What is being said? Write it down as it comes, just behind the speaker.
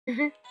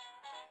You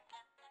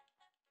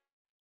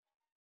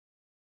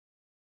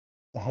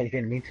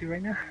didn't mean to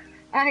right now?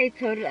 I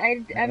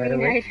Not right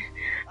away?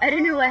 I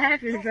don't know what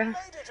happened, bro.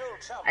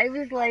 I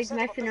was like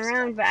messing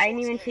around, but I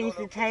didn't even change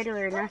the title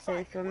or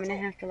nothing, so I'm gonna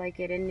have to like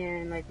get in there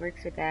and like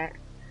works with that.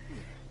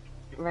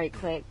 Right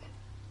click.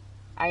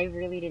 I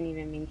really didn't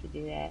even mean to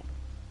do that.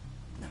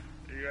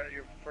 You got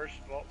your first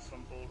vault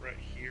symbol right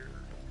here.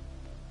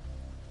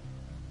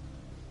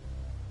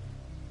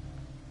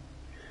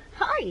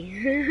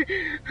 Hi!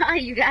 Hi,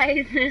 you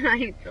guys.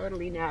 I'm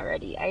totally not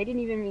ready. I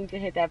didn't even mean to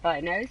hit that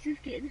button. I was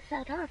just getting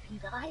set off, you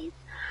guys.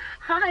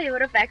 Hi,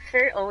 what up,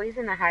 expert? Always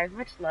in the hive.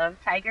 Much love.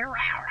 Tiger. Row,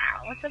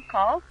 row. What's up,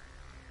 call?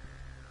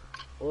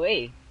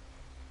 Oi.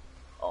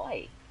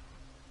 Oi.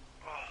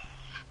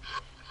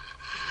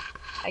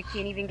 I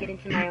can't even get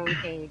into my own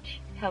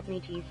page. Help me,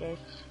 Jesus.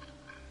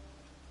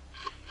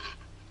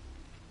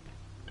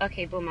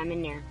 Okay, boom, I'm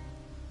in there.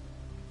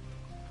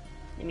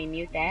 Let me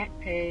mute that,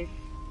 because,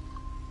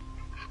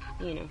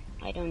 you know,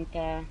 I don't,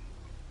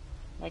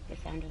 like the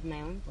sound of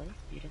my own voice.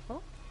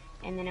 Beautiful.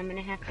 And then I'm going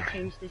to have to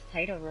change this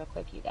title real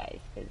quick, you guys,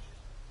 because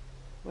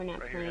we're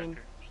not right playing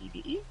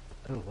PvE.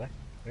 Oh, what?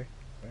 Where?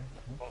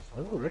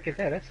 Oh, look at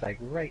that. That's like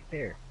right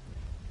there.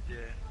 Yeah.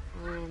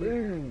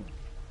 Boom.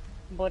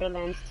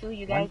 Borderlands 2,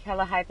 you guys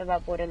hella hype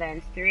about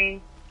Borderlands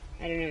 3.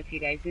 I don't know if you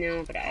guys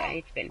know, but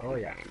it's been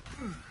confirmed.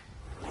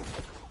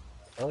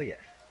 Oh, yes.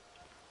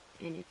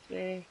 And it's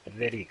with...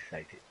 Very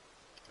excited.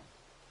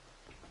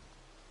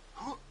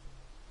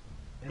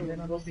 And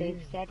then we'll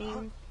save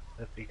settings.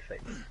 That's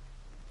exciting.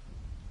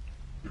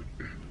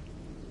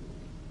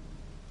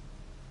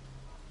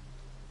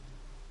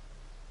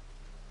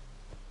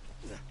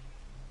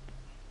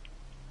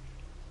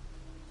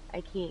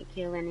 I can't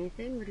kill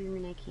anything? What do you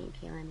mean I can't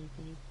kill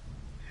anything?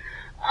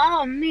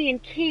 Oh man,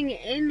 King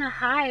in the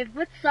hive.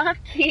 What's up,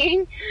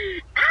 King?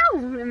 Ow!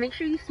 Make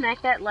sure you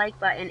smack that like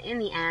button in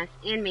the ass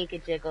and make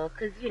it jiggle,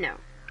 because, you know.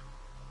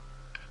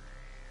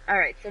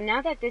 Alright, so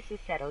now that this is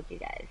settled, you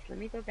guys, let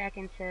me go back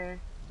into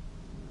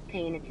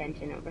paying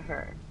attention over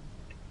her.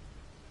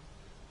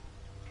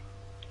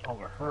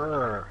 Over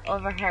her.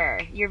 Over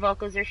her. Your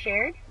vocals are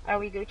shared? Are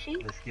we Gucci?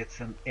 Let's get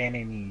some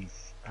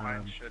enemies.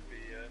 Mine should be,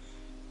 yes.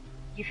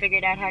 You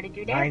figured out how to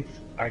do that? Mine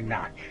are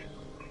not.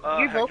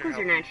 Your vocals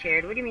are not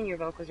shared. What do you mean your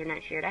vocals are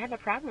not shared? I have a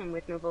problem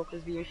with no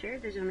vocals being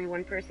shared. There's only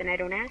one person I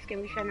don't ask,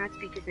 and we shall not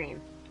speak his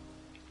name.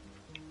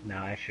 No,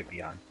 I should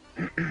be on.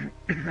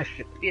 Beautiful.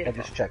 I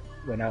just checked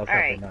when I was All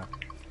up right. and now.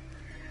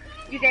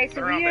 You guys,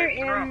 so we are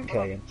in...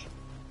 Client.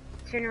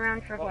 Turn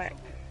around for what?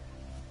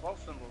 Vault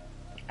symbol.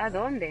 ¿A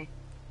dónde?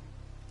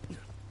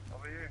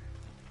 Over here.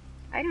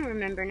 I don't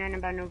remember none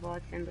about no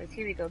vault symbols.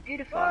 Here we go.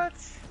 Beautiful. What?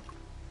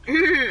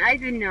 I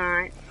did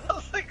not. I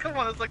was like, come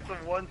on, it's like the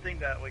one thing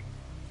that, like,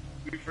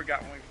 we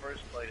forgot when we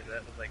first played it.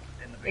 That was, like,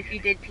 in the beginning. If you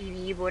did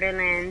PvE,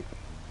 Borderlands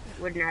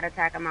would not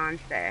attack a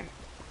monster.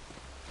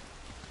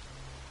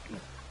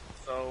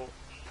 So,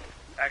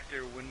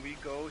 Actor, when we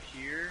go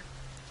here,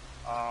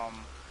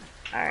 alright,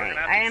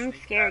 I am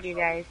scared, you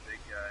guys.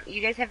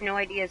 You guys have no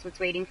ideas what's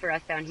waiting for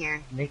us down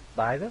here. Sneak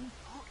by them?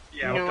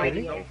 Yeah, no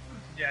idea.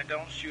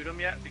 Don't shoot them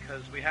yet,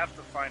 because we have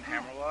to find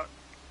Hammerlock,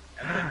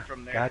 and then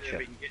from there, Gotcha.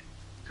 we can get,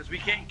 because we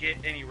can't get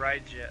any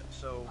rides yet,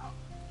 so,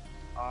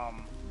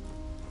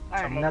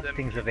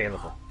 Nothing's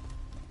available.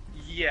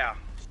 Yeah,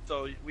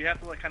 so we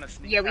have to, like, kind of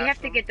sneak Yeah, we past have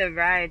to them. get the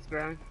rides,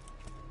 bro.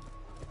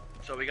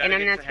 So we gotta and I'm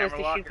get not to supposed to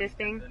Hammerlock shoot this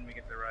thing? And then we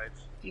get the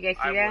rides. You guys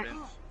see that?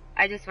 Wouldn't.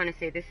 I just want to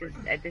say this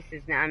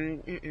is not,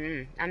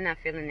 I'm not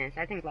feeling this.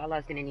 I think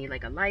Lala's gonna need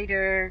like a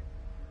lighter,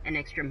 an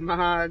extra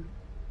mug.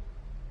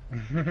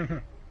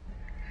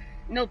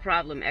 No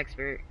problem,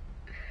 expert.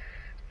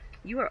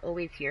 You are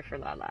always here for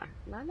Lala.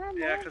 Lala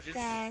loves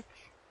that.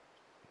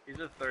 He's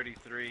a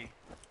 33.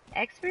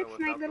 Expert's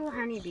my little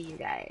honeybee, you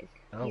guys.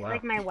 Oh, He's wow.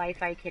 like my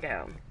Wi-Fi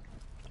kiddo.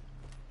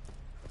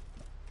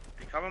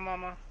 You coming,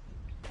 Mama?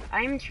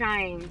 I'm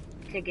trying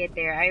to get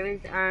there. I was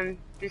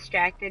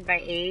distracted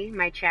by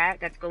my chat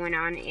that's going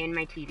on in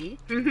my TV.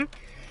 Be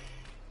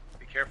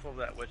careful of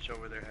that witch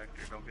over there,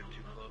 Hector. Don't get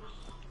too close.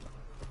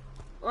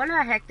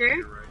 Hola, Hector.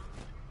 You're right.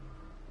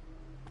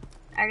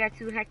 I got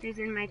 2 Hectors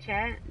in my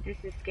chat. This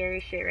is scary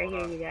shit right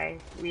here, you guys.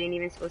 We ain't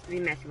even supposed to be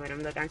messing with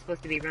them. Look, I'm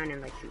supposed to be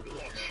running like some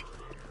bitch.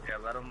 Yeah,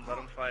 let them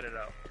fight it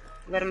out.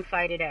 Let them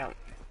fight it out.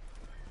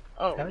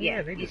 Oh,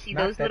 yeah. You see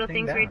those little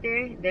things right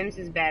there? Them's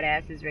is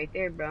badasses right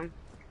there, bro.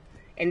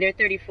 And they're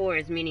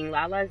 34s, meaning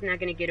Lala's not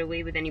gonna get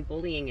away with any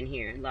bullying in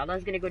here.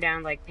 Lala's gonna go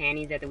down like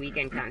panties at the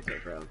weekend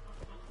concert, bro.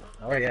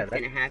 Oh, yeah, that's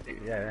gonna happen.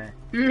 Yeah,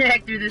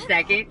 Hector the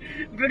second.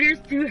 Bro,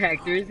 there's 2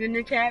 Hectors in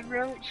the chat,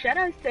 bro.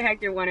 Shoutouts to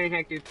Hector 1 and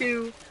Hector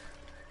 2.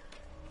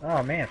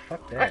 Oh, man,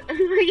 fuck that.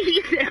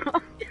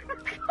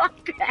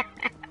 Fuck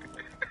that.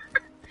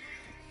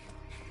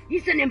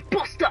 He's an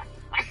imposter.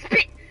 I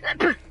spit.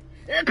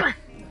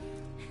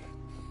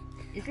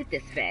 Is it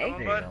this way? There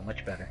you go,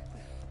 much better.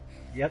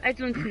 Yep. I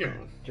don't know.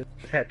 Just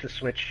had to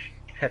switch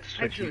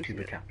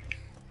YouTube account.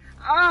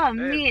 Oh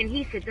man,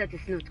 he said that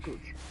is not good.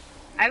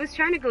 I was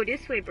trying to go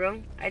this way,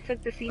 bro. I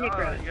took the scenic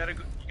route. You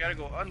gotta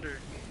go under.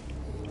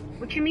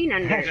 What you mean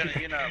under? You're gonna,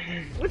 you know,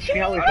 What you She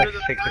mean always likes to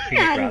take the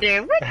scenic route.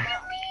 under? What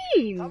do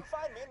you mean?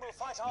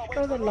 Just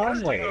go the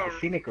long way, the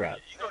scenic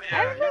route.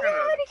 I don't know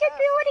how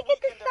to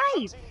get the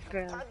sights,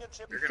 bro.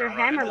 Sir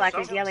Hammerlock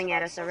is yelling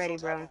at us already,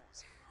 bro.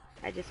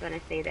 I just want to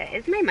say that.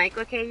 Is my mic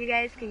okay, you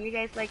guys? Can you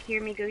guys, like, hear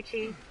me,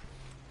 Gucci?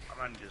 I'm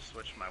gonna just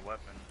switch my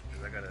weapon,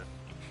 because I gotta...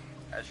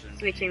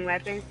 Switching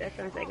weapons? That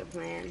sounds like a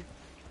plan.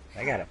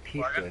 I got a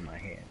pistol in my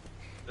hand.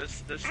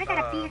 This I got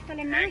a pistol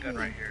in my handgun hand.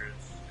 right here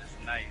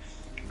is nice.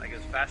 Like,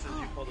 as fast as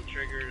you pull the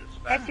trigger, as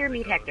fast Hector, as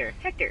meet it goes. Hector.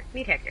 Hector,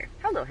 meet Hector.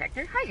 Hello,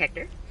 Hector. Hi,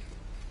 Hector.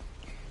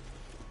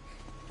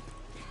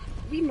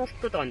 We must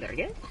go under,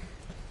 yes?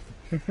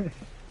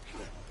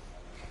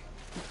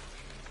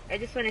 I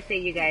just want to say,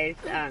 you guys,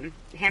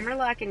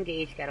 Hammerlock and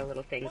Gage got a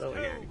little thing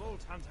going on.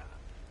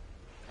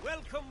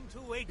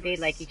 They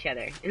like each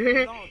other,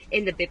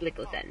 in the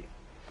biblical sense.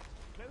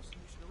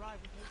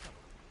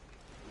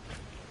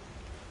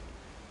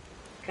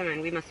 Come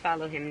on, we must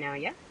follow him now,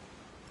 yeah?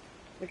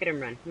 Look at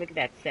him run. Look at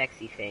that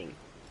sexy thing.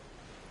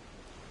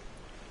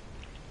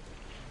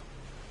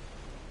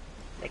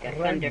 Like a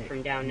thunder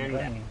from down under.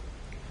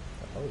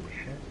 Holy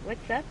shit.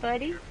 What's up,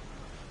 buddy?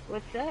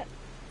 What's up?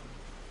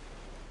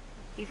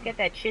 He's got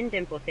that chin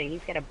dimple thing.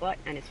 He's got a butt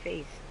on his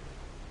face.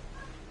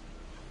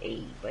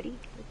 Hey, buddy.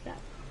 What's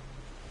up?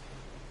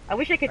 I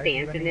wish I could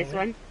dance in this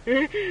one.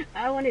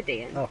 I want to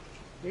dance. Oh.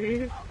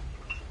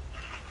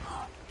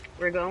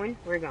 We're going?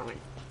 We're going.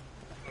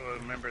 Well,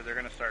 remember, they're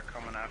gonna start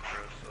coming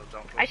after us, so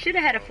don't go I should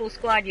have had a full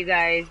squad, you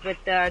guys, but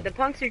the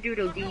Punkster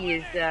Doodle D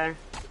is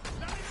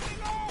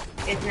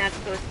not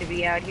supposed to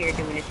be out here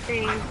doing his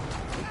thing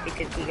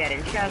because he got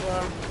in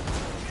trouble.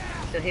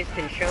 So his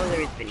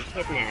controller has been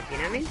kidnapped, you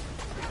know what I mean?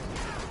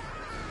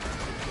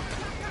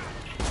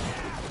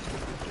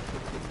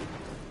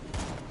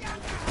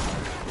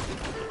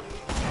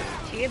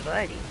 Chia,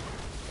 buddy.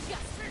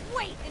 Just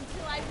wait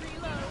until I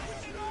reload.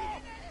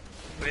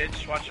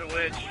 Witch, watch a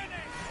witch.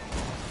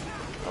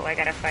 Oh, I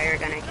got a fire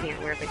gun. I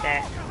can't work with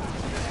that.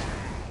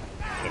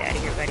 Get out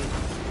of here, buddy.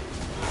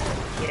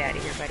 Get out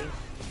of here, buddy.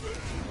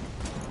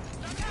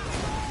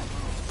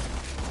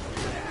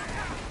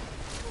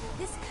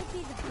 This could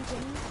be the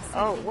beginning.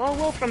 Oh, whoa,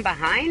 whoa, from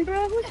behind,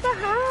 bro? Who's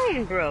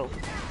behind, bro?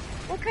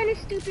 What kind of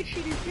stupid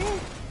shit is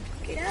this?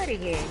 Get out of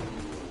here.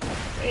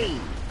 Hey.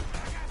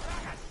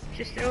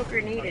 Just throw a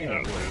grenade in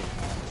there.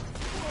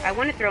 I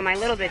want to throw my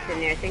little bits in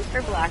there. Thanks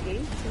for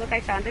blocking. Look, I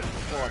found the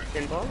orb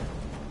symbol.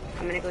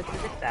 I'm gonna go to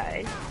the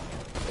side.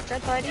 What's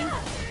up, buddy?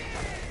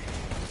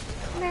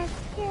 Let's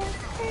get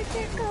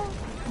physical.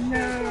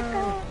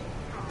 No.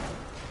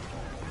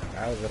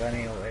 I was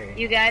running away.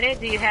 You got it?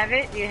 Do you have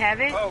it? Do you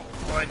have it? Oh,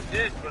 well, I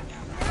did, but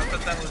I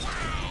thought that was...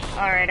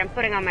 Alright, I'm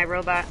putting on my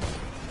robot.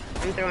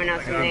 I'm throwing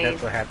out some I think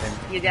nades. that's what happened.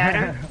 You got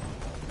him?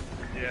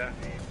 Yeah.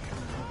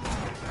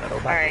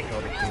 Alright.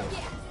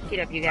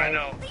 Get up, you I guys.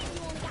 know.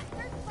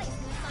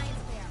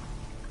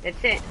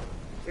 That's it.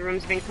 The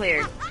room's been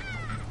cleared.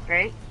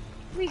 Right?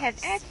 We have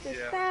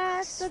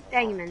access to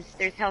diamonds.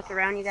 There's health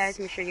around, you guys.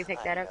 Make sure you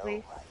pick that up,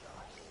 please.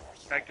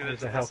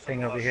 There's a health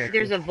thing over here.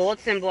 There's a vault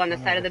symbol on the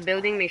side of the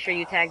building. Make sure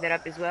you tag that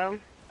up as well.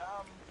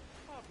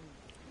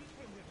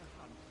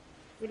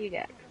 What do you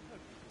got?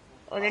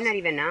 Oh, they're not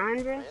even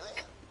on, bro?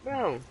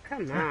 Bro,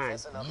 come on.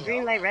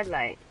 Green light, red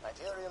light.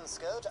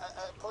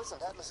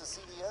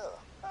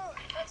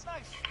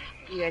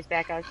 You guys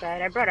back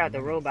outside? I brought out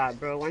the robot,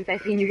 bro. Once I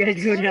seen you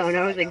guys go down,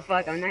 I was like,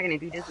 fuck, I'm not gonna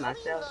do this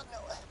myself.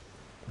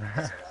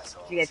 Did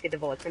you guys get the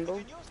vault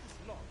symbol?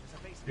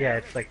 Yeah,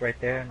 it's like right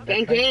there.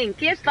 Gang, gang.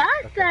 ¿Qué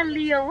pasa,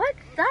 Leo? What's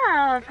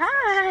up?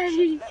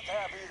 Hi.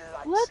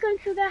 Welcome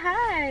to the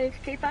Hive.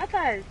 ¿Qué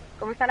papas?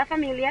 ¿Cómo está la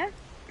familia?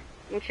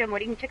 Mucho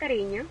amor y mucho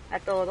cariño a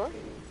todos.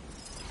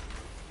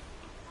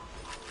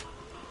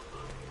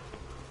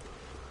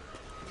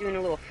 Doing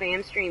a little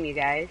fam stream, you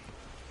guys.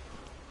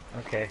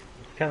 Okay.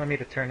 It's telling me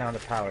to turn on the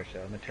power, so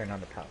I'm gonna turn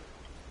on the power.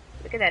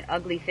 Look at that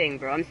ugly thing,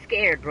 bro. I'm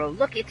scared, bro.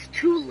 Look, it's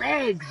 2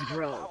 legs,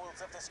 bro.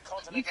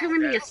 You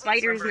telling me a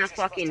spider is not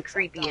fucking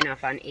creepy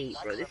enough on 8,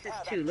 bro? This is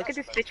 2. Look at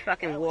this bitch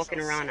fucking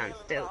walking around on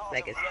stilts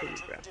like it's 2,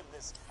 bro.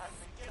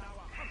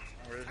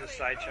 There's a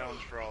side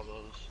challenge for all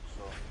those,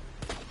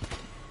 so...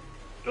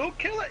 Don't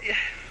kill it! Yeah.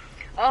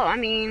 Oh, I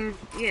mean,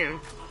 you know.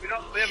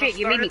 Shit,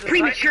 you made me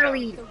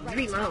prematurely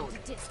reload.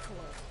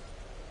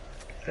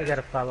 So I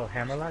gotta follow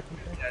Hammerlock and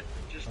shit? Yeah,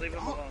 just leave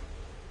him alone.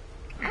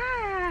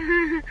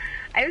 Ah,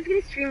 I was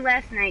gonna stream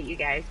last night, you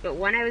guys, but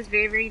one, I was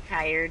very, very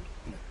tired.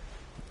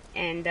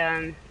 And,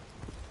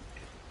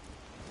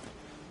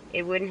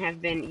 it wouldn't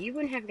have been, you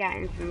wouldn't have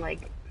gotten some,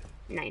 like,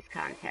 nice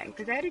content.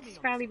 Because I would have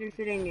just probably been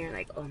sitting there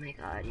like, oh my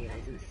god, you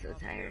guys, I'm so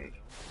tired.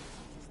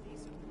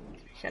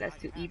 Shout outs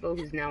to Evo,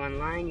 who's now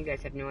online. You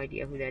guys have no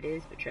idea who that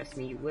is, but trust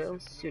me, you will,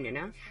 soon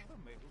enough.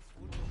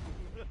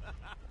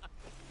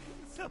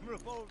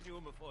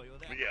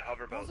 We get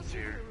hoverboats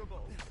here.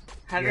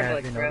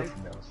 Hoverboats, bro.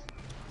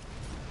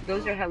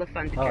 Those are hella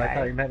fun to drive. Oh, I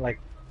thought you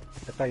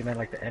meant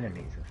like the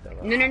enemies and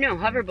stuff. No, no, no,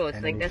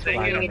 hoverboats, like that's what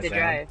we're gonna get to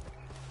drive.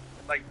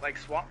 Like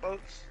swamp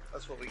boats?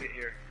 That's what we get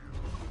here.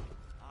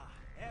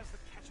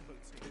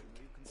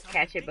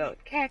 Catch it boat.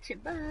 Catch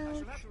it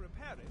boat.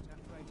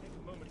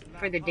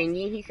 For the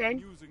dinghy, he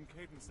said?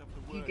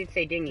 He did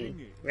say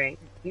dinghy, right?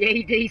 Yeah,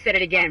 he did. He said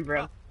it again,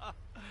 bro.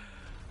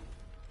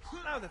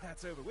 Now that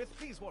that's over with,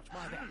 please watch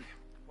my back.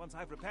 Once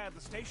I've repaired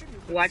the station,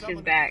 watch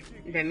his back.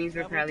 That means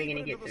we're probably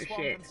gonna get some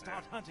shit.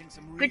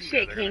 Good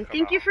shit, King.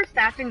 Thank you for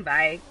stopping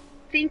by.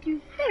 Thank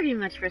you very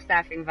much for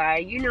stopping by.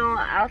 You know,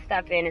 I'll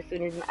stop in as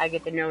soon as I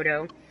get the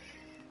Nodo.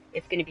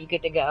 It's gonna be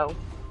good to go.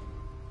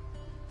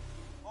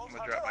 I'm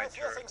gonna drop my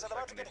turret.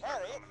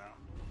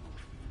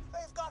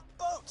 They've got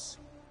boats.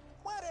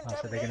 Oh,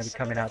 so they're gonna be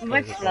coming out.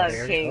 Much love,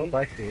 King. Oh,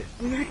 I see it.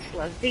 Much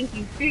love. Thank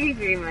you very,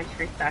 very much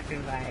for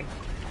stopping by.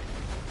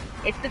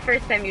 It's the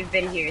first time you've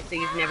been here, so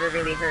you've never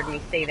really heard me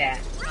say that.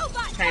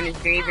 Time is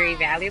very, very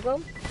valuable.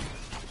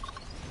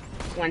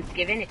 Once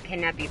given, it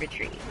cannot be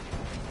retrieved.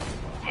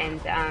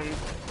 And,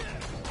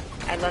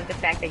 I love the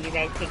fact that you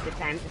guys take the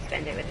time to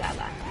spend it with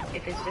Lala.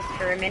 If it's just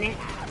for a minute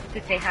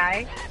to say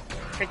hi,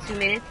 for 2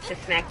 minutes to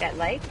smack that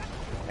like,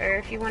 or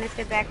if you want to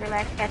sit back,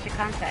 relax, catch a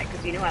contact,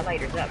 because you know I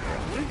light her up, bro.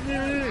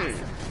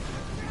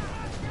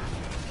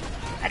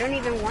 I don't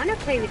even want to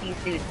play with these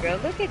dudes, bro.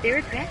 Look at, they're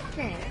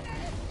aggressive.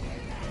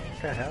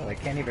 What the hell? I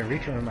can't even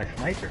reach him with my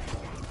sniper.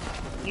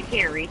 You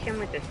can't reach him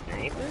with the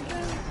sniper, bro?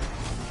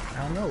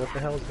 I don't know what the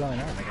hell is going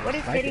on. What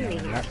is hitting me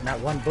here? Not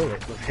one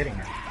bullet was hitting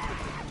him.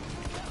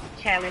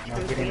 Challenge I'm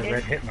completed. getting a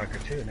red hit marker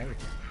too and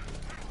everything.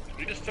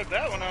 We just took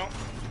that one out.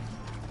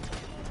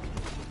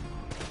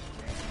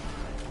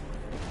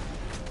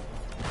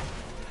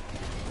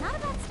 Not a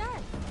bad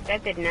start.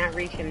 That did not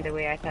reach him the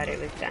way I thought it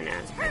was gonna.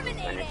 I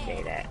just want to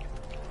say that.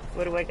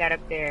 What do I got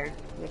up there?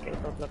 Look. We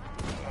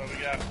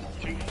got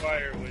 2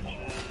 fire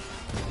witches.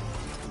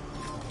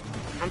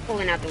 I'm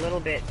pulling out the little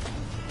bit.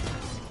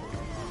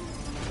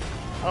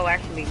 Oh,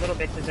 actually, little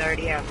bits is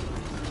already out.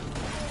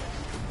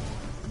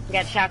 You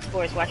got shock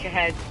spores. Watch your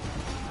head.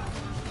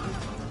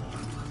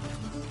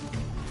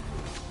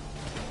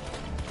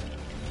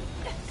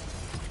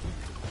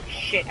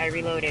 Shit, I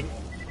reloaded.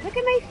 Look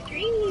at my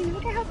screen.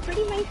 Look at how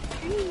pretty my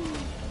screen.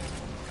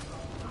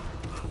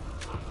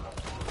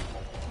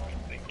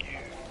 Thank you.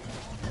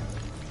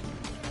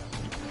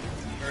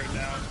 Turret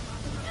down.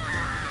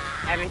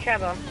 I'm in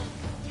trouble.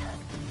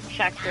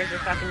 Shock spores are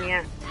fucking me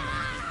up.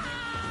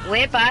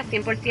 Huepa,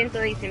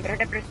 100% y siempre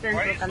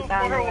represento,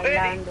 cantando,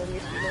 bailando, mi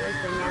estilo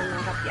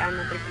enseñando,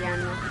 rapeando,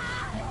 tripeando.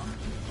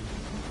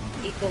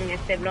 Y con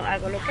este blog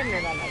hago lo que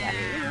me da la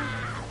gana.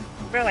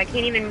 Bro, I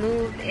can't even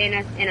move in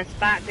a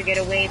spot to get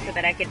away so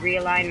that I could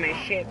realign my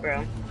shit,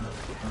 bro.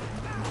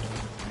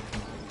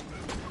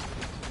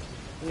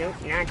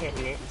 Nope, not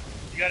hitting it.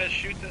 You gotta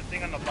shoot the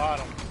thing on the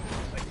bottom.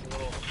 Like the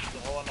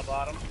hole on the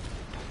bottom.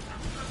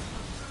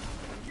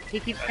 He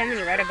keeps coming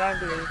right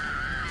above me.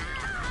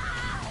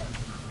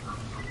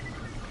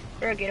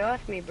 Bro, get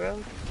off me, bro.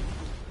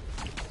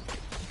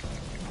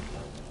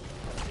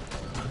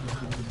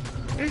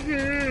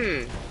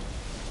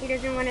 He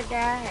doesn't want to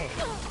die.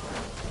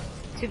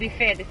 To be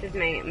fair, this is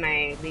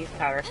my least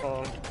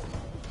powerful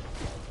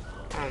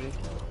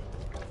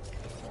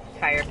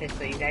fire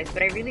pistol, you guys.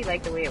 But I really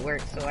like the way it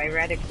works, so I'd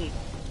rather keep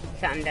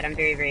something that I'm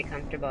very, very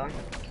comfortable.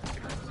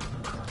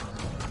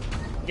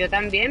 Yo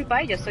también, pa.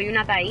 Yo soy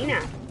una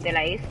taína de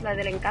la isla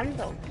del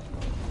encanto.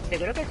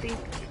 Seguro que sí.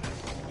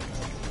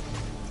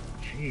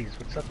 Jeez,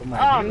 what's up with my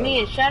Oh, reload?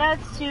 man,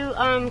 shoutouts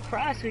to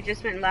Cross, who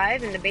just went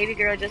live, and the baby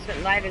girl just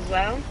went live as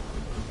well.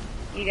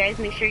 You guys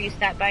make sure you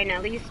stop by and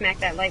at least smack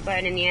that like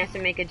button in the ass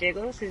and make a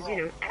jiggle, because, you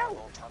know, ow!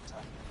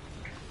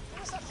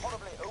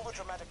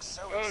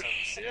 Oh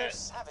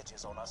shit.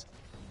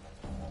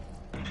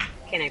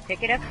 Can I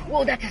pick it up?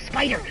 Whoa, that's a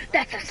spider!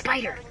 That's a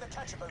spider!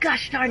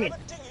 Gosh darn it!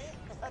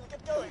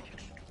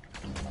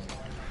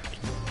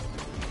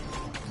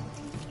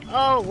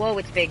 Oh, whoa,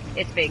 it's big.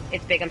 It's big.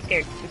 It's big. I'm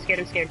scared. I'm scared.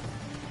 I'm scared.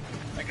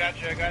 I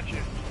got you.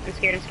 I'm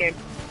scared. I'm scared.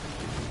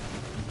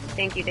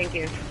 Thank you. Thank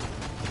you.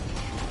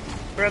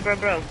 Bro.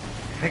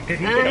 Did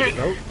he get a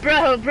boat?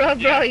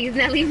 Bro. He's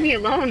not leaving me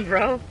alone,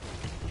 bro.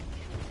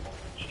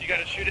 You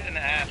gotta shoot it in the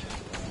ass.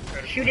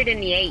 Shoot it in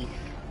the ace.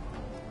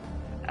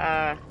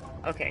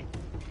 Okay.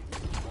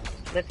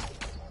 Let's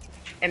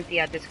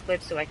empty out this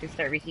clip so I can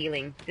start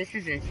rehealing. This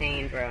is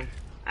insane, bro.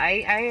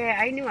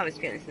 I knew I was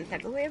feeling some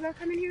type of way about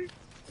coming here.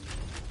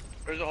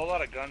 There's a whole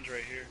lot of guns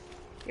right here.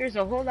 There's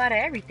a whole lot of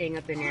everything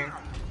up in there.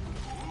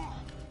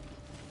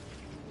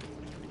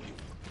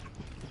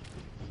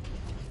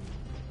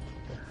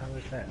 How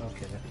is that?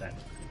 Okay, that's that.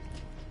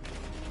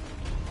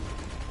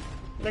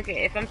 Look,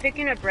 if I'm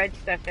picking up red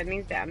stuff, that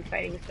means that I'm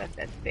fighting stuff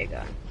that's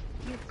bigger.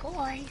 You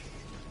guys.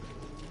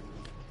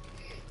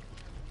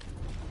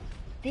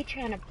 They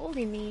trying to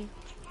bully me.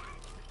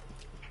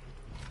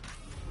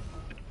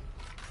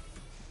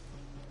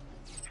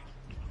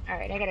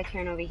 Alright, I gotta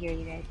turn over here,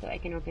 you guys, so I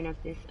can open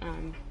up this,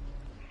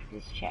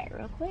 this chat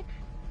real quick.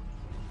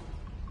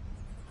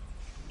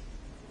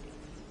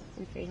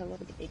 And say hello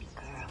to the baby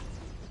girl.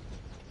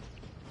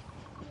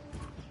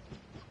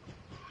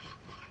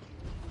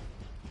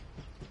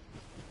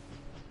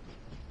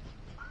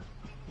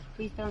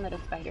 Please don't let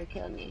a spider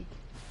kill me.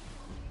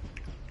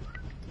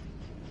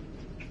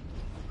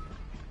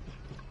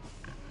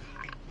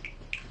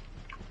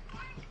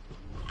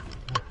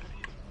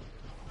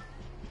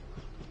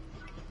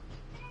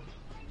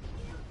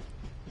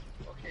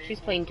 she's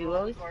playing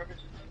duos? Garbage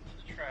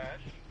into the trash.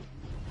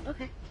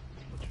 Okay.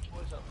 Put your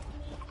toys up.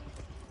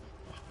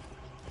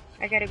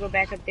 I gotta go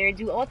back up there.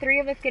 Do all three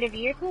of us get a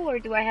vehicle, or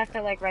do I have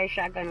to, like, ride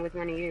shotgun with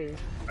one of you?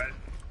 I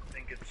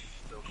think it's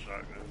still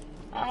shotgun.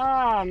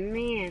 Oh,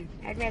 man.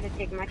 I'd rather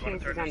take my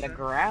chances on the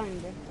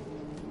ground.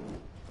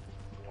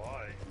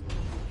 Why?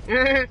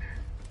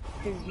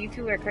 Because you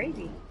two are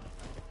crazy.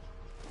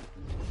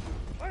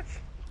 What?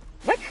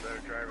 What?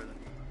 Better driver than me.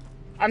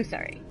 I'm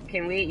sorry.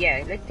 Can we?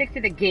 Yeah, let's stick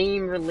to the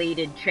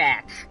game-related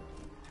chat.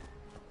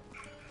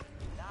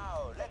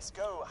 Now, let's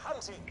go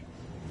hunting.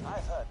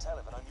 I've heard tell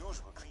of an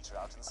unusual creature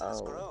out in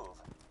Spores Grove.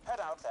 Head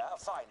out there,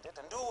 find it,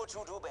 and do what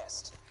you do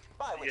best.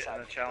 By which I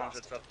the challenge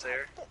that's up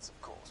there. bits,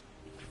 of course.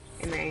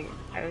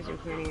 I wasn't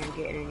planning on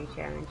getting any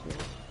challenge now.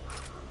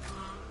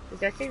 Does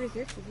that say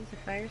resist? Is this a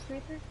fire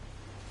sniper?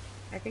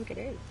 I think it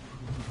is.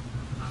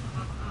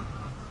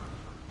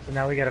 So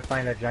now we gotta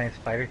find that giant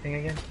spider thing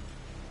again?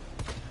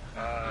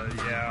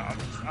 Yeah,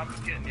 I'm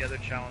just getting the other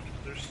challenge.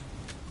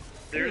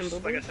 There's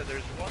like I said,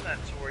 there's one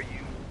that's where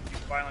you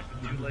find like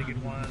the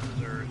two-legged ones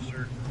or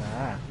certain.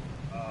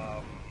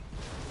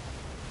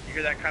 You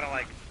hear that kind of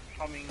like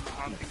humming,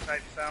 haunting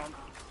type sound.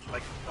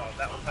 Like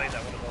that will tell you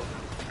that one of those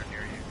are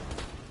near you.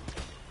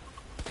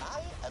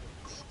 I am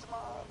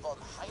Dietmar von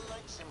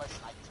Heinrich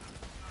Zimmerschneit,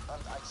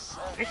 and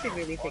I I should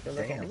really take a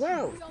look at it.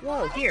 Whoa!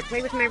 Whoa! Here,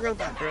 play with my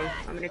robot, bro.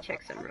 I'm gonna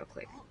check some real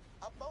quick.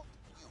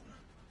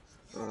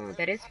 Oh,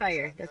 that is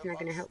fire. That's not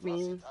gonna help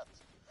me.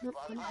 Not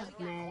gonna help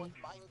me.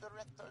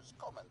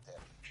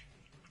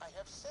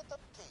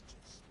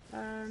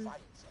 Alright.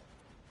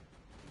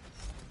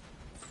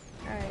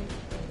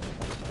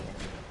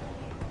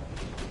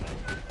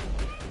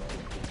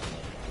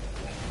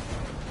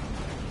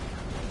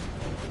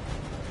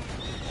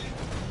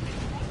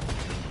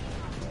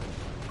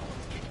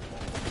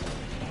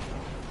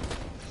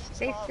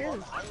 Stay still.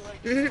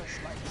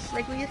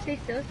 Like, will you stay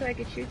still so I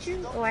could shoot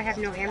you? Oh, I have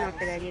no ammo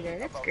for that either.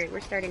 That's great.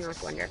 We're starting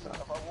off wonderful.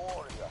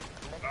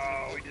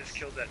 Oh, we just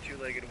killed that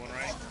two-legged one,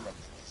 right?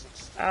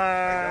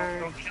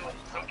 Don't kill it.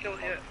 Don't kill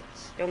it yet.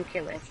 Don't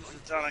kill it. Once this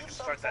is done, I can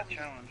start that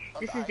challenge.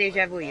 This is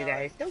deja vu, you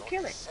guys. Don't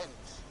kill it.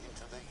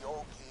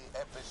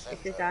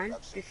 This is on.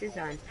 This is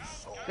on.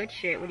 Good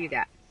shit. What do you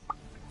got?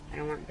 I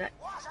don't want that.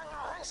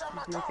 There's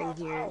nothing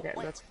here that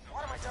looks...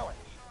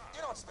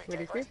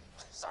 What is this?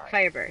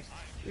 Fireburst.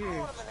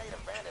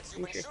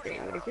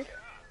 Interesting. What is this?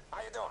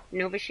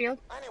 Nova Shield?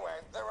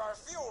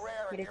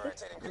 What is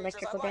this?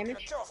 Electrical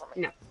damage?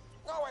 No.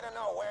 No way to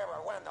know where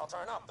or when they'll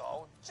turn up,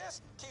 though.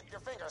 Just keep your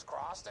fingers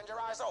crossed and your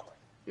eyes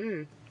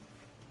open.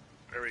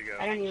 There we go.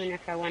 I don't even know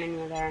if I want any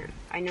of that.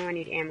 I know I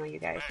need ammo, you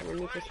guys, so let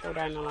me just go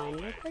down the line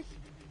real quick.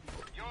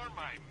 You're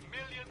my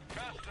millionth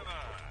customer.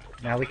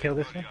 Now we kill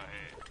this one?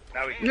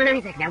 Now we No,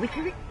 he's like, now we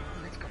kill it?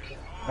 Let's go kill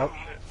it. Oh,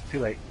 too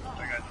late.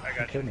 I got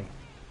you. Killed me.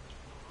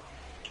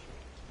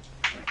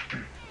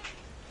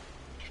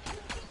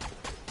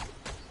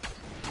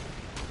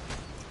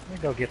 Let me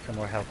go get some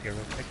more health here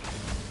real quick.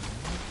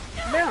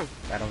 No.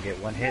 I don't get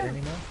one hit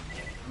anymore.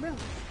 No.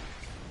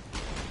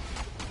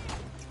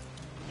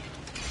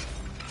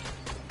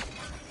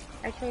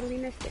 I totally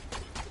missed it.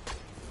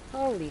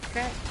 Holy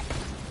crap.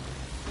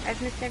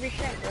 I've missed every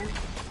shot, bro.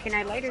 Can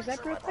I light us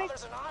up real quick?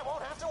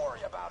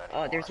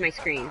 Oh, there's my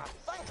screen.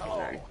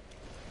 Hold on.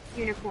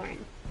 Unicorn.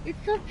 It's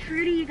so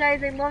pretty, you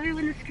guys. I love it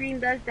when the screen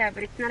does that,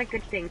 but it's not a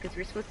good thing, because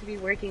we're supposed to be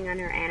working on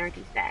our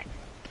anarchy stacks.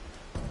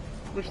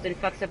 Which then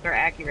fucks up our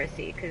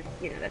accuracy, because,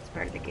 you know, that's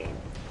part of the game.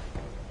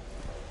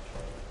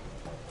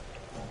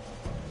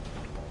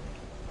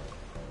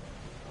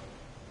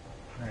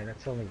 Alright,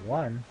 that's only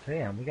one.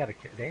 Damn, we gotta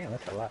kill. Damn,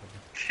 that's a lot of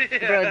them.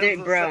 Yeah,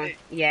 bro,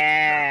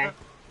 yeah.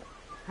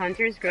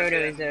 Hunter's Grotto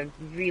is a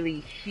really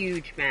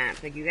huge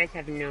map. Like, you guys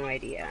have no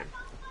idea.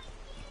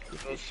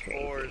 Those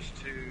spores,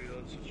 too.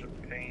 Those are such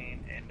a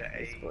pain in the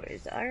ace.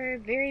 Spores are a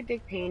very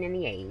big pain in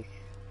the ace.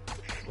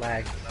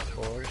 Flag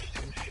spores,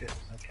 too. Shit,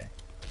 okay.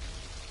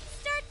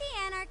 Start the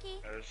anarchy.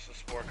 There's a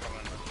spore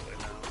coming this way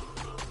now.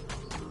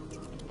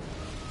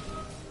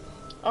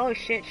 Oh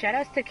shit,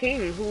 shoutouts to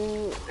King,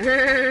 who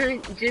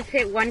just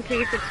hit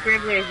 1K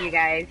subscribers, you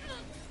guys.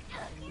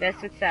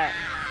 That's what's up.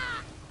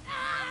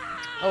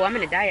 Oh, I'm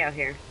gonna die out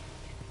here.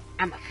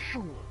 I'm a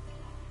fool.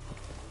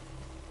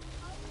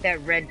 That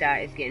red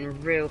dot is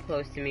getting real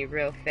close to me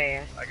real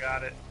fast. I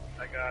got it.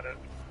 I got it.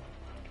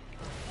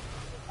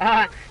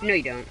 No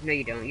you don't. No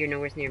you don't. You're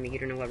nowhere near me. You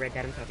don't know what red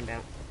dot I'm talking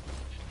about.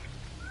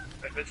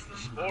 If it's the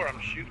spore, I'm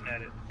shooting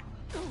at it.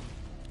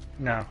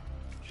 No.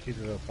 She's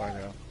a little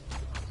farther up.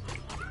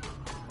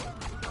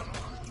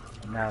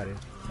 Now it is.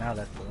 Now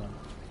that's the one.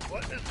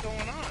 What is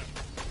going on?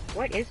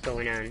 What is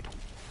going on? It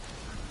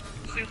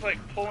seems like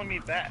pulling me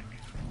back.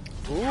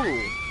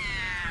 Ooh.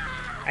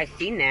 I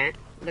seen that.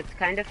 Looks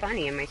kind of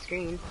funny on my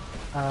screen.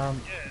 Yeah,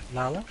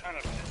 Lala? kind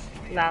of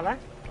pissing me. Lala?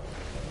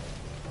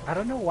 I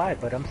don't know why,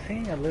 but I'm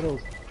seeing a little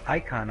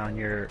icon on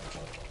your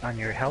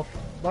health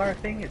bar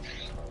thing.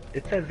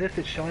 It's as if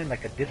it's showing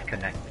like a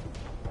disconnect.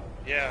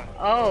 Yeah.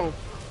 Oh.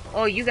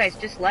 Oh, you guys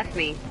just left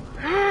me.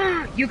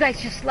 You guys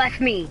just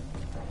left me.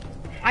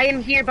 I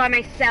am here by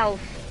myself.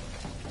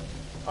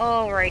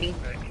 Alrighty.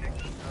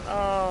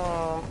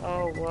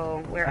 Oh,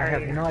 whoa. Where I are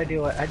have you? no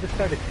idea what. I just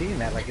started seeing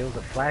that. Like it was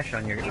a flash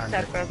on your You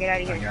suck, bro. Get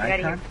out of here. on your Get out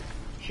of icon. here.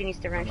 She needs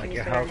to run. On, She like needs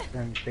your to run. health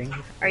and things.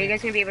 Are you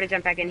guys gonna be able to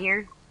jump back in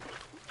here?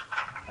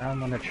 I'm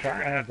gonna You're gonna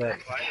try, have to but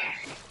invite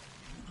us.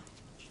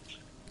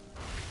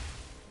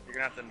 You're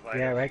gonna have to invite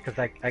yeah, us. right?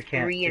 Because I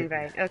can't.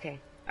 Re-invite. Okay.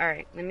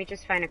 Alright, let me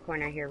just find a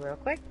corner here real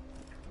quick.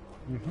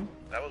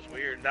 That was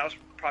weird. That was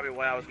probably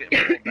why I was getting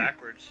pulled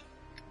backwards.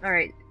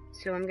 Alright,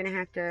 so I'm gonna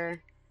have to...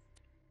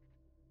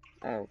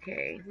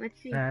 Okay, let's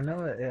see. I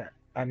know.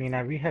 I mean,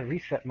 I had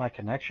reset my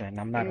connection.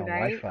 I'm not on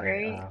Invite, Wi-Fi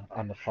right?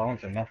 on the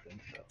phones or nothing.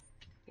 So.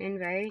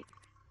 Invite.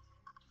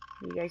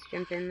 You guys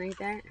jump in like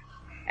that?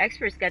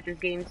 Expert's got this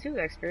game too,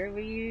 Expert.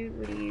 You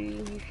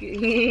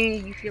feel,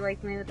 you feel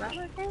like playing with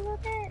Lava a little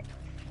bit?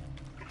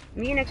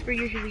 Me and Expert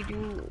usually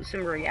do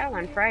some Royale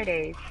on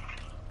Fridays.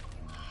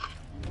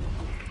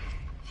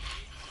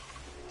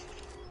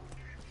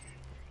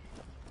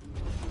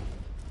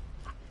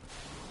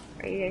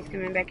 Are you guys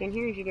coming back in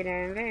here? Did you get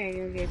an invite?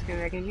 Are you guys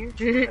coming back in here?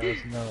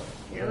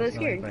 There was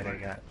no scared. invite I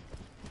got.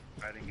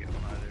 I didn't get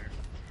one either.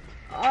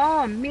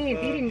 Oh man,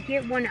 they didn't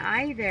get one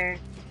either.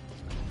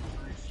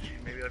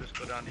 Maybe I'll just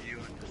go down to you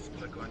and just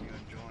click on you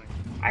and join.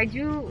 I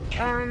do,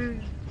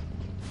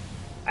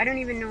 I don't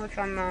even know if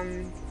I'm,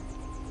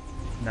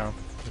 No,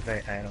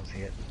 because I don't see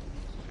it.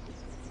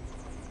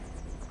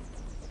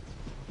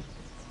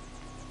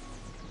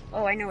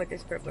 Oh, I know what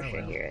this purple shit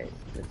well. here is.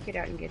 Let's get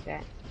out and get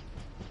that.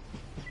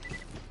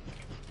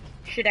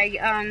 Should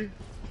I,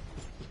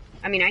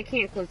 I mean, I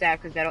can't close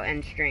out because that'll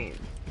end stream,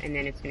 and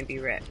then it's gonna be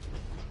ripped.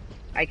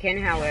 I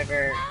can,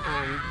 however,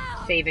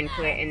 save and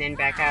quit and then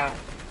back out.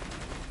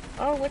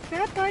 Oh, what's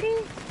up, buddy?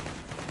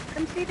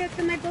 Come say that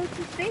to my boat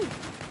to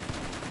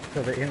safe.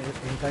 So the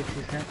invites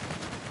you sent,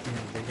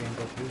 they didn't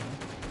go through,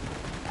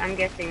 huh? I'm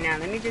guessing now.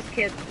 Let me just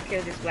kill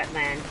this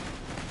wetland.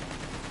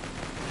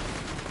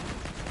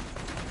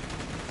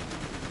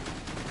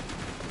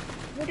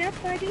 What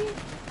up, buddy?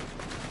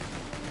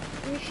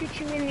 Let me shoot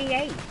you in the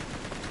ace.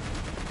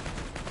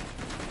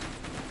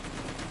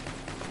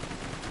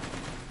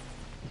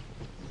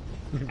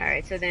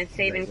 Alright, so then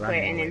save and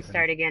quit and then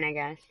start again, I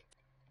guess.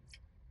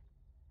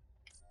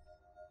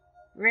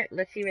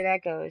 Let's see where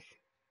that goes.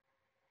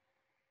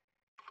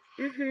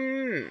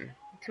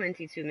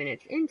 22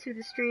 minutes into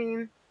the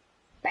stream.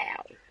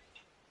 Bow.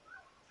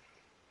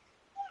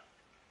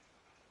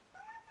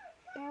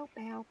 Bow,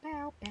 bow,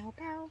 bow, bow,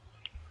 bow.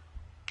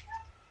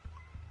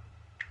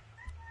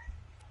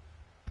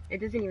 It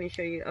doesn't even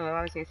show you, oh,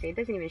 I was gonna say, it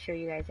doesn't even show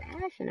you guys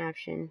as an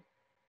option.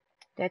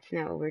 That's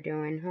not what we're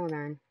doing. Hold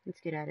on. Let's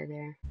get out of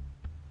there.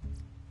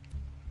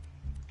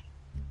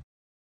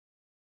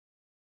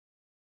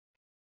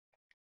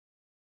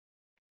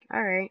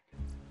 Alright.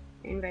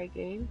 Invite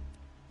game.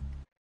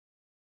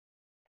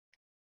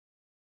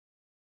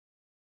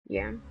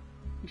 Yeah.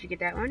 Did you get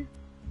that one?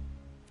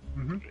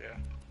 Yeah.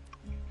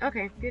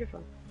 Okay,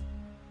 beautiful.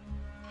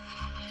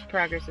 It's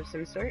progress of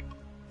some sort.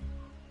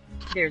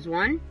 There's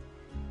one.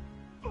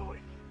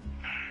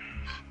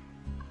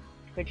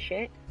 Good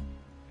shit.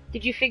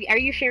 Did you are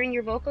you sharing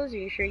your vocals? Are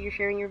you sure you're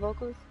sharing your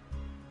vocals?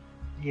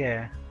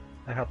 Yeah,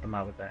 I helped them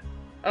out with that.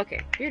 Okay,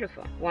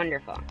 beautiful.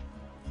 Wonderful.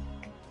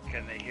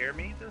 Can they hear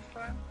me this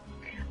time?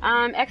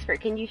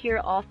 Expert, can you hear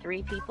all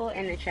three people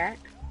in the chat?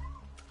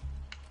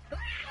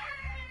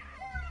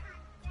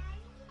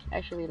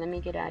 Actually, let me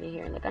get out of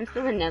here. Look, I'm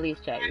still in Nelly's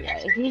chat, you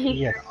guys.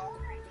 Yes.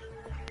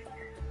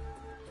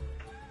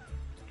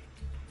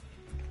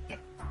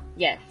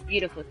 Yes,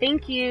 beautiful.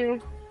 Thank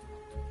you.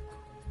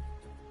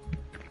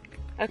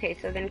 Okay,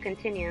 so then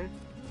continue.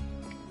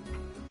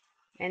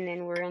 And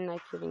then we're in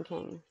like Living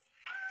King.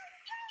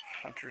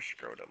 Hunter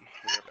Scrotum.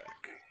 We're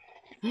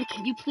back.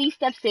 Can you please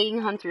stop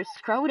saying Hunter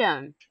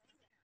Scrotum?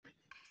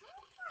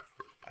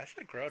 I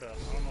said Grotto. I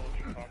don't know what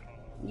you're talking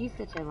about. You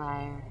such a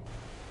liar.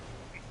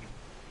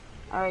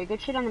 Alright,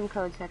 good shit on them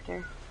codes,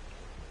 Hector.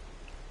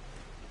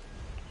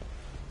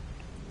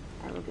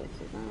 I will get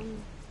to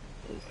them.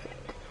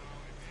 ASAP.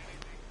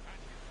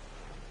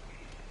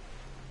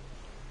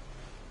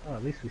 Oh,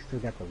 at least we still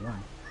got the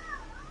one.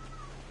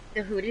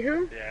 The hootie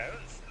hoo? Yeah, it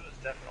was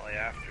definitely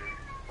after.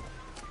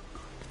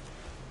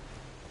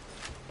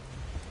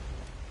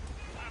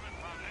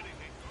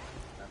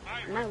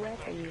 My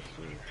weapon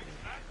machine.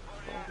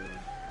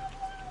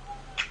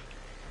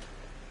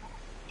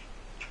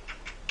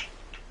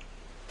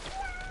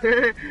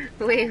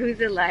 Wait, who's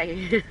a liar?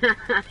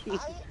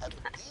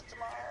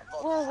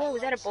 Whoa,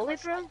 was that a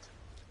bullet, bro?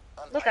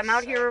 Look, I'm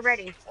out here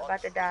already.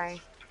 About to die.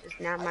 Just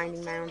not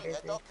minding my own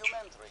business.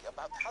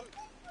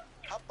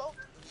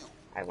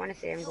 I want to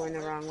say I'm going the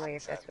wrong way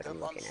if that's what I'm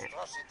looking at.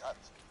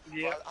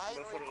 Yeah,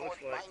 that's what it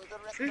looks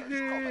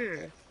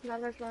like.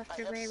 Lala's lost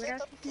her way. What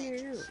else is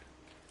new?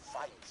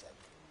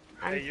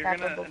 Hey, you're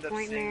gonna Unstoppable end up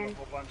point seeing man. a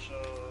whole bunch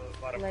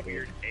of lot of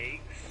weird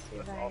eggs.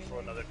 That's also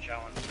another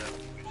challenge that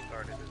we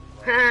started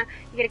as well.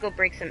 You gotta go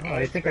break some Oh,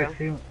 I eggs, think bro. I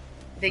see.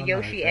 The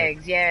Yoshi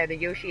eggs, yeah, the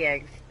Yoshi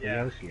eggs.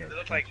 Yeah, Yoshi they eggs,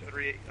 look like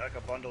gotcha. like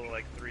a bundle of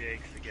like 3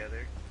 eggs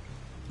together.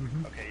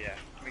 Okay, yeah,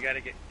 we gotta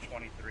get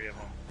 23 of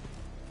them.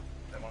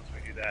 Then once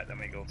we do that, then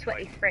we go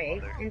fight 23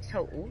 other. in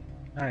total.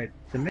 Alright,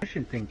 the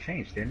mission thing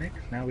changed, didn't it?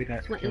 'Cause now we're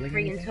not killing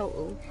 23 in anything?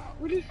 total.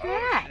 What is Oh,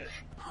 that?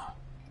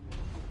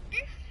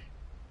 shit.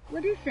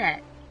 What is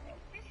that?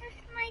 This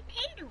is my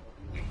tato.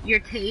 Your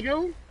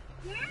tato?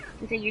 Yeah,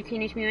 Is that your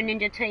Teenage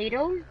Mutant Ninja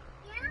tato? yeah.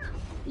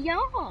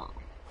 Yeah.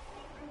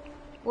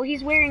 Well,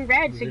 he's wearing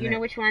red, so Wasn't you know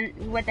it- which one,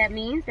 what that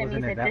means? That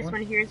wasn't means it that that this one?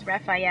 one here is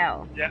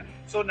Raphael. Yeah.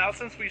 So now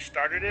since we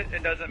started it,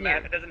 it doesn't Yeah.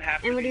 matter. It doesn't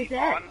have to And what be is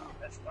that? on.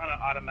 It's gonna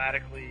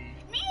automatically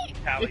Me.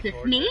 tally It's a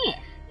towards it.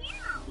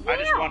 sniff. I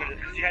just wanted it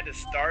because you had to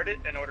start it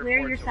in order Where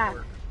are for your it to socks?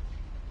 work.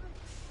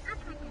 I'll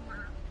put them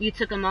on. You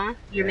took them off?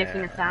 You're Yeah,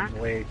 missing a sock? I'm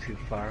way too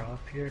far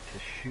off here to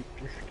shoot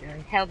this guy.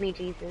 Help me,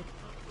 Jesus.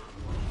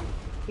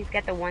 He's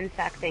got the one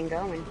sock thing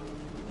going.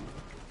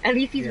 At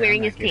least he's Yeah, wearing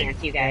I'm his not getting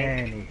pants, you guys.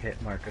 Any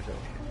hit markers over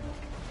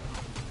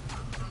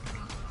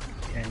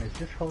here. And is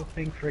this whole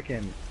thing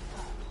freaking?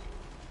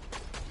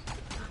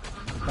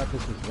 I thought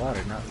this was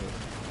water, not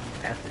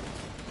with acid.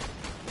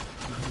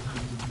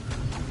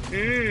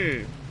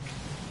 Mmm.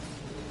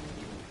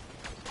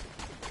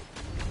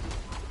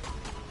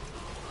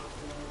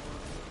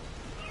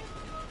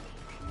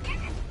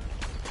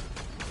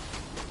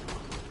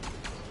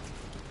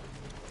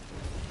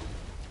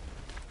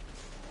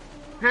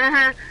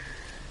 Haha.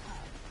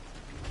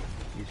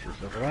 He's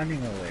just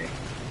running away.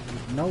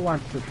 He no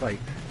wants to fight.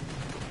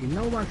 He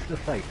no wants to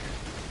fight.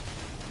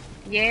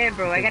 Yeah,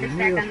 bro, I Because gotta he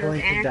knew stack he on was those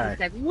going to anarchists.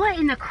 die. Like, what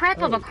in the crap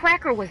of a Oh.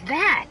 cracker was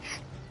that?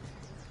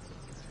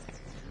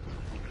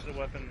 There's a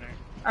weapon there.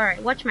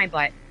 Alright, watch my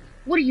butt.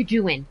 What are you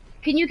doing?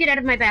 Can you get out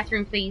of my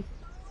bathroom, please?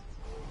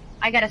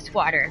 I got a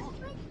squatter.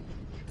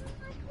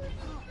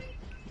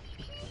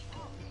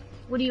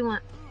 What do you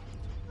want?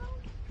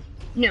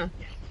 No.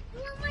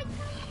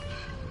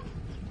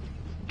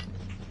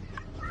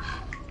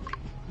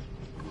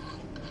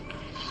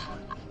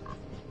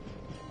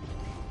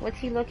 What's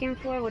he looking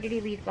for? What did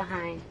he leave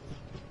behind?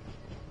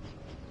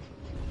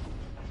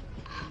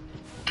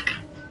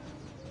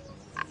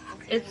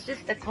 It's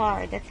just a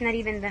card. That's not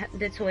even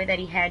the toy that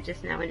he had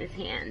just now in his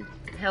hand.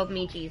 Help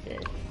me, Jesus.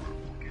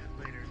 Okay,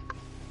 later.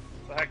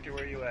 So Hector,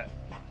 where are you at?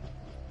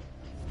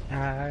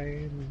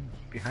 I'm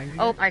behind you.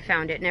 Oh, I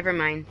found it. Never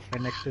mind.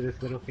 Right next to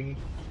this little thingy.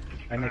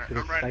 Right next to Alright, this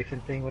I'm ready. siphon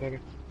thing, whatever.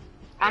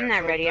 I'm Yeah,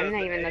 not so ready. I'm the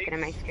not even looking at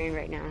my eggs screen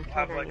right now.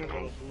 Have Hold on, like a you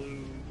little guys.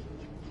 blue.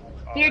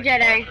 Here, like,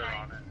 Jedi. marker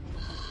on it.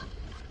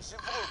 The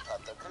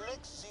woolcutter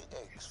collects the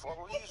eggs for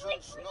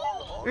reasons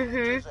known only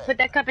to them. Put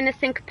that cup in the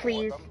sink,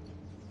 please. Boredom,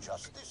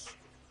 justice.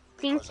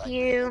 Thank Because I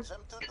you. create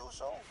them to do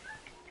so.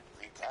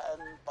 We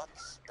can but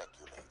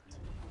speculate.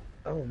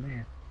 Oh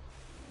man.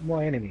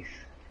 More enemies.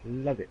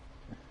 Love it.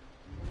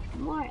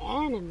 More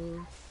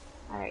enemies.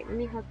 Alright, let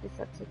me hook this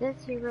up to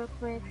this here real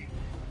quick.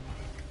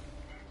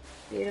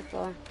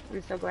 Beautiful.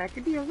 I'm so glad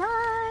to be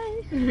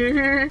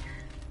alive.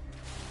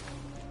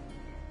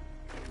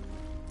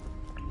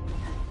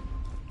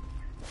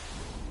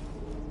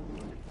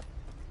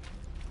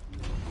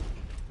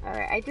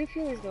 Alright, I do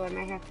feel as though I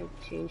might have to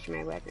change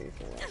my weapon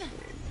selection.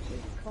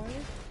 Just cause.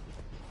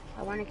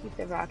 I want to keep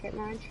the rocket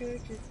launcher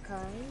just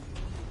cause.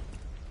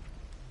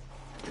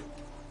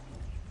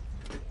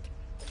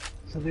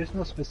 So there's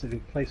no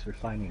specific place for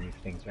finding these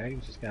things, right? You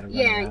just gotta run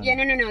Yeah, around. yeah,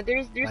 no.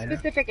 There's Find it?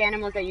 specific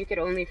animals that you could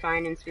only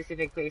find in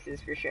specific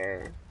places for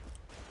sure.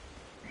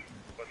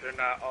 But they're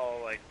not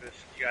all like this.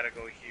 You gotta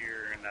go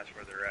here, and that's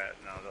where they're at.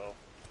 No,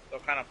 they'll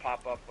kind of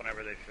pop up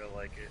whenever they feel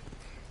like it.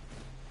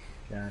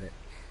 Got it.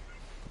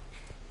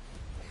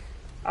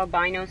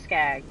 Albino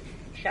Skag.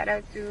 Shout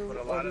out to But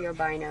a all lot the of-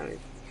 albinos.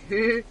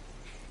 A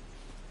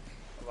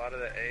lot of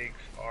the eggs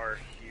are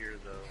here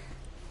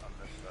though, on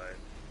this side.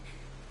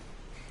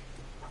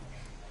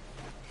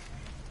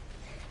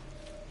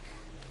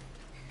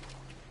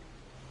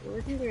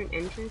 Wasn't there an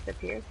entrance up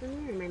here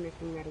somewhere, or am I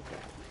missing that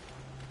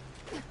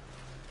again?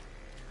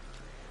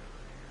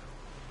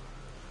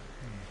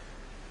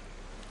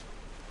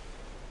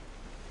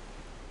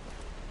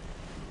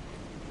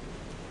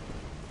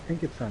 I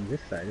think it's on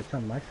this side. It's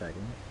on my side,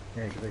 isn't it?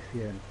 Yeah, because I see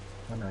it.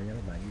 Oh no,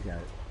 never mind. You got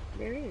it.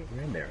 There is.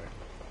 You're in there.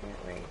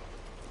 That way.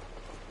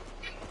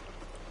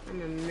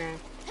 I'm a mess.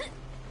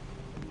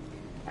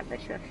 I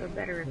bet you I feel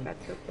better if I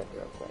took it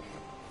real quick.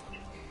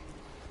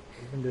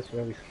 Isn't this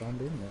where we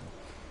spawned in now?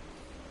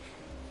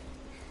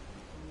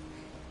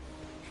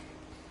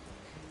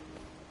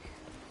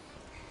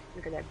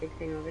 Look at that big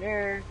thing over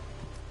there.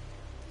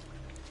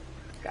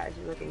 Guys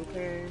are looking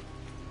clear.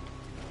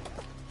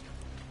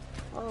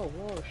 Oh,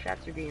 whoa,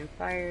 shots are being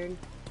fired.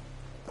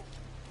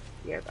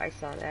 Yep, I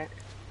saw that.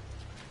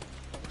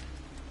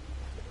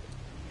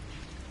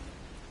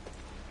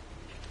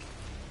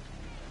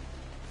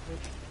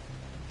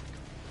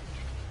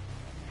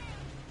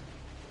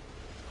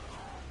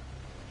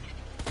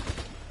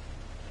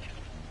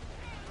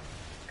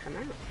 Come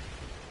out.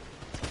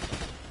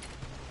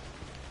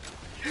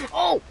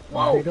 Oh,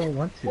 whoa! They don't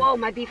want to. Whoa,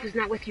 my beef was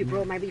not with you,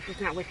 bro. My beef was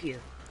not with you.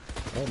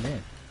 Oh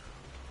man.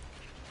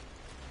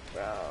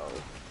 Bro.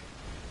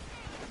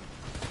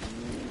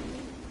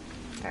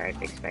 Alright,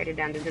 big spider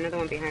down. There's another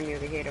one behind me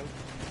over here, though.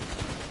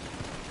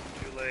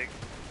 2 legs.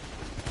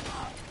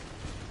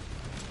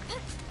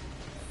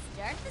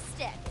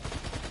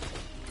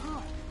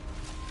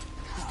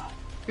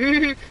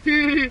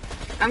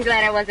 I'm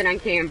glad I wasn't on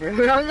camera.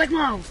 I was like,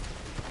 whoa.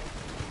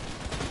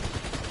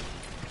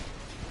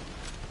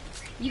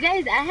 You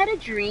guys, I had a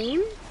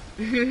dream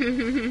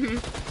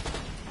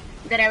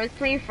that I was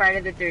playing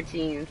Friday the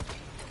 13th.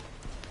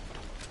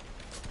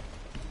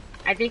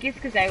 I think it's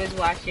because I was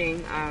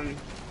watching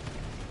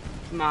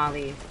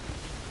Molly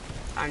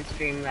on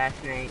stream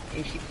last night,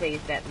 and she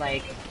plays that,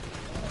 like,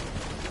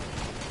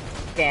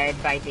 Dead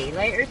by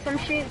Daylight or some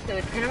shit, so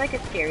it's kind of like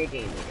a scary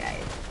game, you guys.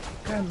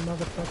 God,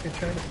 motherfucker,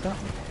 try to stop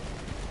me.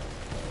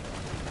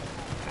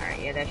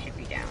 Alright, yeah, that should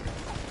be down.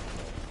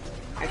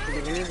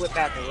 Actually, let me whip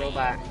out the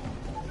robot.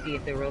 See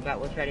if the robot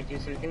will try to do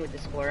something with the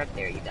spore up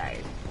there, you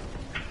guys.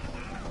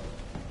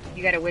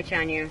 You got a witch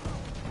on you.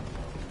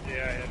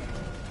 Yeah, I had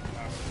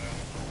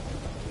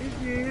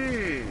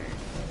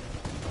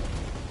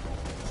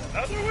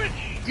another witch!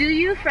 Do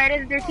you,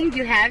 Friday the 13th,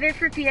 you have it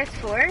for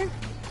PS4?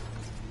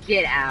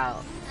 Get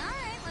out.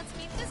 Alright, let's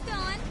keep this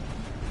going.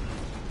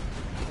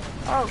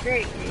 Oh,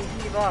 great. He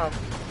evolved.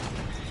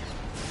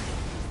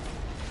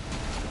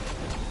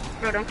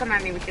 Bro, don't come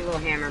at me with your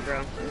little hammer,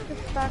 bro. What the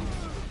fuck?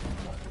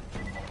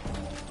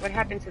 What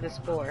happened to the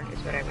spore is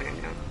what I want to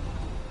know.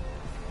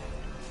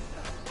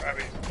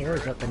 Probably.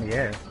 Spore's up in the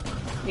air.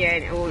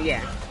 Yeah, oh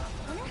yeah.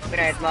 But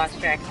I had lost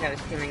track because I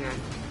was killing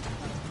him.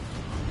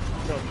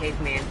 Little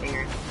caveman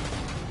thinger.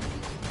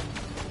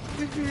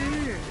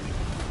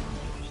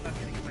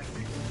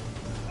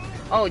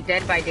 Oh,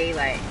 Dead by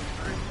Daylight.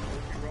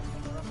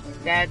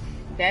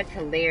 That's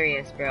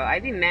hilarious, bro.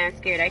 I'd be mad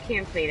scared. I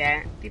can't play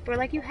that. People are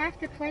like, you have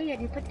to play it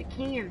and put the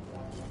cam.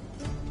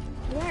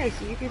 Why?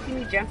 So you can see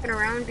me jumping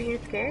around being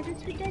scared?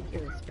 It's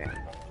ridiculous, bro.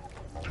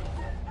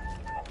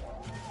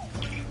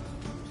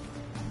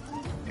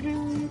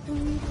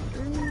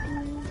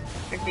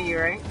 Victor, you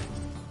right?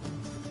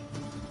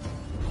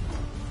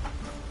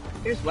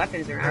 There's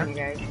weapons around, you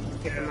guys.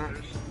 Pick them up.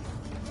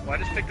 Well, I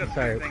just picked up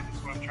Sorry. 2 things,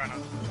 that's what I'm trying to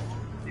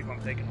see if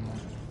I'm taking them all.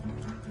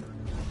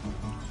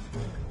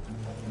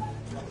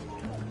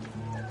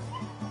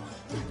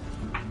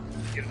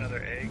 Get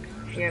another egg.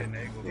 Yep, An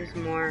egg over there's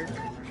here. more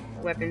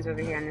weapons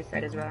over here on this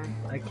side as well.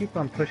 I keep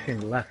on pushing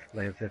left,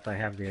 like as if I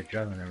have the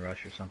adrenaline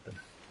rush or something.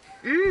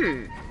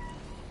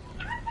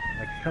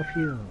 Like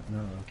self-heal.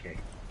 No, okay.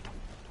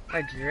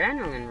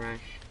 Adrenaline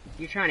rush.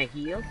 You trying to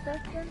heal stuff,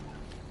 bro? I'm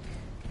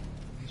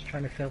just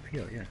trying to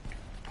self-heal, yeah.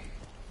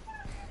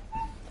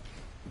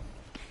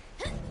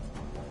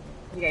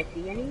 You guys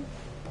see any?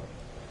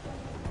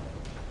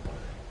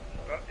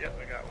 Oh, yep,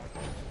 I got one.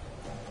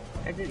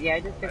 I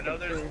just picked know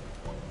up two.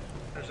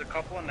 There's a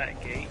couple in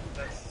that gate.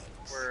 That's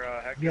where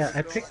Hector Yeah, was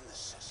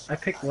I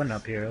going. picked one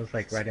up here. It was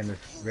like right in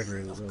this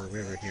river, little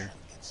river here.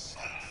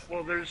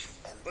 Well, there's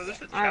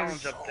a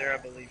challenge up there, I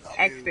believe. Too.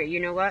 Expert, you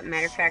know what?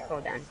 Matter of fact,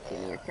 hold on. Give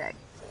me a sec.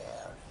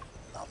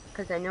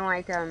 Because I know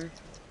I took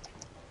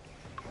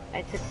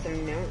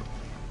some notes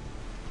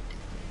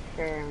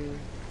for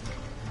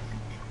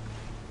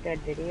that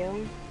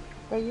video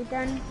that you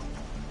done.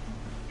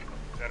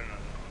 I don't know.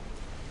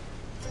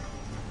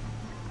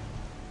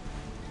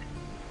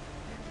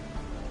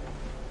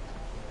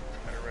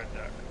 Got a red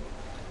duck.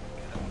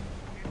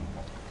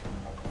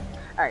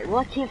 Alright, well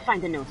I can't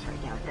find the notes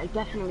right now, but I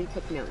definitely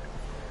took notes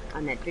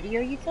on that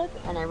video you took,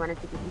 and I wanted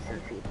to give you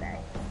some feedback.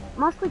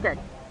 Mostly good.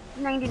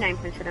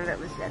 99% of it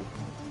was good.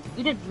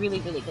 You did really,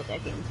 really good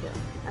that game too.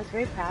 I was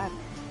very proud.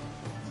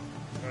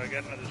 Oh, I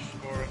got another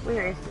score.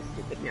 Where is this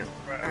stupid note?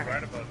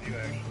 Right above you,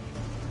 actually.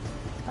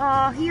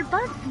 Oh, he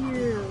above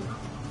you.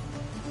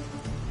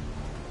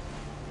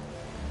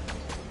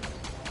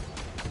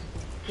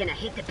 Can I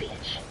hit the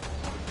bitch?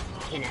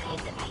 Can I hit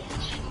the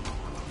bitch?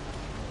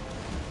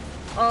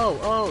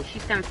 Oh,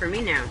 she's coming for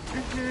me now.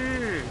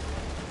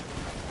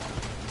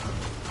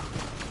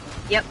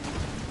 Yep.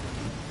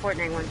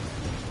 Fortnite one.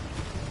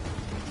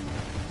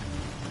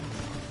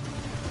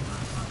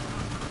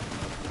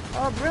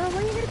 Oh, bro, why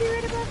are you gonna be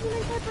right above me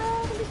like that, bro?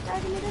 Don't be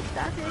starting me to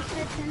stop your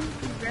shit,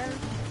 bro.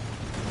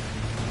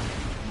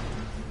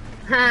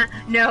 Ha,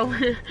 no.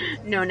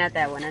 No, not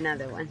that one.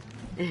 Another one.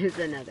 It's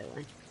another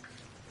one.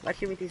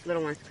 Watch it with these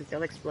little ones, because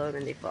they'll explode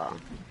when they fall.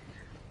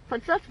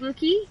 What's up,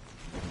 Luki?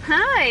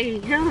 Hi!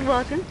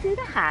 Welcome to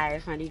the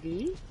Hive,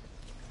 honeybee.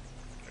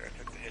 There, I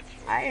took the hits.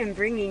 I am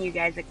bringing you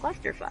guys a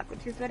clusterfuck,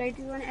 which is what I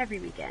do on every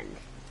weekend.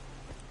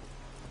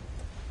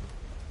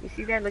 You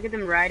see that? Look at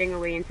them riding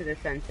away into the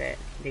sunset.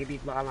 They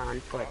be Lala on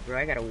foot, bro.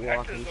 I gotta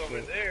walk and Hector's over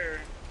shit.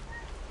 there,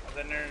 and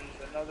then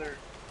there's another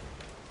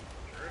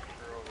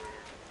drifter over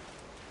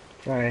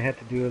here. Sorry, I had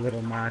to do a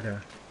little mod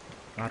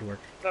work.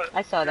 No,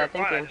 I saw that,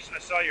 you're thank fine. you. I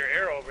saw your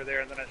arrow over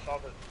there, and then I saw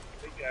the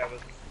big guy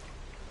was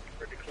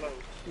pretty close.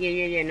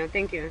 Yeah, no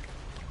thank you.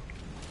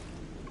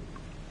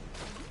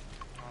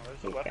 Oh,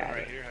 there's a He's weapon got right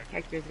it. here. Hector.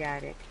 Hector's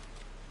got it.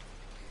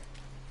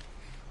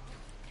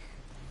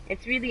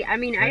 It's really, I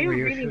mean, I Right don't where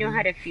you're really know shooting?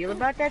 how to feel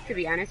about that, to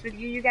be honest with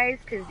you guys,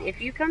 because if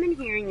you come in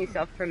here and you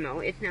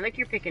self-promote, it's not like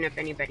you're picking up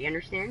anybody,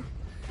 understand?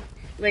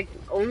 Like,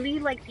 only,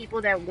 like,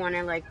 people that want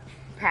to, like,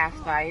 pass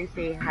by and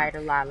say hi to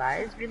Lala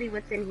is really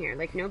what's in here.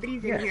 Like,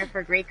 nobody's in Yes. here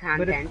for great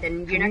But if- content,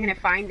 and to you're not me- going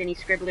to find any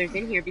scribblers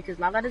in here because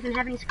Lala doesn't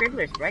have any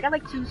scribblers, bro. I got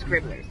like 2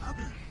 scribblers.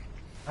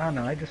 I don't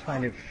know, I just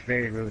find it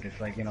very rude. It's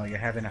like, you're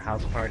having a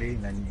house party,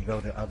 and then you go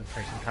to the other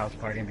person's house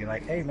party and be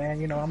like, hey man,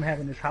 I'm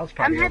having this house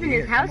party I'm having over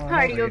this here. house Come on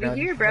party over Just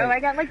here, bro. like, I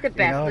got like the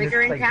best and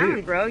liquor it's in like, town,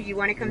 dude, bro. You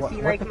want to come see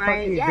what like the my fuck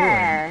are you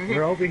yeah? doing?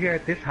 We're over here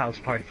at this house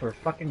party for a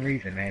fucking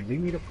reason, man. Leave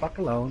me the fuck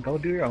alone. Go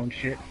do your own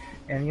shit,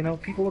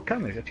 and people will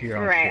come to your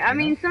own Right. shit. I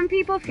mean, some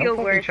people feel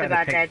fucking worse try to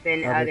about take that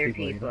than other other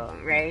people,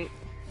 right?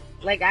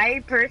 Like,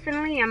 I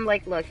personally, I'm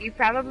like, look, you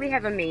probably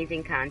have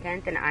amazing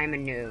content, and I'm a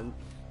noob.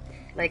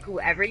 Like,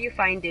 whoever you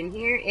find in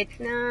here, it's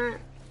not.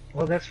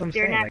 Well, that's what I'm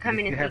They're saying. not Like,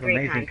 coming if to you see have great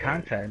amazing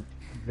content.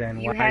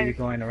 then You why are you have-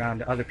 going around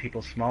to other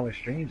people's smaller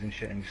streams and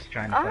shit and just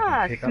trying to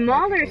fucking pick up more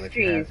Smaller people if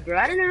you streams, have- bro.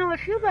 I don't know how I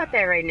feel about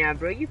that right now,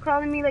 bro. You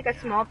calling me like a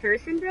small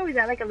person, bro? Is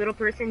that like a little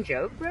person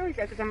joke, bro? Is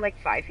that because I'm like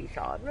 5 feet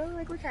tall, bro?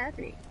 Like, what's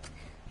happening?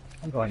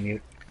 I'm going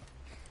mute.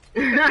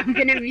 I'm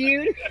gonna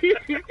mute.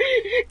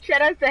 Shout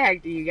out to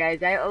Hector, you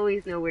guys. I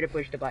always know where to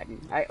push the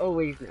button. I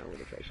always know where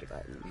to push the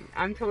button.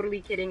 I'm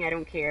totally kidding. I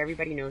don't care.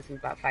 Everybody knows I'm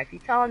about 5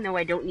 feet tall. No,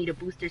 I don't need a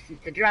booster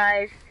seat to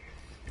drive.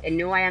 And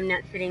no, I am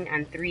not sitting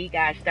on 3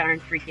 gosh darn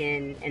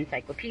freaking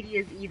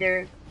encyclopedias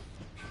either.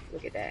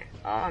 Look at that.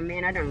 Oh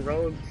man, I done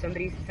rode.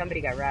 Somebody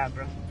got robbed,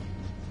 bro.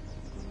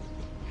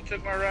 You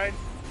took my ride?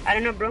 I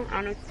don't know, bro. I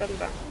don't know what you're talking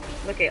about.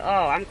 Look at,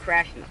 oh, I'm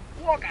crashing the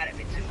fuck out of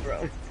it too,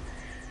 bro.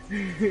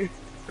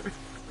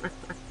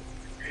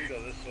 We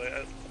go this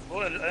way.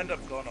 We'll end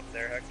up going up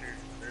there, Hector.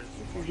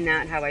 This is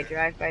not how I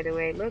drive, by the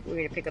way. Look, we're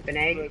gonna pick up an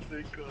egg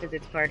because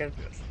it's part of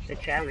the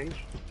challenge.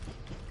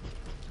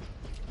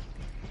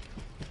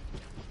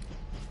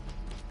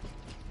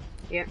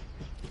 Yep.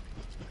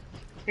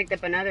 Picked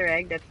up another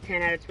egg. That's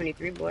 10 out of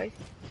 23, boys.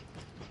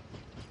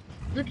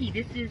 Looky,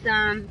 this is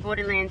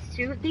Borderlands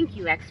 2. Thank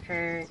you,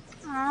 Expert.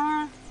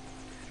 Aww.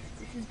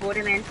 This is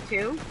Borderlands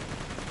 2.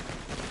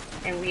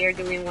 And we are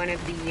doing one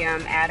of the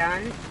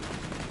add-ons,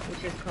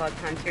 which is called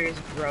Hunter's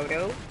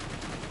Grotto.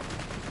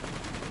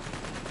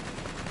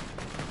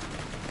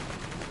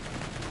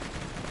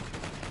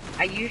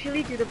 I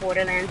usually do the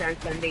Borderlands on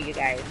Sunday, you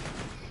guys.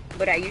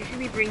 But I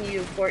usually bring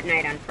you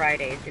Fortnite on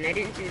Fridays, and I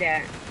didn't do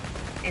that.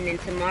 And then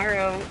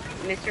tomorrow,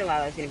 Mr.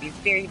 Lala is going to be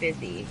very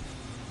busy.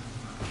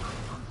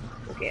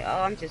 Okay,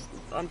 oh, I'm just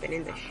bumping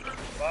into shit.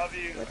 Love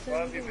you. What's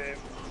Love up? you, babe.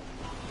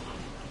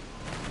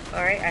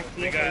 Alright, I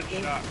see We it, got thank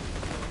you. shot.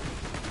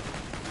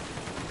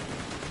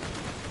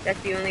 That's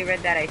the only red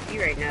that I see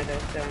right now, though,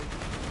 so.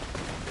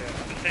 Yeah,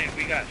 I'm just saying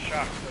we got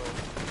shot,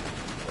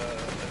 so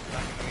that's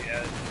not gonna be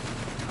as.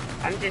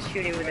 I'm just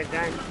shooting with a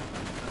gun.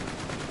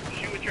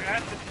 Shoot with your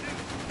acid too.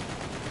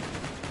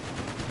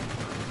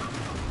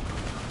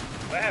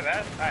 I have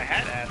acid. I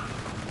had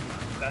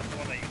acid. That's the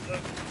one that you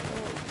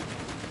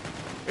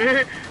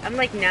took. I'm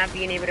like not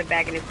being able to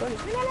back in the corner.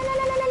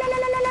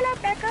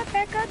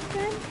 Back up,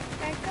 son.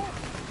 Back up.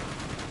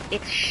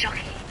 It's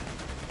shocking.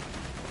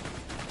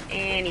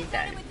 And he's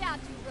done. Without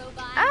you,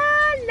 robot.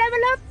 Ah, level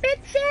up,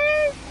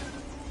 bitches!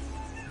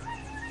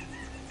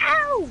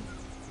 Ow!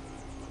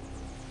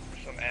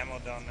 There's some ammo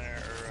down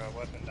there, or a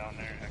weapon down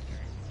there, Hector.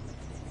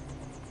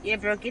 Yeah,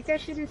 bro, get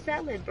that shit and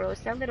sell it, bro.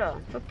 Sell it all.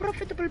 For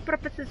profitable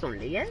purposes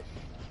only, yes?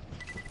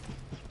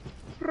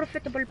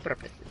 Profitable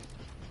purposes.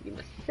 You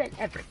must sell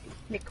everything.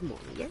 Make money,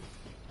 yes?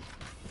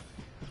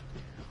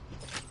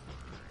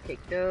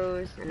 Take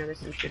those. I know there's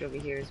some shit over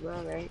here as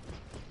well, right?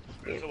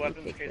 There's Yeah, a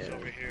weapons take case those.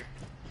 over here.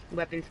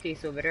 Weapons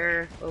case over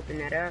there. Open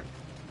that up.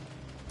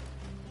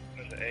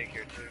 There's an egg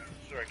here too.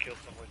 This is where I killed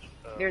someone.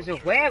 There's a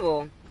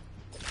huevo.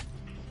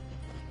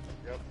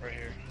 Yep, right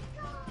here.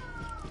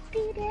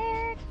 Beat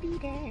it,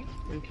 beat it.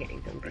 I'm kidding,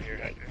 don't Right beat here,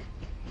 it. Hector.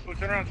 Oh,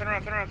 turn around, turn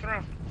around, turn around, turn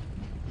around.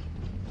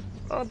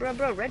 Oh,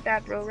 bro, read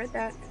that, bro, read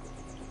that.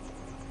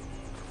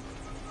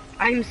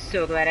 I'm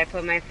so glad I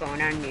put my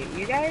phone on mute,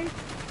 you guys.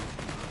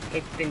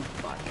 It's been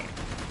bugging.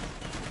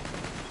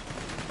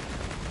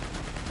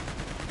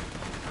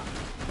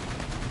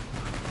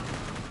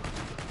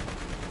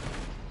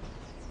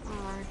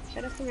 Aw,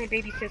 shout out to my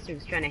baby sister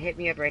who's trying to hit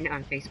me up right now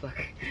on Facebook.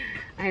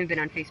 I haven't been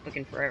on Facebook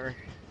in forever.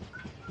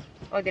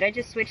 Oh, did I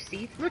just switch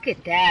seats? Look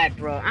at that,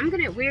 bro. Hector,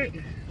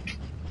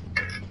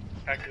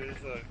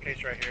 There's a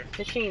case right here. It's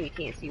a shame you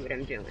can't see what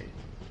I'm doing.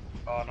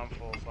 Oh, and I'm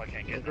full, so I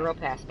can't A get girl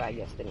passed by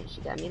yesterday and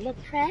she got me a look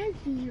crazy,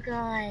 you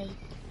guys.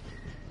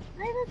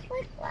 I was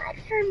like, what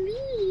for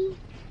me?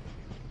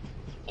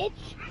 It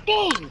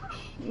stinks.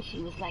 And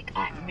she was like,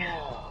 I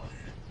know.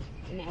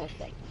 And I was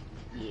like,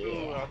 Ooh,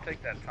 yeah, I'll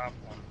take that top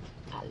one.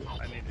 I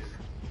like I it. need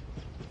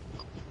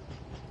it.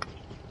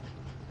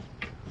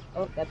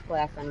 Oh, that's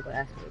glass on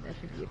glass, but that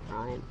should be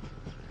fine.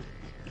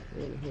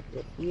 We're gonna hit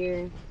this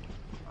here.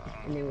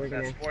 And then we're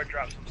that gonna- Spore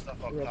dropped some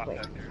stuff up real top, quick.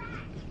 Hector.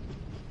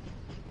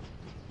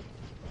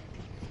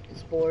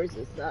 Spores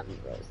is something,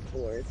 bro.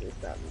 Spores is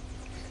something.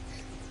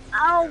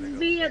 Oh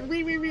man,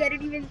 wait, I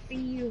didn't even see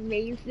you,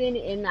 Mason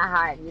in the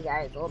hive, you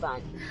guys. Hold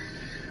on.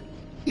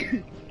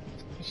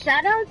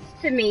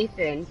 Shoutouts to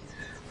Mason,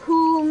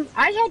 whom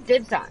I had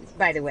dibs on,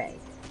 by the way.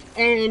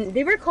 And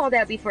they were called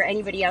out before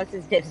anybody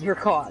else's dibs were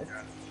called.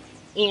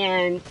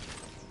 And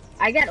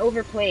I got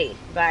overplayed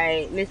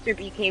by Mr.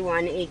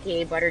 BK1,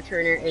 aka Butter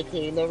Turner,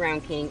 aka Low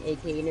Round King,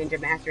 aka Ninja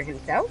Master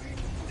himself.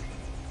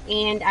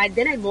 And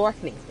then I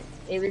lost Mason.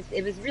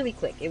 It was really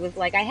quick. It was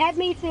like I had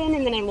Mason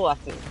and then I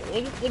lost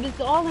Mason. It was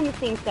all in the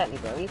same setting,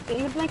 bro. In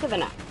the blink of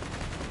an eye.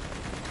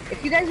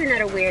 If you guys are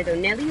not aware, though,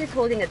 Nelly is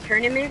holding a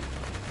tournament.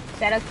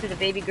 Shout outs to the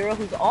baby girl,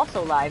 who's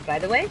also live, by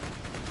the way.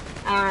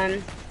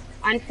 On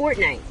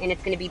Fortnite, and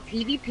it's going to be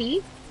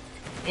PvP.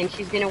 And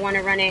she's going to want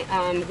to run it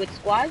with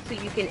squads, so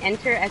you can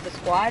enter as a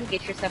squad,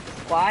 get yourself a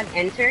squad,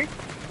 enter,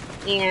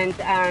 and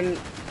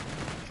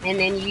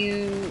then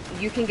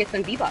you can get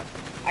some V-Bucks.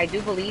 I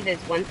do believe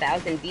it's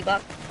 1,000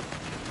 V-Bucks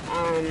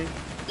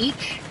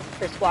each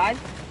per squad,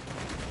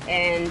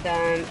 and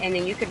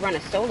then you could run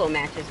a solo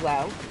match as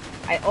well.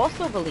 I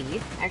also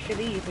believe,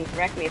 actually you can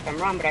correct me if I'm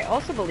wrong, but I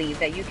also believe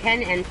that you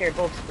can enter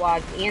both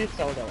squads and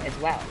solo as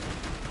well,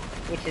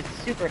 which is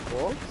super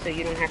cool. So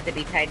you don't have to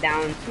be tied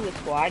down to a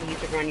squad. You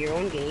could run your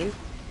own game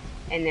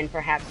and then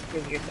perhaps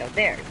prove yourself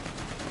there.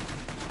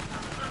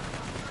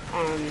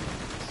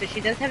 So she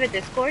does have a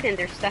Discord and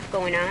there's stuff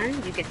going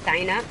on. You could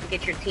sign up,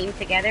 get your team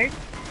together.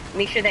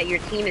 Make sure that your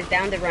team is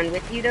down to run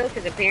with you though,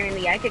 because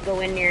apparently I could go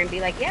in there and be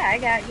like, yeah, I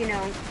got, you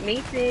know,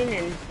 Mason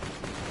and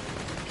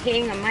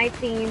King on my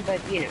team,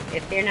 but you know,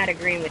 if they're not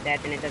agreeing with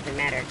that, then it doesn't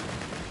matter.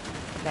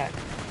 But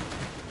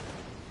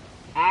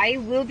I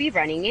will be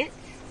running it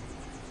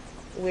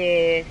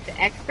with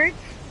experts,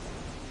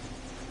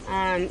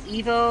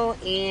 Evo,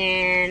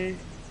 and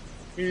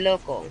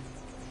local.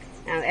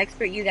 Now,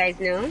 expert, you guys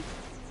know,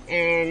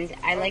 and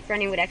I like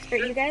running with expert,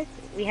 you guys.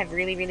 We have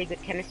really, really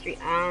good chemistry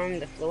on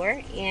the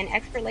floor, and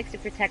expert likes to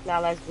protect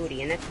Lala's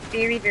booty, and that's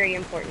very, very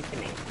important to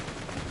me.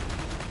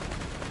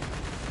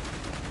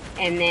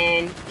 And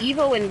then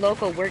Evo and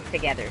local work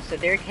together, so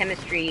their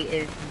chemistry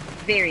is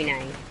very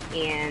nice,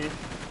 and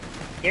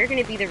they're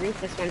going to be the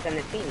ruthless ones on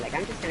the team. Like,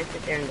 I'm just going to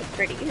sit there and look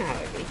pretty. You know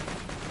how it be.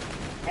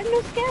 I have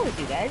no skills,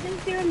 you guys. I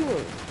have 0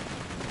 moves.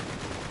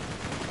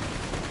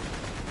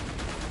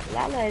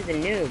 Lala is a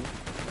noob.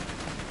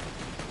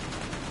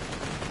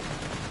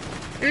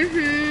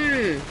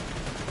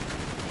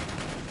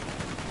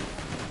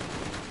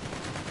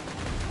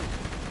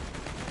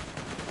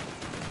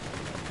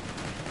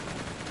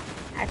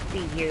 I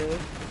see you.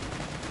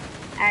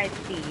 I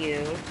see you.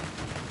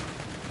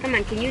 Come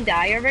on, can you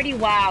die already?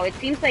 Wow, it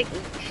seems like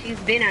she's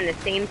been on the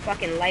same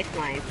fucking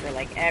lifeline for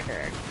like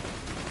ever.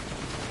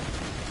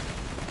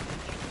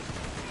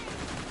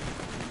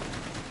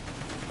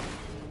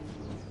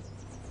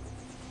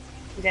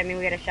 Does that mean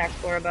we got a shock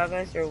spore above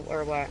us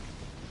or what?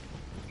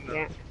 No,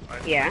 Yeah. I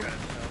Yeah.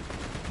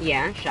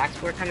 Yeah, shock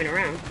spore coming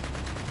around.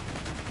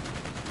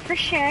 For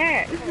sure.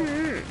 Not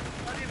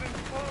even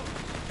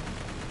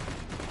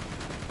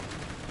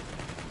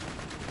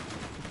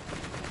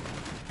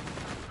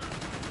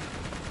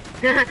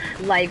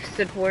close. Life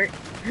support.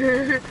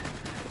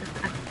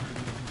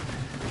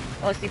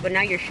 Oh, see, but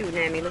now you're shooting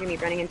at me. Look at me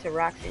running into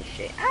rocks and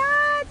shit.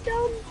 Ah,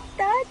 don't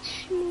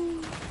touch me.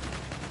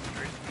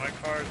 My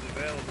car is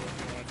available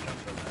if you want to jump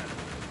on that.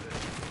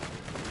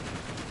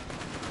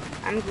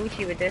 I'm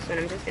Gucci with this one.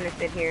 I'm just gonna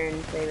sit here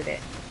and play with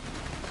it.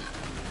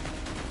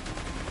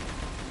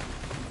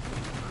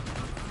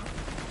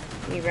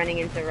 Me running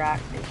into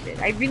rocks and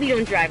shit. I really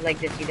don't drive like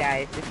this, you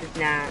guys. This is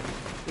not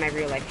my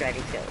real life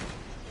driving skills.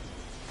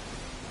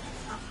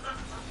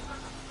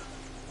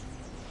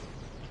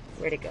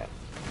 Where'd it go?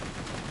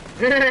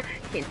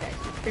 Can't touch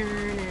it.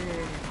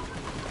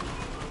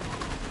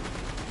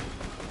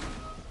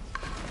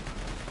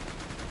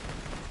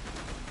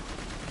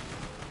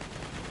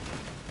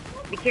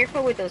 Be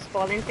careful with those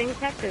falling things,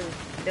 because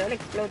they'll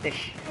explode the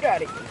shit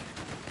out of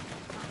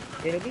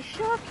you. It'll be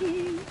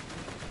shocking.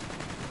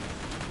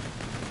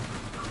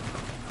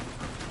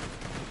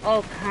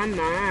 Oh, come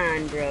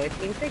on, bro. It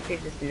seems like they're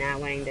just not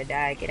wanting to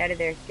die. Get out of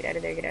there. Get out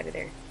of there. Get out of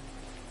there.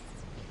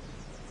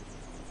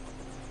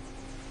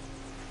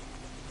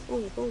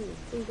 Boom, boom,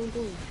 boom, boom,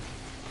 boom.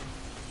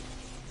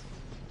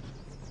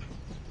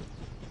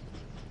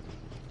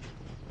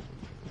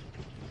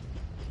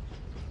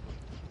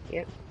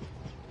 Yep.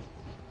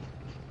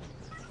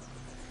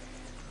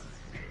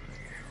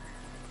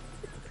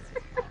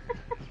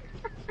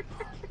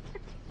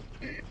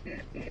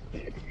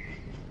 Did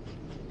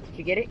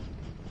you get it?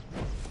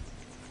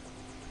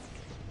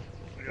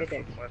 Right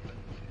there.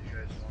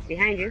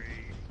 Behind you.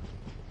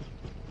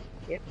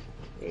 Yep.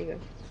 There you go.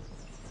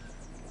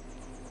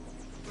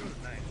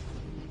 Nice.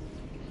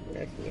 What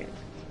else you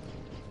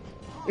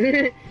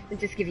got? I'm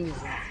just giving you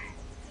that.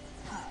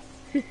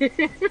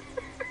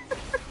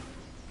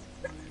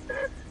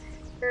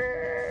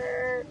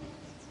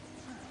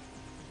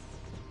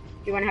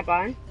 Do you want to hop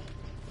on?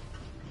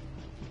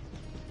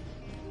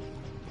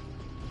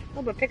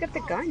 Oh, but pick up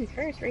the gun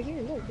first, right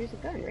here. Look, there's a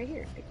gun right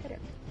here. Pick that up.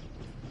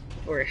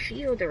 Or a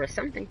shield or a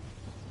something.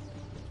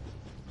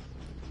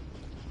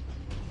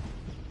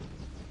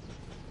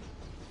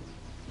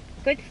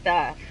 Good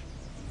stuff.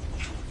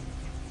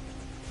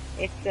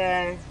 It's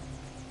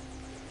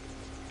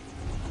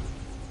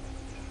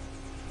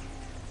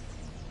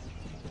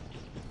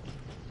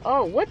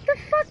Oh, what the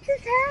fuck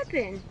just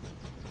happened?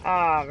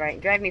 Oh, right.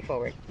 Drive me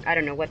forward. I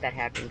don't know what that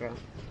happened, bro.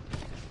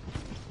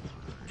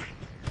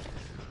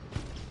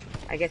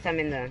 I guess I'm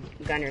in the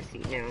gunner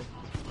seat now.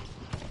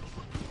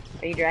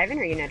 Are you driving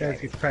or are you not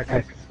driving? You press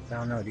X. I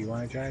don't know. Do you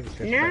want to drive?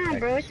 Nah,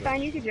 bro. It's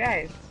fine. You can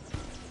drive.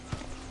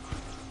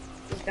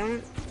 Just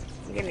don't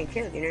get me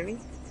killed, you know what I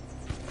mean?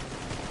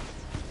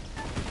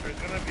 There's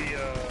gonna be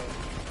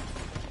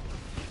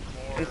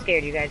more. I'm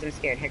scared, you guys. I'm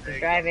scared. Hector's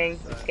driving.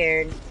 I'm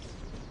scared.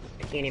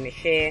 I can't aim his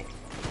shit.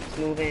 It's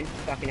moving.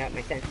 Fucking up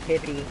my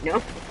sensitivity.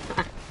 No.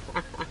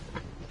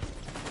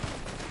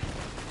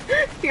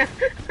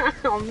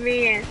 Oh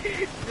man,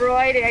 bro,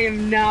 I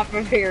am not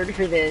prepared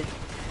for this.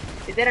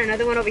 Is there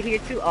another one over here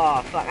too?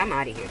 Oh fuck, I'm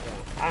out of here, bro.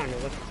 I don't know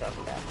what you're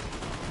talking about.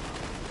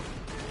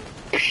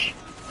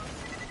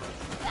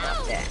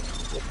 Stop that.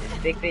 Get this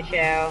big bitch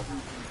out.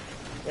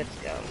 Let's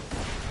go.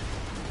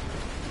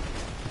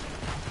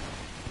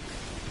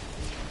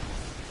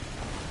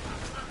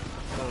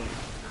 Boom.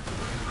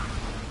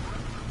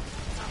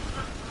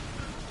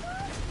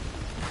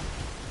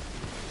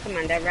 Come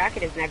on, that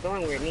rocket is not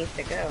going where it needs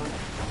to go.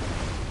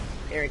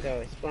 There it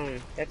goes.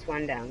 Boom. That's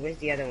one down. Where's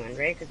the other one,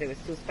 right? Because there was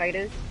 2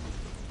 spiders.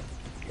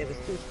 There was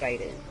 2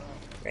 spiders.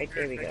 Right,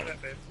 there we go.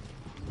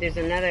 There's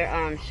another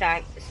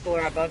shot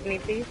spore above me,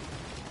 please.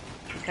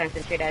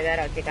 Concentrate on that.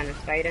 I'll take on the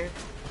spider.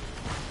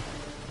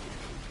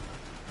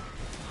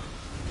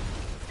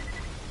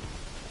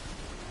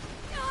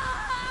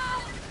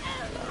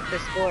 The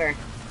spore.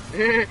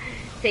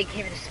 Take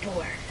care of the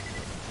spore.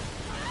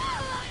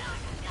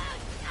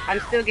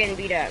 I'm still getting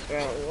beat up,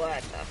 bro.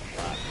 What the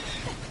fuck?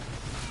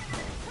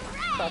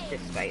 Fuck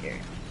this spider.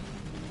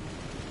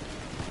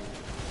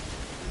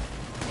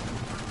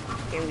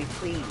 Can we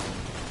please?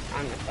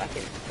 On the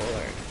fucking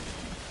spore.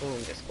 Boom,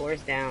 the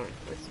spore's down.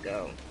 Let's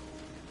go.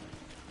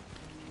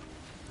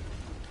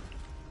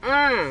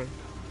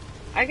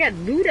 I got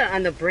Luda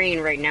on the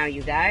brain right now,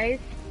 you guys.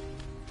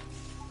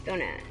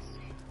 Don't ask.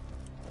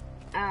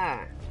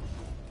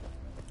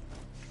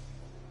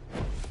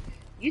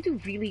 You do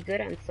really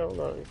good on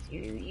solos.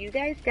 You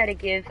guys gotta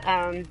give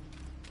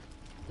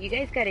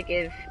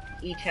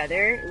each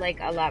other like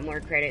a lot more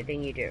credit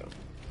than you do.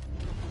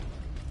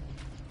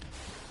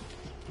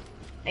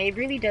 It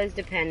really does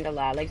depend a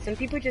lot. Like some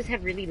people just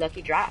have really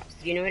lucky drops.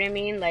 You know what I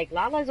mean? Like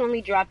Lala's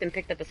only dropped and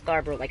picked up a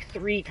Scarborough like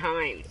 3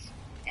 times.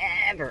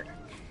 Ever.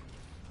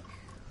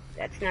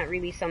 That's not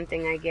really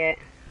something I get.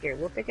 Here,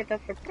 we'll pick it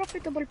up for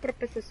profitable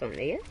purposes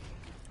only, yes?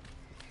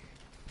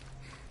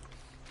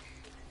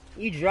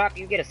 You drop,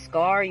 you get a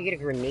scar, you get a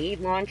grenade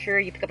launcher,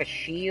 you pick up a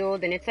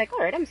shield, and it's like,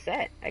 alright, I'm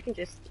set. I can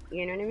just,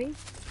 you know what I mean?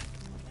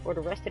 For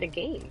the rest of the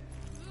game.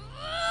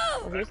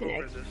 Oh, here's an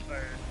egg. This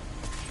fire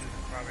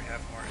should probably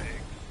have more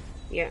eggs.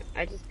 Yeah,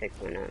 I just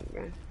picked one up,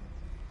 bro.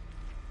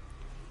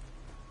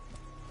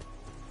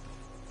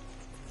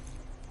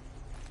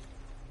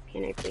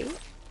 Can I please?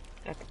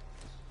 Okay.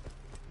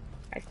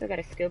 I still got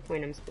a skill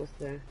point I'm supposed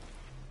to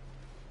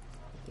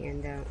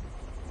hand out.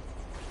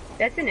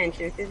 That's an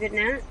entrance, is it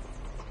not?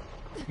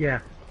 Yeah.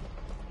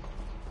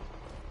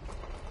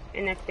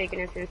 And that's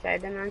taking us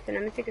inside the mountain.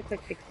 I'm gonna take a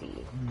quick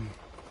pixie.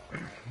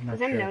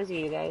 Because I'm nosy,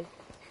 you guys.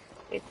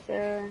 It's,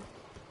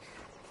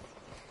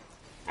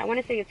 I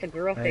want to say it's a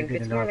girl thing, but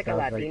it's more like a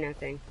Latina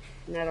thing.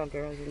 Not all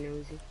girls are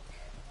nosy.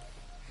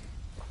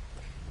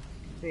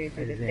 I just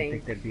didn't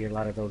think there'd be a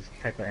lot of those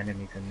type of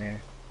enemies in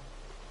there.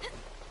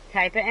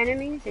 Type of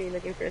enemies? Are you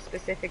looking for a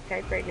specific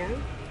type right now?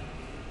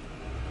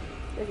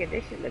 Look at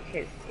this shit. Look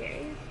his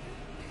serious.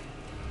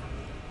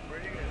 Where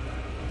are you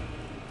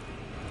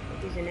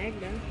guys? He's an egg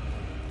though.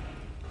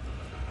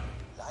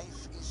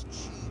 Life is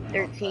cheap.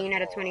 13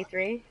 out of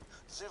 23.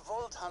 The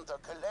Vault Hunter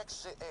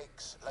collects the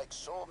eggs like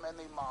so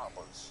many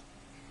marbles.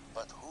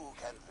 But who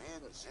can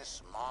win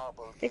this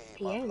marble 6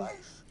 game of PM.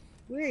 life?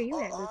 Where are you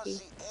Or at, are Luki?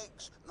 the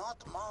eggs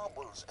not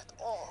marbles at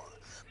all,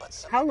 but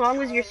some How long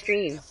was your entirely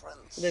stream,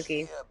 different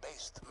Luki?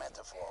 sphere-based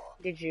metaphor?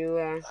 Did you,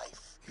 Life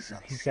is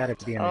He's got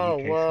to be on Oh,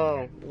 the UK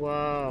whoa,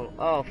 whoa.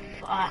 Oh,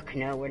 fuck.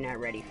 No, we're not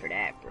ready for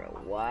that, bro.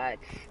 What?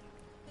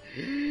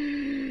 Did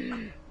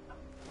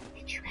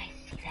you guys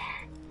see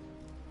that?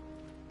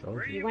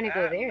 somewhere. You want to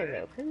go there,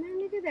 though. Come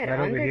on, look at that Right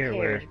over here,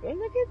 undercarriage, bro.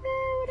 Look at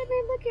that. What am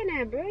I looking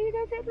at, bro? You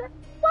guys have look.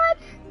 What?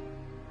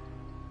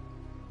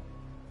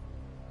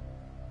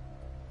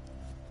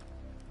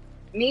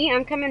 Me?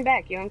 I'm coming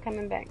back, yo. I'm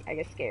coming back. I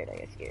get scared.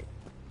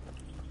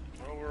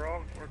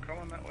 Well, we're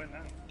coming that way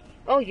now.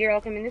 Oh, you're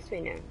all coming this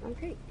way now.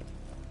 Okay.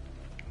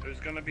 There's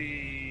gonna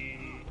be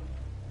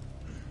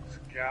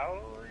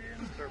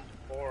scallions or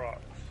borox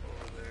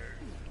over there.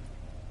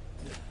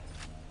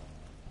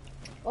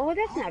 Oh,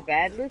 that's not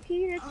bad,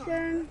 Luki.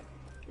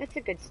 That's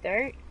a good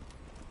start.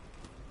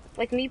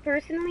 Like me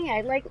personally,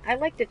 I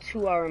like the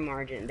 2-hour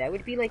margin. That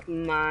would be like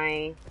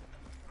my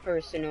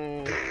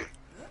personal.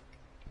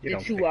 You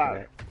The 2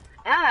 hour.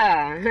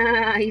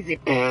 Ah, easy.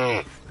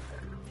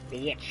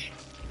 Bitch.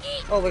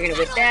 Oh, we're gonna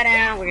whip that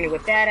out. We're gonna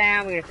whip that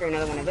out. We're gonna throw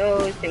another one of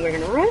those. Then we're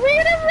gonna run.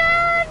 We're gonna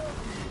run.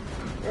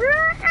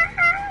 Run.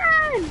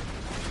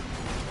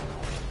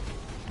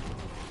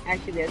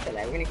 Actually, that's a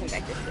lie. We're gonna come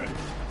back this way.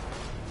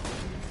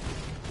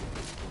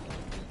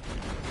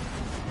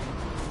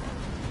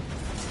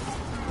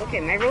 Okay,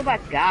 my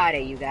robot's got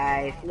it, you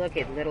guys. Look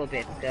at little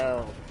bits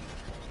go.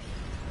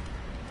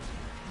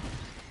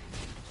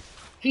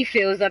 He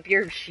fills up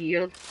your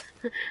shield.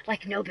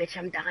 Like, no, bitch,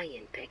 I'm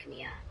dying. Pick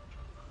me up.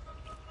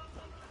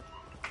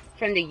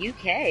 From the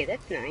UK,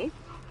 that's nice.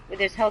 But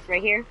there's health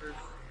right here.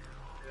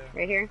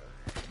 Right here.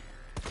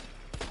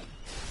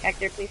 Back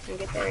there, please. Can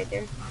get that right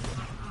there.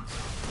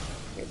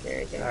 Right there,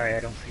 right there. Sorry, I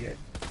don't see it.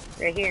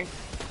 Right here.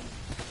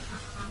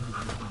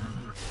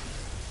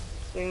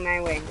 Swing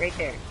my way. Right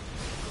there.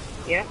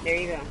 Yep, there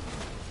you go.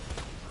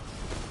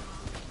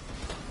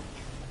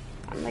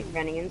 I'm like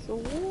running into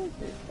walls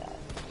and stuff.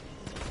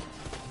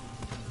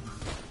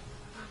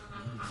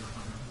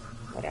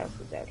 What else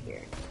is out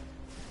here?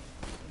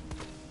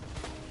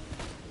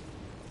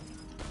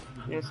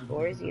 No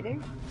spores either.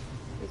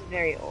 It's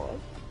very odd.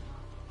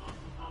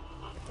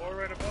 Or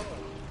right above us.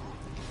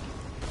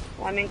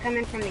 Well, I mean,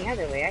 coming from the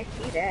other way, I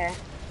see that.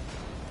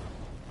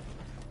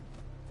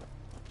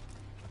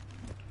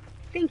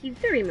 Thank you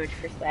very much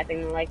for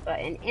slapping the like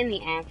button in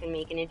the ass and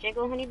making it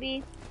jiggle,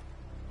 honeybee.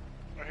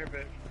 Right here,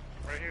 babe.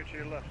 Right here to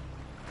your left.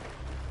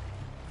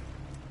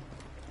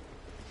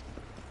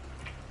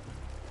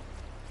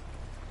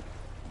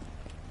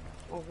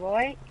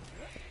 Alright.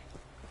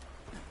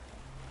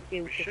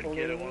 We should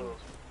get one of those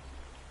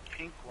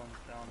pink ones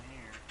down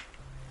here.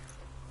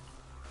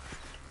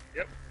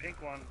 Yep,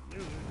 pink one.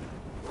 New.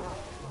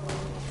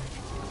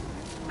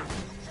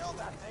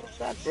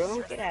 What's up,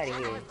 bro? Get out of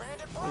here.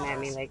 Come at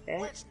me like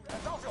that.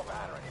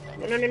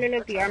 No,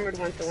 the armored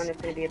one's the one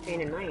that's gonna be a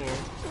pain in my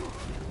ass.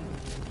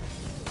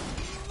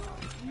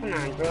 Come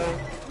on, bro.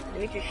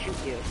 Let me just shoot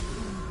you.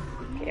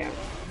 Get out.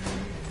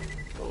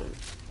 Boom.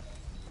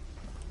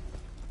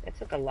 That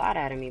took a lot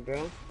out of me,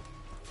 bro.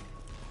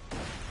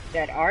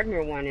 That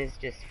armor one is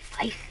just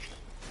feisty.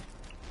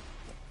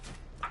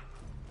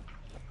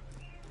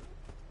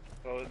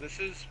 So this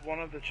is one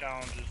of the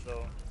challenges,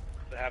 though,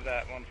 to have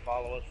that one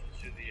follow us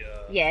to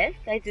the. Yes,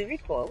 I do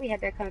recall. We had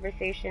that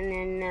conversation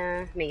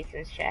in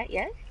Mason's chat.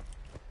 Yes.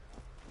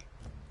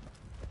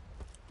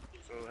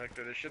 So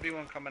Hector, there should be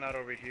one coming out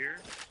over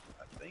here,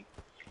 I think.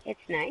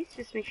 It's nice.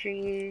 Just make sure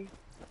you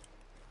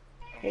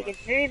take it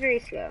very, very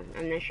slow.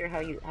 I'm not sure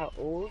how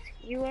old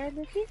you are,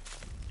 Lucy.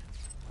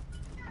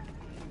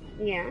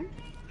 Yeah.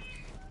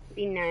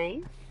 Be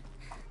nice.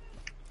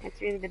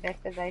 That's really the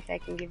best advice I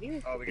can give you.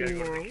 Is we to gotta be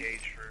go to the nice.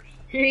 cage first.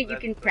 You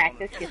can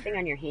practice kissing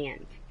on your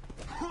hand.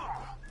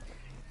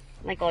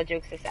 Like, all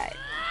jokes aside.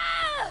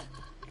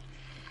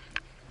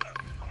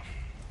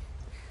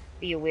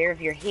 Be aware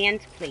of your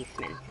hand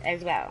placement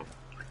as well.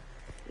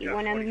 You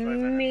want to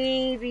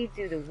maybe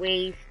do the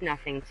waist,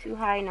 nothing too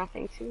high,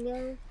 nothing too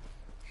low.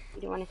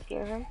 You don't want to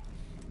scare her.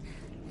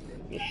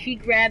 If she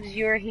grabs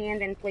your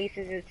hand and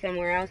places it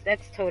somewhere else,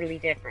 that's totally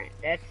different.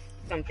 That's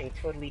something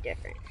totally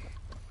different.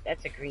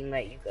 That's a green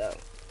light, you go.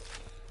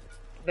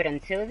 But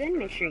until then,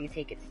 make sure you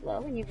take it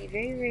slow and you be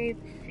very, very,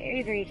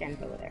 very, very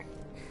gentle with her.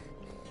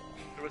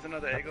 There was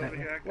another egg over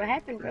here. What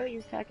happened, bro? You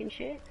was talking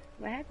shit?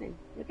 What happened?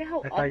 Look at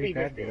how ugly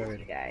this is,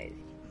 you guys.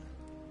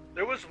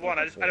 There was one.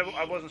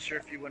 I wasn't sure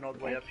if you went all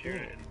the way up here.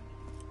 And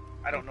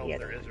I don't know if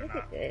there is or not.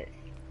 Look at this.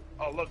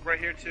 Oh, look right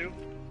here too.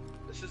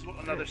 This is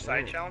another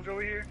side challenge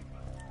over here.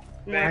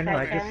 I know.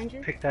 I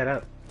just picked that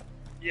up.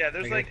 Yeah,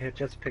 there's I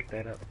just picked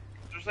that up.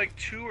 There's like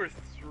 2 or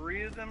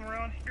 3 of them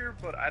around here,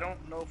 but I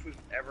don't know if we've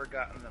ever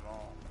gotten them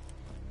all.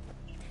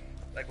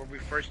 Like where we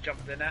first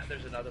jumped in at,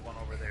 there's another one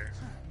over there.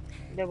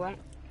 The what?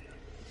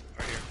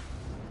 Right here.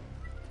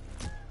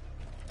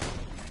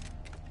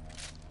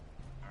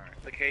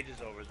 Alright, the cage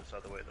is over this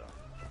other way though.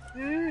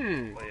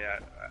 Well, yeah,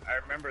 I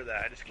remember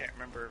that. I just can't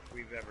remember if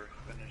we've ever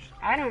finished.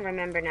 I don't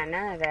remember none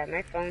of that.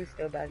 My phone's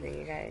still buzzing,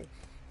 you guys.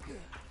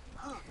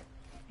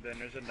 Then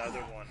there's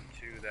another one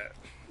too that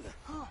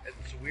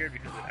it's weird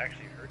because it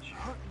actually hurts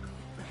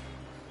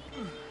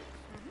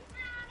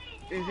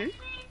you.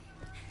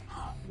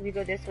 We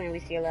go this way and we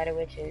see a lot of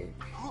witches.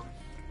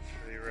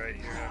 See right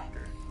here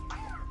after.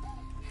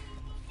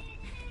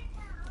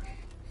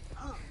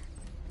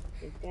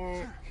 Is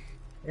that?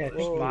 Yeah, I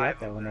think we got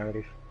that one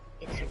already.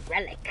 It's a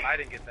relic. I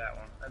didn't get that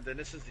one. And then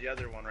this is the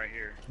other one right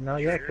here. No,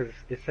 yeah, because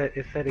it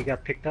said it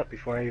got picked up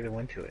before I even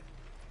went to it.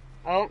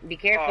 Oh, be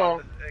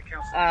careful. It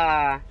counts.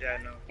 Yeah,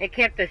 no. It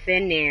kept us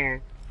in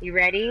there. You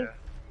ready?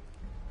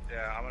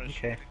 Yeah, I'm gonna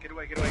Okay. Get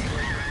away.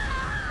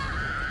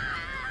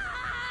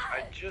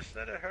 I just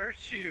said it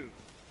hurts you.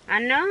 I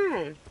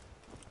know.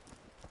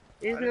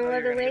 There's no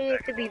other way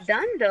it could be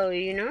done, though,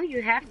 you know?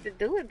 You have to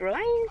do it, bro. I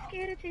ain't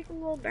scared to take a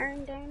little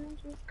burn damage.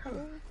 It's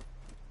cool.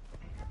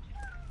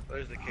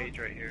 There's the cage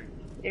right here.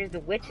 There's the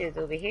witches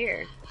over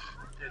here.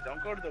 Yeah,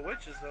 don't go to the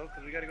witches, though,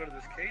 because we gotta go to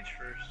this cage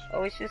first.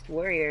 Oh, it's just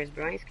warriors,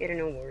 bro. I ain't scared of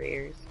no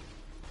warriors.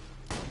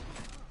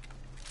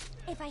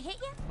 If I hit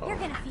you, you're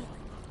gonna feel it.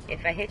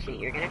 If I hit you,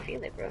 you're gonna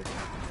feel it, bro.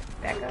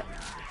 Back up.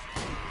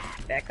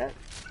 Back up.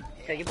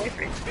 Tell your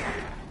boyfriend.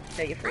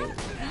 Tell your friends.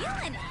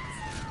 Feeling it.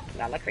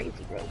 Lala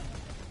crazy, bro.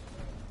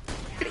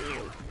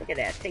 Bam. Look at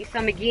that. Say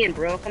some again,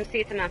 bro. Come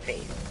say it to my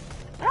face.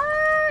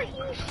 Ah,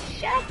 he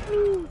shot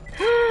me.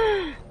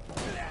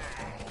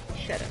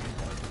 Shut up.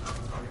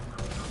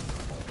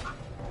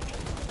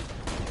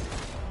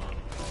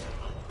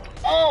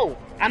 Oh,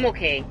 I'm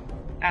okay.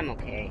 I'm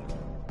okay.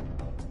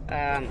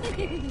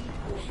 Okay.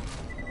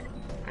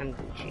 I'm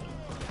Gucci.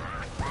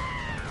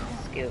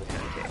 Skills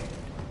hunter.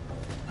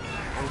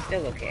 I'm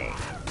still okay.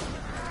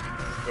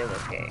 Still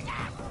okay.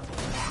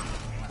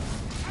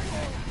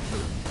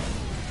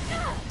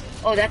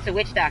 Oh, that's a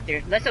witch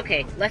doctor. Less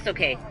okay. Less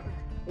okay.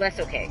 Less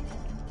okay.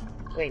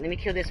 Wait, let me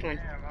kill this one.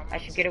 I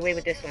should get away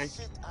with this one.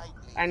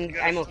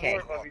 I'm okay.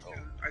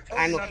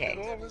 I'm okay.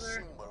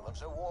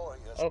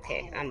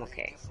 Okay, I'm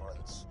okay.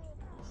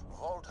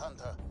 Vault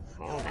Hunter,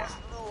 you Hold on. must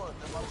lure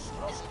the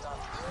monstrosity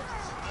into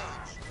this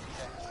cage,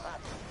 then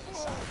trap him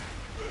inside.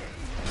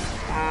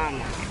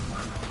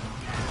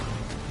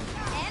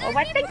 Oh,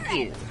 why thank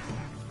you.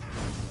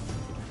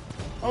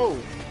 Oh.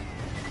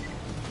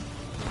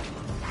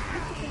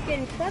 This is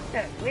getting fucked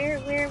up. Where?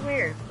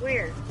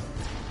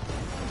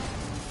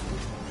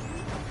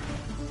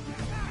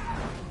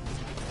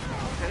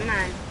 Come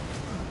on.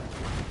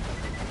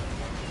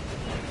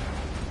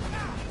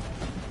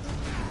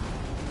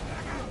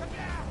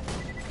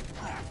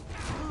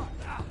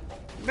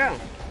 Bro.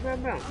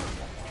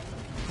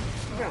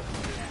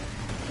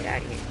 Get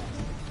out of here.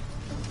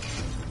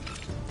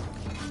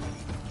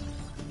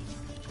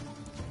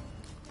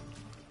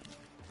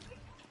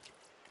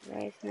 Why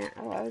is not?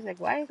 Oh, I was like,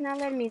 why is not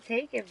letting me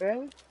take it,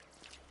 bro?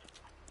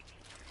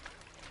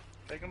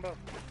 Take them both.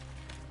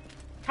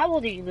 How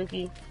old are you,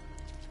 Lukey?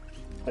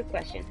 Quick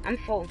question. I'm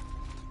full.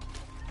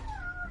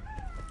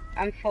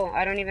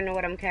 I don't even know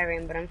what I'm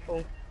carrying, but I'm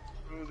full.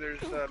 Ooh,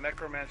 there's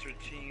Necromancer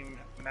Team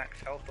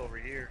Max Health over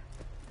here.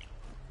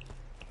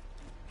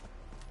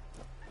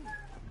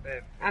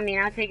 Babe. I mean,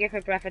 I'll take it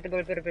for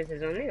profitable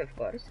purposes only, of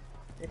course.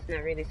 It's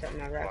not really something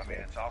I rock Well, I mean,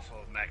 with. it's also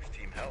Max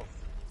Team Health.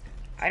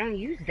 I don't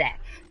use that.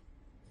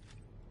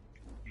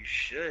 You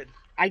should.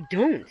 I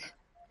don't.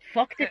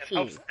 Fuck the It team.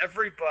 helps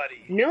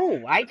everybody.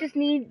 No, I just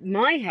need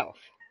my health.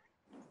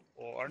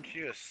 Well, aren't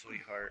you a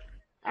sweetheart?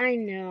 I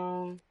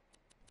know.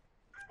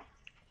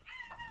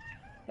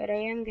 But I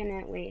am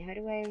gonna... Wait, how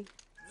do I...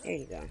 There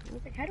you go. I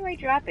was like, how do I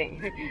drop it?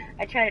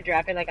 I try to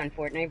drop it like on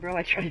Fortnite, bro.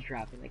 I try to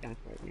drop it like on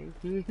Fortnite.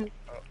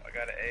 Oh, I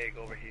got an egg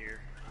over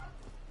here.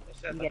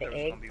 You got an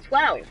egg?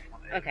 12!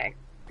 Okay.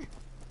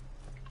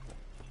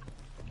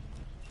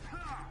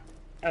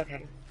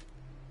 Okay.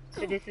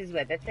 So this is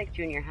what? That's like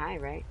junior high,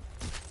 right?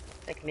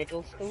 Like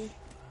middle school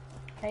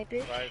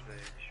type-ish? Size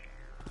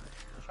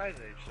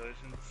age, so he's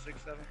in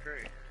 6th, 7th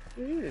grade.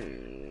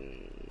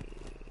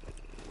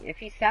 If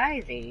he's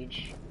size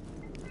age,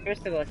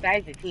 first of all,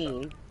 size a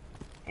teen,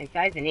 and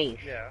size an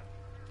eighth.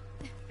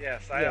 Yeah,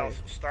 Siles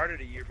started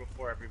a year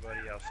before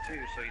everybody else too,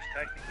 so he's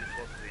technically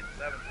supposed to be in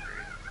 7th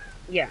grade.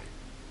 Yeah.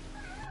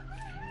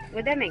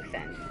 Well, that makes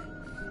sense.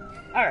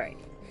 Alright.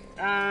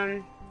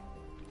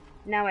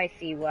 Now I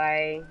see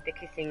why the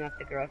kissing of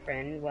the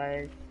girlfriend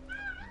was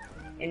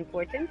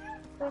important,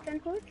 quote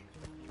unquote.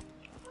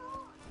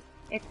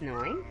 It's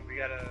nice. We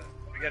gotta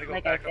go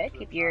like back I said, up to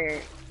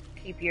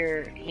keep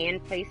your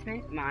hand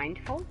placement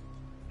mindful.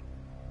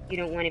 You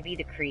don't want to be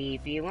the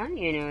creepy one,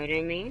 you know what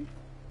I mean?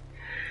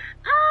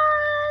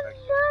 Ah,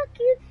 look,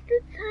 it's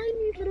the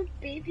tiny little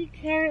baby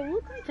carrot.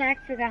 Welcome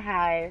back to the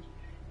hive.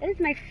 That is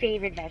my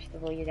favorite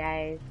vegetable, you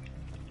guys.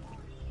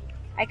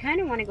 I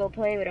kind of want to go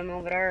play with him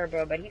over there,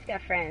 bro, but he's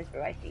got friends,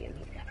 bro. I see him.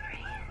 He's got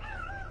friends.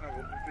 No,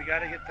 we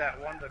gotta get that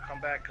one to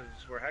come back, because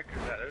where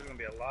Hector's at, there's gonna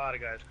be a lot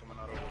of guys coming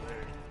out over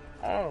there.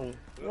 Oh,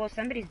 well,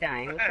 somebody's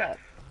dying. What's up?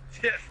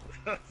 Yes.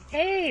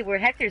 Hey, where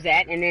Hector's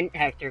at, and then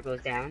Hector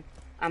goes down.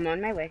 I'm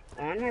on my way.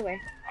 On my way.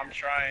 I'm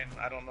trying.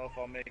 I don't know if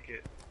I'll make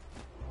it.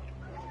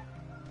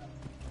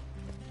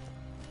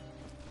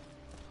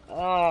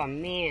 Oh,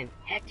 man.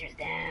 Hector's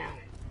down.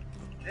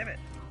 Damn it.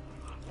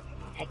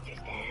 Hector's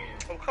down.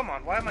 Oh, come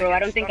on. Why am I Bro, I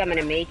don't think I'm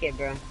gonna make it,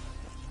 bro.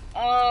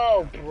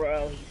 Oh,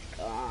 bro, he's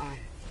gone.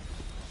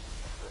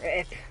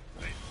 Rip.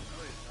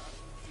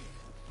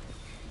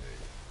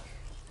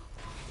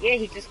 Yeah,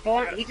 he just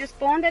spawned. He just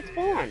spawned at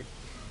spawn.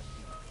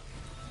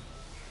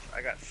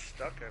 I got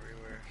stuck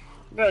everywhere.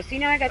 Bro, see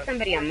now I got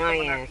somebody on my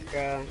ass,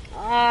 bro.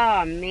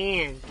 Oh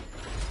man,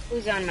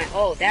 who's on my?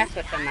 Oh, that's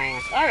what's on my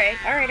ass. All right.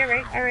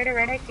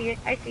 I see it.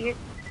 I see it.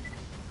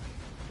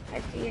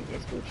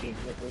 It's Gucci.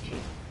 Look, Gucci.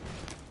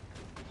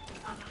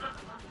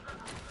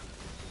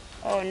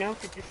 Oh no,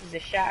 because this is a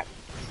shot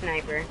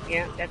sniper.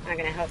 Yeah, that's not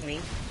gonna help me.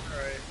 All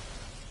right.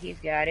 He's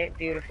got it.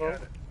 Beautiful.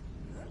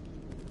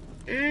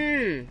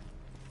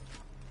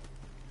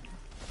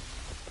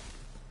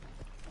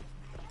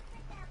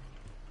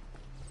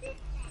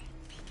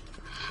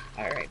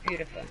 Alright,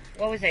 beautiful.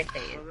 What was I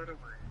saying? Let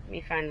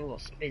me find a little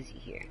spizzy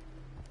here.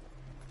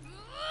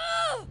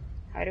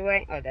 How do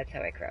I? Oh, that's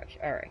how I crouch.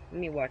 Alright, let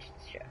me watch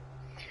this show.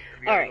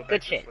 Alright,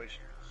 good shit.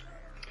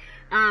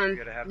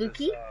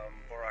 Lukey,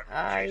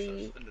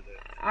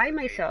 I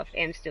myself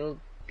am still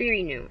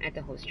very new at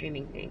the whole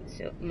streaming thing,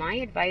 so my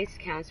advice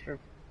counts for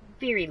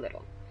very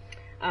little.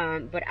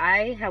 But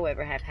I,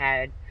 however, have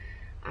had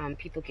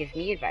people give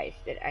me advice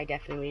that I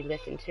definitely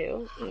listen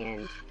to.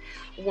 And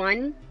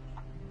one,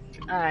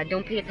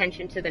 don't pay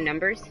attention to the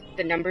numbers.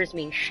 The numbers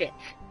mean shit.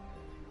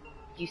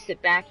 You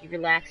sit back, you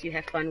relax, you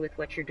have fun with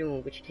what you're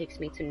doing, which takes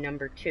me to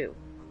number 2.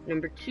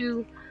 Number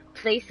 2,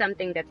 play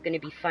something that's going to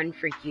be fun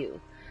for you.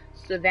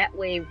 So that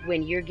way,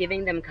 when you're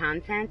giving them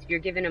content, you're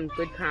giving them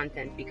good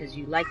content because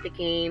you like the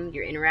game,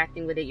 you're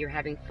interacting with it, you're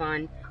having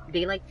fun.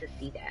 They like to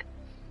see that.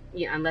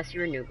 Yeah, unless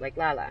you're a noob like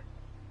Lala.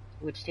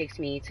 Which takes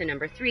me to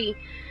number 3.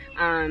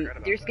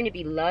 There's going to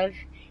be love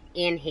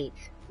and hate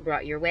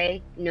brought your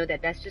way. Know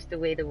that that's just the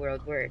way the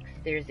world works.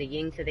 There's a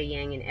yin to the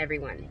yang in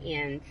everyone.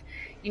 And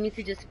you need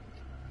to just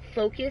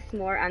focus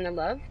more on the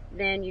love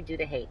than you do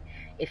the hate.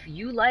 If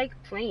you like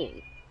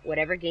playing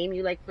whatever game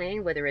you like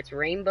playing, whether it's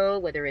Rainbow,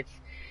 whether it's,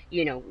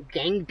 you know,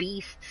 Gang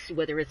Beasts,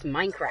 whether it's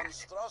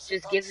Minecraft,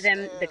 just give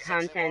them the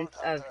content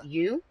of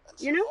you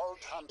know,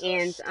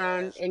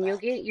 and you'll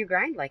get your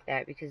grind like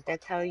that, because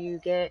that's how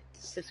you get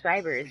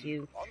subscribers.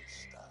 You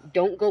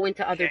don't go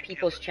into other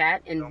people's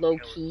chat and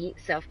low-key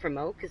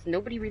self-promote, because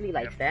nobody really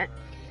likes that.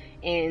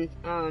 And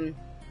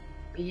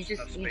you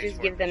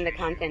just give them the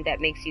content that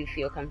makes you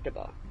feel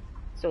comfortable.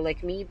 So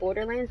like me,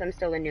 Borderlands, I'm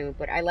still a noob,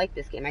 but I like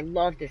this game. I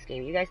love this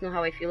game. You guys know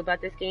how I feel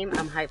about this game.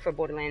 I'm hyped for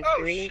Borderlands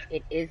 3. Shit.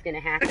 It is going to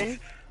happen.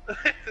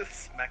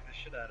 Smack the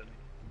shit out of me.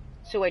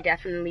 So I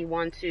definitely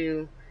want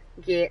to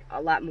get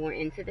a lot more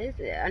into this.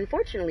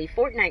 Unfortunately,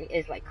 Fortnite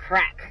is like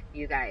crack,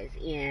 you guys,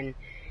 and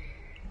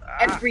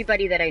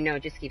everybody that I know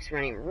just keeps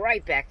running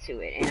right back to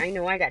it. And I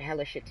know I got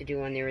hella shit to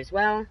do on there as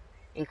well,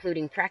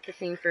 including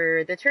practicing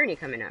for the tourney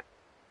coming up.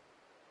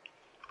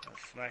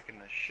 Smacking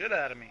the shit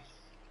out of me.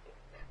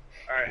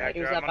 Alright,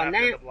 Lighters up on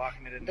that.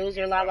 Those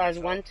are Lala's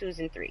 1, 2s,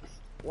 and 3s.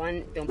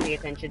 1, don't pay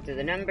attention to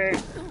the number.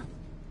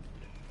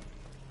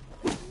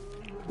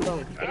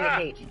 Boom, get in the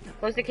cage.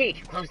 Close the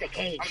cage. Close the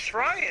cage. I'm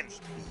trying.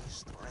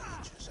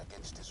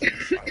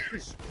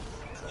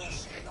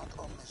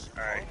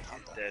 Alright,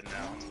 he's dead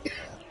now.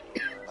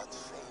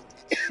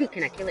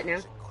 Can I kill it now?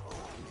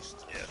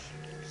 Yes.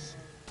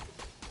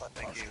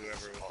 Thank you,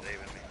 whoever was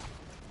saving me.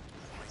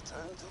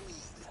 Return to me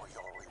for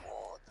your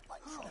reward, my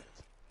friend.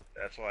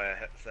 That's why I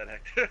said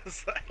Hector.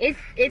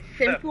 It's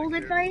simple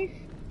advice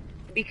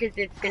because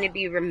it's gonna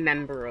be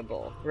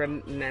rememberable.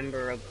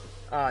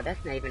 Oh,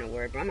 that's not even a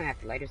word, but I'm gonna have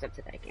to lighters up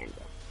to that again,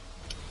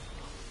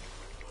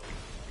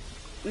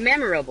 bro.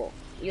 Memorable.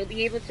 You'll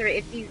be able to,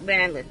 if these,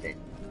 man, listen.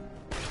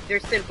 They're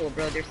simple,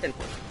 bro, they're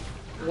simple.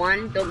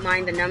 1, don't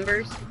mind the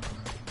numbers.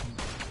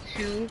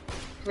 2,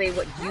 play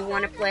what you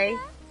want to play.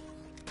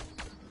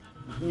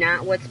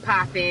 Not what's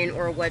poppin'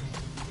 or what's,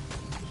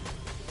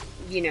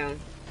 you know,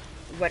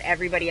 what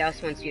everybody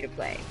else wants you to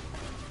play.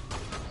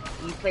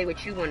 You play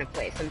what you want to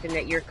play, something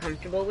that you're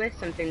comfortable with,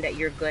 something that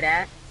you're good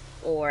at,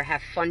 or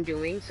have fun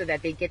doing, so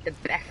that they get the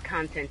best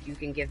content you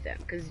can give them.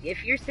 Because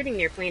if you're sitting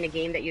there playing a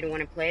game that you don't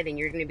want to play, then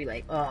you're going to be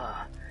like,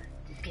 oh,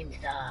 this game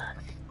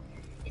sucks.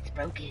 It's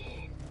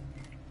broken.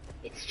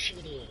 It's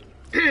cheating.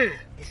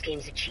 This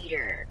game's a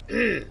cheater.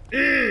 And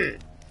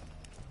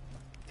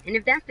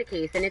if that's the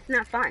case, then it's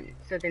not fun.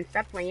 So then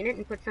stop playing it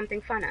and put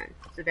something fun on.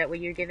 So that way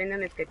you're giving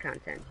them it's good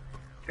content.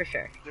 For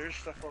sure. There's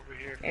stuff over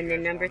here. And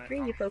then number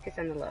 3, you focus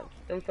on the love.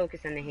 Don't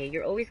focus on the hate.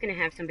 You're always going to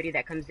have somebody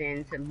that comes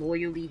in to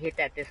loyally hit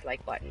that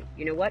dislike button.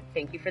 You know what?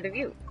 Thank you for the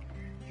view.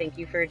 Thank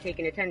you for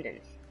taking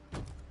attendance.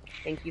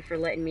 Thank you for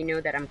letting me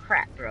know that I'm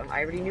crap, bro.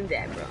 I already knew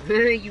that, bro.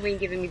 You ain't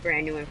giving me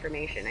brand new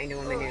information. I know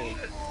I'm a noob.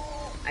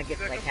 I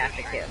get like half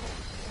a kill.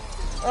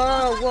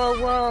 Oh, whoa,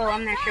 whoa.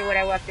 I'm not sure what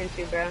I walked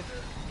into, bro.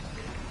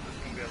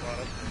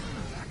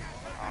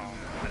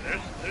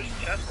 There's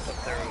chests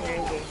up there.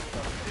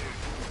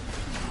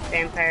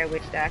 Vampire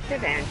Witch Doctor,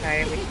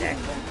 Vampire Witch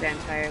Doctor,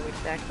 Vampire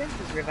Witch Doctor.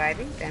 He's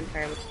reviving.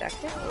 Vampire Witch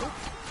Doctor. Oh.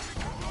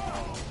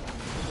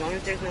 As long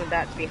as there's no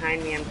dots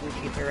behind me, I'm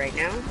Gucci for right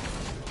now.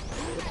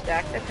 Witch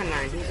Doctor, come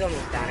on. He's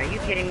almost down. Are you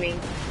kidding me?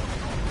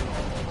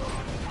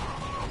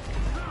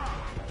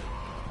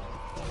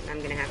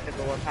 I'm gonna have to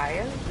go up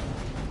higher.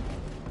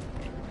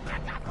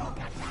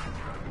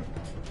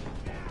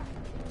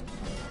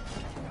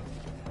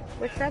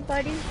 What's up,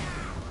 buddy?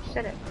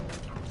 Shut up.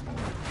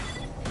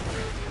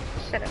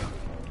 Shut up.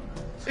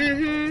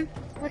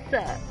 What's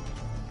up?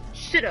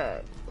 Shut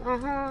up.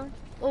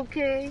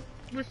 Okay.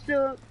 What's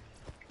up?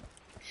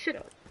 Shut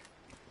up.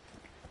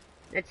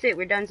 That's it.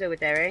 We're donezo with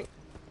that, right?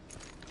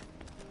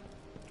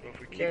 Well, if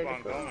we keep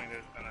on going,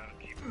 there's gonna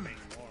keep being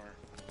more.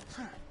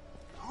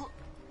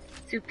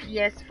 To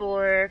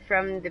PS4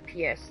 from the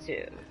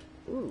PS2.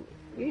 Ooh,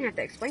 you're gonna have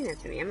to explain that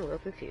to me. I'm a little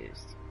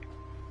confused.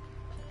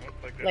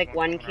 Like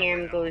one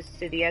cam goes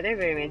to the other?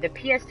 Wait a minute. The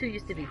PS2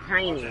 used to be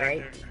tiny,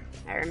 right?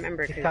 I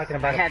remember. He's talking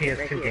about a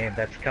PS2 game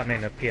that's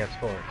coming to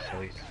PS4,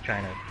 so he's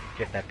trying to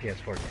get that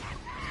PS4 game.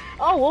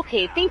 Oh,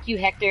 okay. Thank you,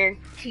 Hector.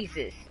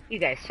 Jesus. You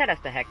guys, shut us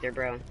to Hector,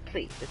 bro.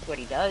 Please, it's what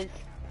he does.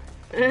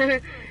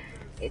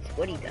 It's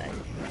what he does.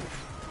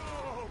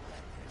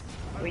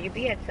 Where you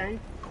be at, son?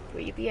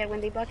 Where you be at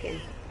when they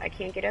bucking? I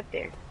can't get up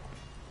there.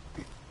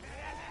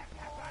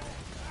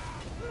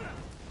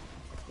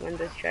 One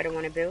does try to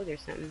want to build or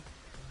something.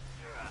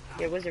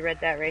 There was a red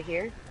dot right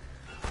here.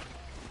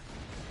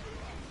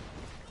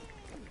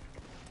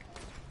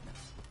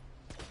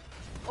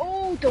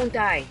 Oh, don't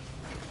die.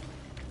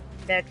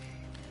 That's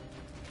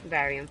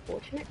very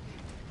unfortunate.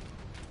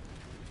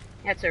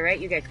 That's alright,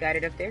 you guys got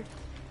it up there.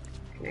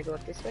 Can I go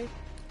up this way?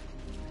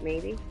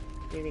 Maybe.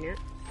 Maybe not.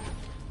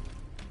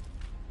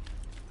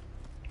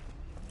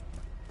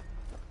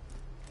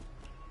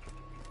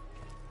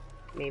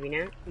 Maybe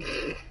not.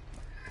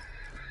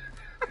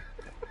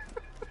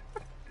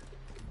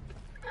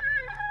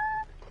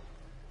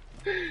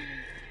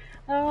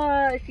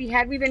 Oh, see,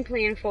 had we been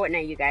playing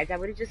Fortnite, you guys, I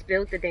would have just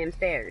built the damn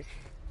stairs.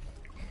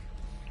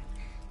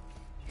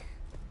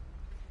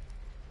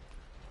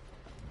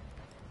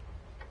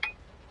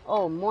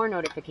 Oh, more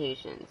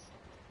notifications.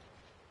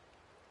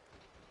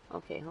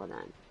 Okay, hold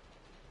on.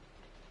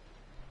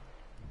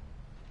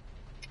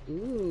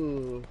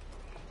 Ooh.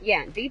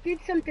 Yeah, they did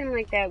something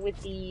like that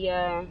with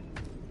the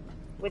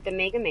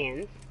Mega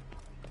Mans,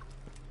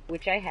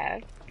 which I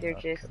have. They're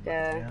just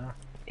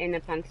in the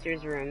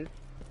punkster's room.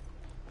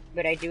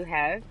 But I do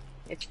have.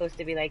 It's supposed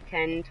to be like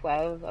 10,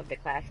 12 of the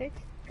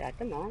classics. Got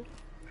them all.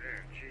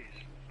 There,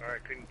 jeez. Sorry,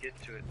 I couldn't get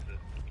to it.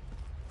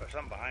 There's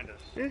something behind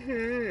us.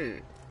 Mm-hmm.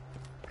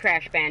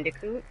 Crash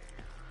Bandicoot.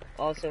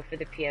 Also for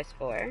the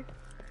PS4.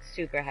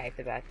 Super hyped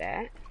about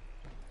that.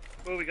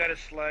 Oh, we got a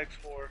slags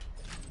for.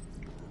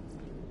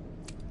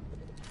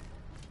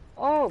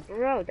 Oh,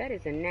 bro, that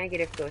is a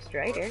negative Ghost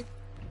Rider.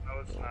 No,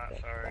 it's not.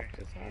 Sorry. What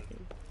just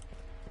happened?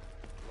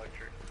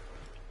 Electric.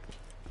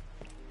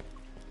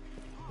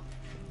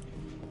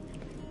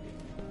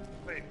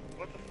 Wait,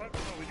 what the fuck? No,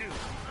 we do.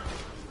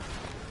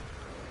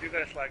 We do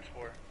got a slags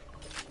for.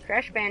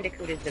 Crash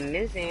Bandicoot is the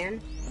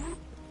Mizan.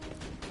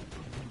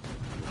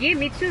 Yeah,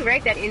 me too,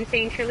 right? That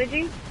Insane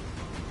Trilogy?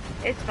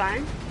 It's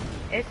fun.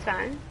 It's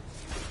fun.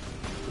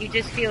 You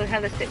just feel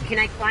hella stupid. Can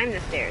I climb the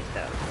stairs,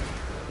 though?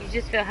 You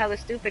just feel hella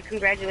stupid.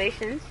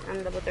 Congratulations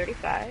on level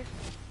 35.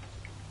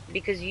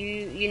 Because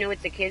you know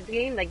it's a kid's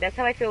game. Like, that's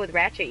how I feel with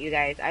Ratchet, you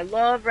guys. I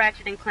love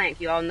Ratchet and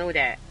Clank. You all know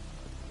that.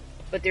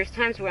 But there's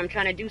times where I'm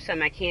trying to do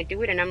something, I can't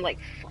do it, and I'm like,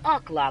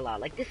 fuck, Lala.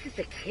 Like, this is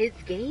a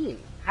kid's game.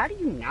 How do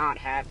you not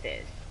have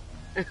this?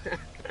 I'm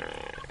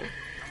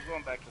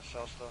going back to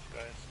sell stuff,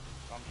 guys.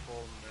 I'm full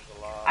and there's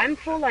a lot. I'm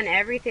full on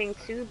everything,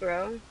 too,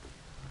 bro.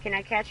 Can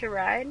I catch a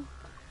ride?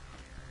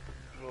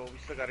 Well, we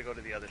still gotta go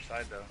to the other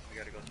side, though. We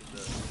gotta go to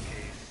the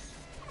cave.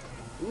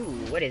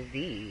 Ooh, what is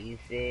these?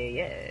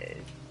 Yes.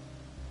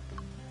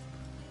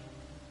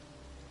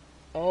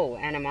 Oh,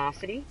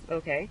 Animosity.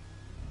 Okay.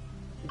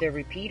 The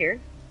Repeater.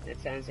 That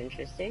sounds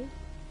interesting.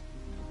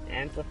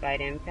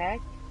 Amplified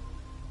Impact.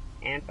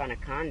 Amp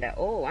Anaconda.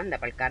 Oh, anda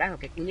pa'l carajo.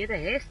 ¿Qué puñeta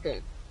es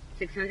esto?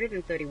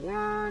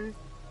 631.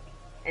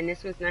 And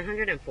this one's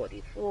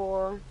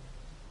 944.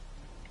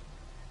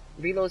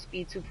 Reload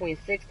speed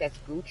 2.6. That's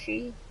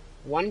Gucci.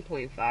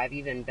 1.5.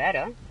 Even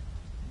better.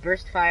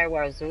 Burst fire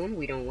while zoom.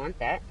 We don't want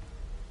that.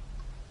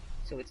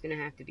 So it's going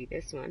to have to be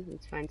this one.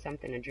 Let's find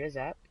something to drizz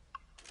up.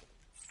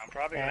 I'm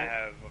probably going to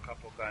have a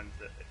couple guns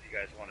that if you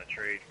guys want to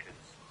trade, because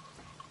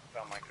I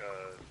found like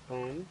a...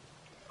 Boom.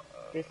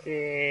 This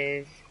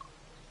is...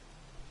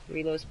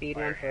 Reload speed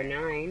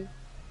 149.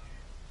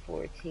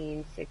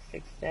 14, 6,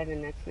 6,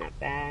 7. That's not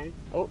bad.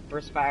 Oh,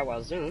 burst fire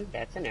while zoom.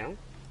 That's a no.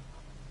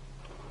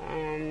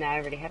 Now I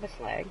already have a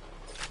slag.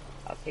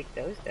 I'll take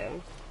those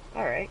though.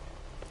 Alright.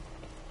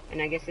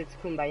 And I guess it's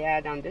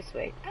Kumbaya down this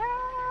way.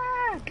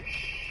 Ah!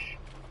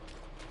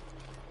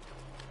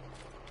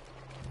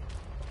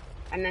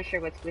 I'm not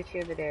sure what's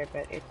glitchy over there,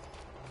 but it's...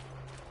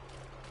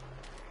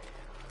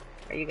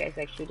 Are you guys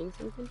like shooting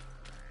something?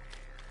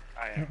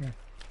 I am.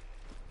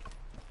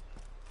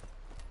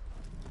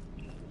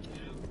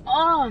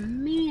 Oh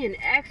man,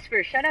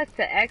 Expert. Shout out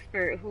to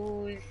Expert,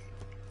 whose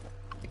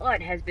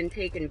butt has been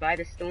taken by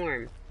the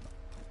storm.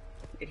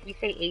 Did he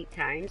say 8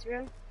 times,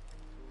 bro?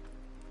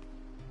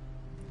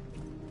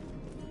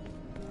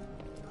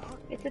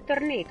 It's a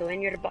tornado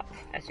in your butt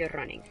as you're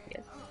running,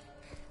 yes.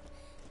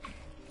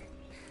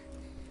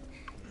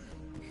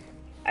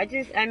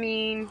 I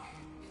mean,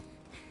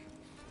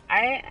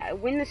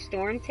 when the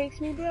storm takes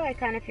me, bro, I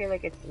kind of feel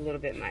like it's a little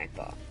bit my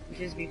fault.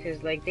 Just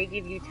because, like, they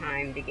give you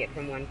time to get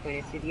from one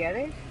point to the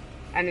other.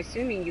 I'm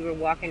assuming you were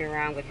walking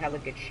around with hella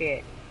good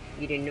shit.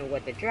 You didn't know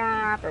what to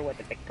drop or what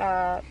to pick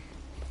up.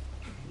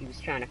 You was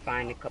trying to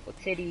find a couple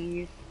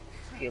titties,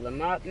 fill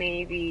them up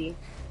maybe,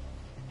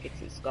 get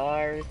some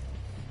scars.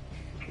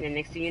 And then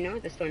next thing you know,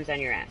 the storm's on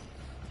your ass.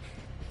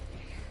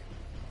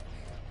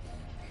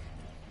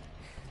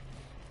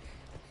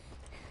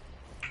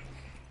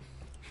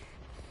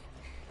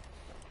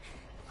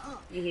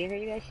 You hear her,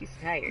 you guys? She's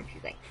tired.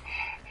 She's like...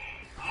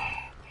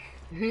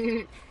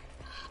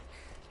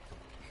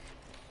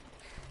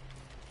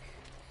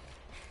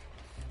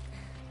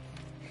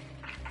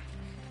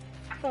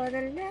 For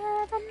the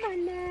love of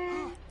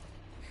money.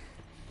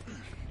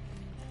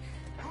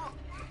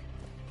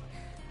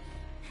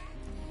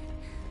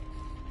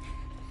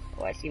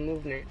 Oh, I see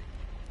movement.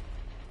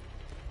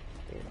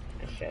 Yeah,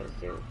 that shows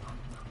too.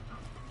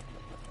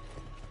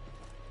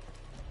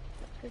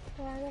 'Cause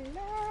for the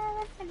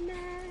love of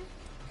night.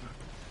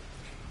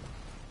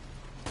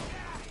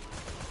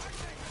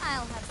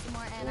 I'll have some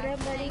more What anarchy. up,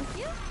 buddy? Thank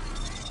you.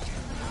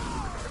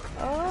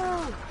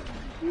 Oh,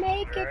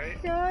 make it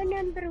Alright. so,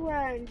 number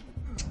one.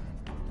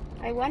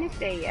 I want to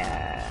say,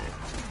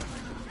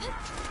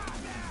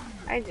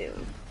 I do.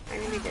 I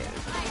really do. I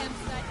am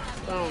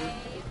such a Boom. babe.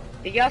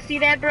 Did y'all see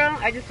that, bro?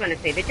 I just want to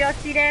say, did y'all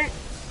see that?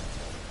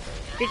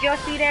 Did y'all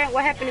see that?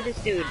 What happened to this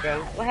dude,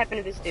 bro? What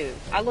happened to this dude?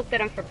 I looked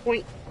at him for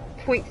point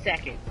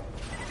seconds,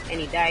 and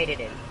he died at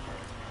it.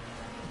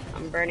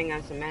 I'm burning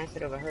on some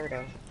acid over her,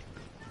 though.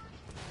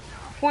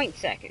 Point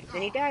seconds,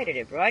 and he died at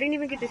it, bro. I didn't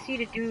even get to see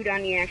the dude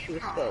on the actual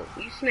scope.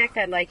 You smack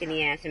that like in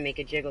the ass and make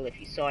it jiggle if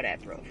you saw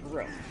that, bro. For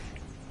real.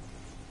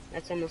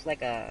 That's almost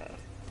like a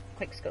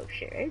quick scope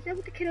share. Is that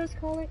what the kiddos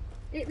call it?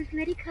 It was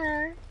Liddy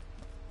Car.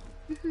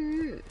 Let's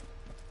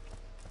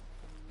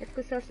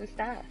go sell some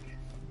stuff.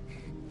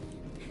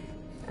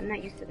 I'm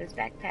not used to this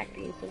backpack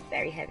being so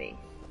very heavy.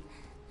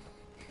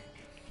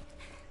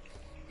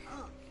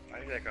 I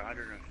need like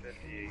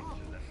 158 to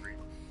then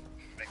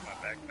make my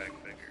backpack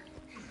bigger.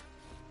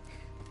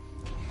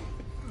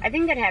 I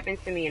think that happens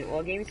to me in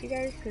all games, you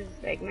guys, because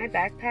like my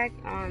backpack,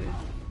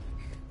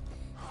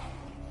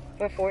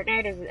 for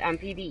Fortnite is on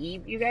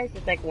PvE, you guys,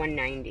 it's like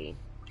 190.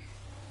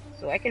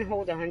 So I can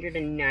hold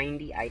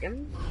 190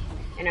 items,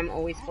 and I'm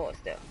always full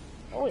still.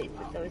 Always,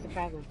 it's always a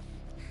problem.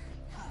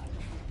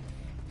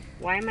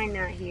 Why am I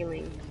not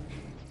healing?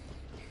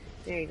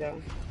 There you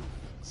go.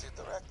 The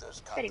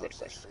director's cut Very of good this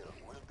question. film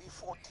will be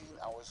 14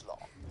 hours long.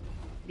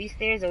 These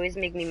stairs always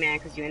make me mad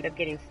because you end up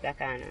getting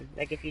stuck on them.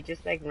 Like if you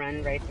just like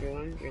run right through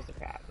them, there's a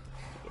problem.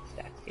 You get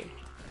stuck, see?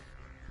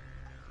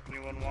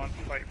 Anyone want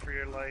to fight for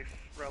your life,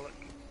 Relic?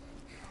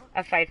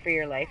 A fight for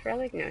your life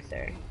relic? No,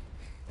 sir.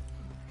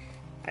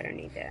 I don't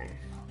need that.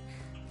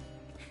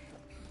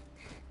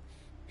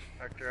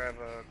 Hector, I have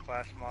a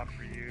class mod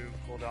for you,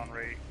 cooldown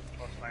rate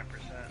plus 9%.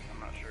 I'm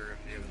not sure if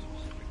you have a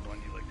specific one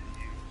you like to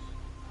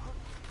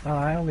use.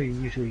 I only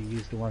usually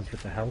use the ones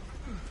with the health.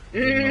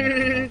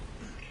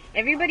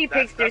 Everybody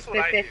picks their That's what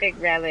I do.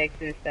 specific relics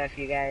and stuff,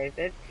 you guys.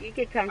 It's, you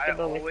get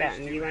comfortable with always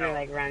something. do You want to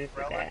health. like run with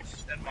that.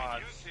 Relics and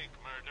mods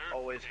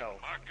always help.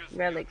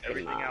 Relics and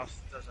Everything mods.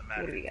 else doesn't What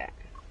do matter. we got?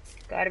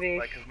 Garbage.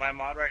 Like, cause my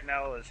mod right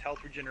now is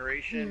health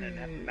regeneration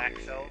and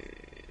max health,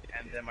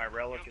 and then my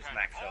relic is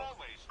max health.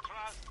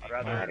 I'd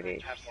rather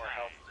Garbage. have more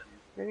health than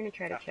We're gonna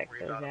try to have to check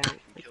worry those about out. if you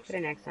Let's kill put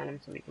an X on someone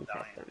them so we can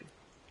dying. test them.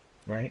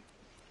 Right?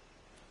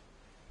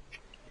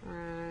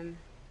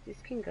 This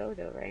can go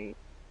though, right?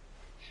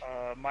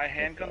 My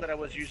handgun that I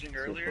was using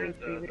earlier,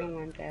 2.3, we don't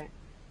want that.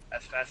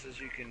 as fast as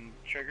you can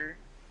trigger,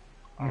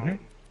 Mhm.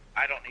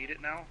 I don't need it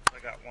now. I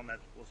got one that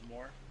was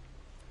more.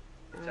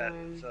 It's at,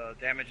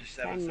 damage is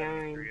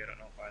 773. I don't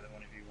know if either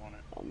one of you want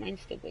it. Oh,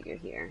 mine's still bigger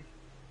here.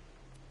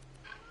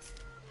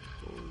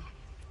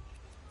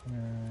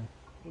 And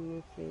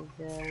this is,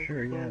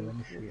 Sure, yeah, let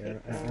me see.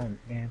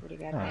 Man. What do you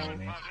got Oh, there?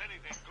 man.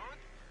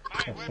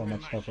 I have so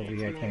much stuff over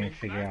here I can't even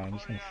figure out. I'm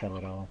just gonna sell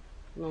it all.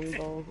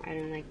 Longbow, I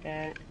don't like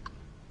that.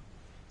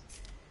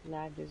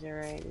 Lob is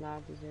alright,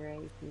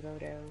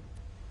 Grotto.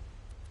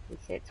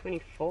 It's at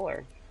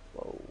 24.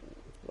 Whoa.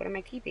 What am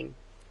I keeping?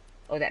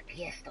 Oh, that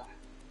pistol.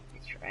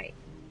 That's right.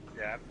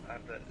 Yeah, I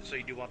have the, so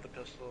you do want the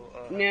pistol?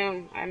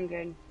 No, I'm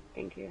good.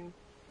 Thank you.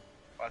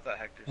 Oh, I thought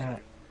Hector said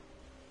you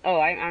Oh,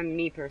 I'm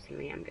me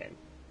personally, I'm good.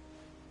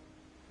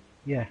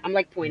 Yeah. I'm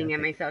like pointing Yeah,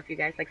 at okay. myself, you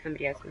guys, like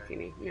somebody else can see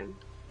me. No.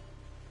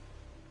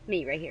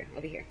 Me, right here,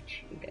 over here.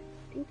 I'm good.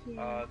 Thank you.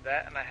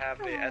 that, and I have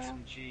the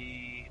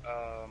SMG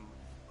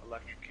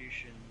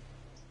electrocution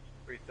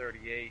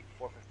 338,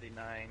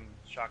 459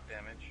 shock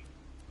damage.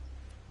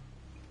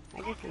 I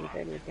guess I'm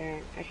good with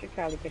that. I should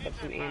probably pick up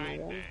some ammo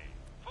though.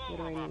 What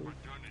do I need?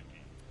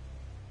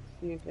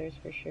 Snipplers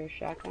for sure,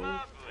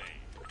 shotguns.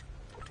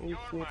 And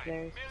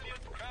snipplers.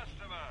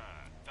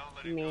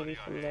 Maybe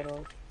some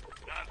littles.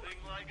 Nothing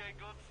like a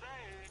good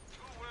say.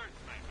 2 words,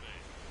 my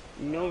friend.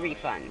 No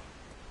refund.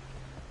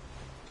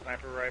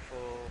 Sniper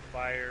rifle,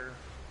 fire,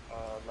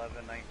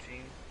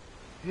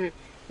 1119.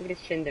 Look at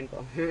his chin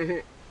dimple.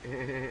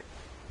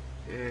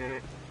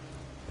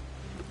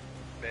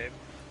 Babe,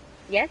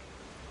 Yes?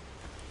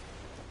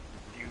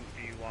 do you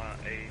want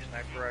a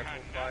sniper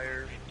rifle,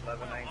 fire,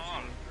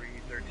 1119,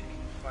 313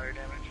 fire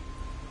damage?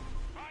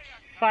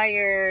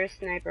 Fire,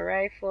 sniper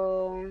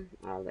rifle.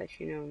 I'll let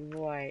you know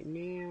right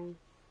now.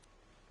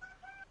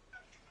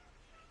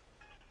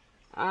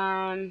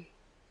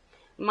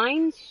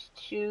 Mine's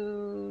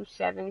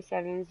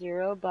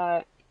 2770,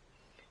 but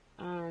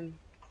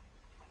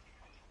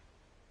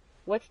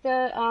what's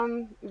the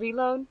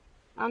reload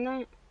on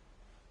that?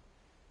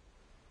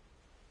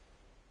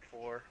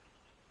 4.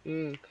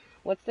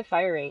 What's the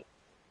fire rate?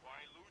 Why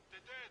loot the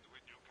dead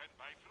when you can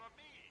buy from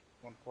me?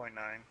 1.9.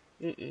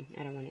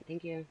 I don't want it.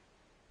 Thank you.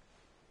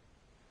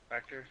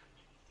 Factor?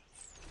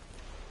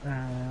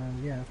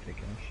 Yeah, I'll take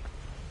it.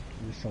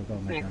 We just sold all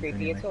my Not guns creepy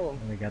anyway. at all.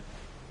 And we got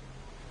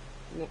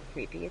Not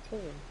creepy at all.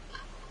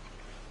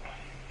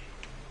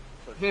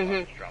 So it's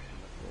just dropped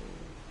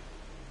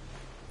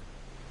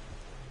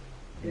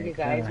in Did Yeah, you 'cause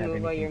I guys don't have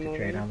move while you're anything to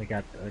trade. I moving? only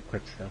got the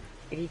equipped stuff.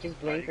 Did he just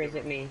blink or is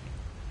it me?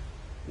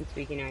 I'm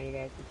speaking out, you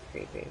guys. It's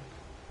creepy.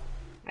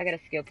 I got a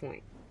skill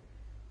point.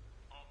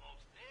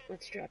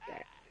 Let's drop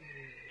that.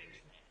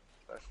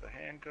 That's the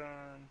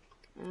handgun.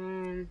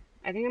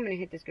 I think I'm gonna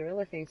hit this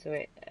gorilla thing so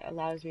it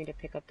allows me to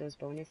pick up those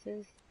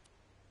bonuses.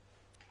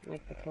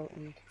 Like the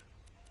potent.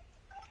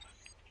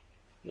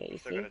 Yeah, you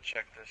Still see? gotta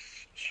check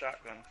this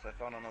shotgun because I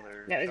found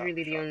another. That was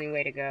really the only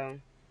way to go.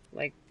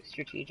 Like,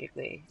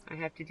 strategically. I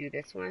have to do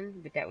this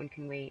one, but that one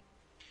can wait.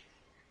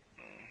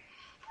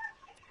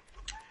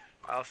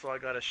 I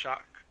got a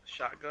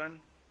shotgun.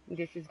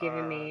 This is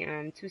giving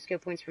me 2 skill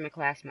points from a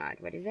class mod.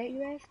 What is that,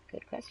 you ask?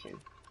 Good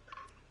question.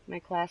 My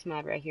class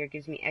mod right here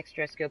gives me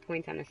extra skill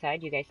points on the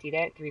side. You guys see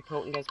that? 3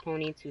 potent as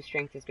pony, 2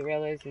 strength as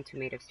gorillas, and 2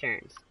 made of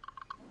sterns.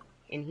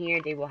 And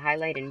here they will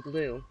highlight in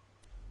blue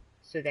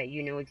so that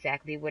you know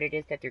exactly what it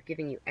is that they're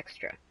giving you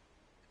extra.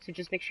 So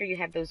just make sure you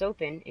have those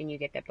open and you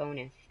get that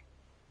bonus.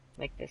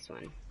 Like this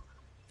one.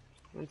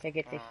 Once I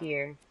get to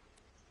here,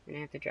 then I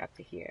have to drop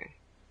to here.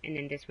 And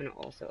then this one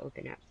will also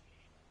open up.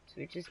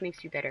 So it just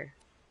makes you better.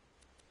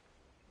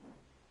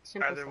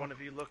 Simple Either stuff. one of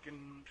you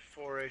looking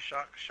for a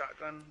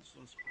shotgun? This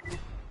one's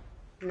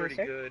No, pretty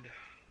sir. good.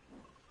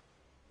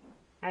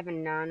 I have a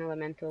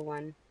non-elemental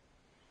one.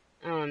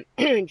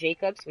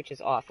 Jacobs, which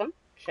is awesome.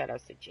 Shout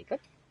outs to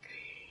Jacobs.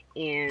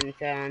 And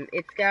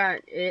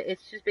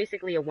it's just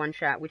basically a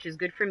one-shot, which is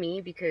good for me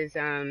because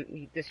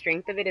the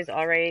strength of it is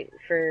alright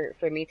for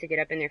me to get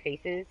up in their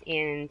faces,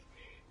 and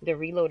the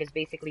reload is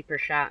basically per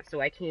shot,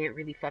 so I can't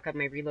really fuck up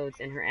my reloads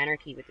in her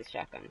anarchy with this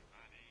shotgun.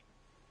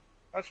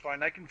 That's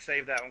fine. I can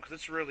save that one because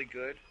it's really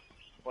good.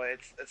 But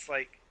it's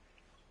like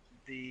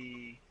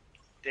the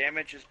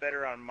damage is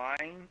better on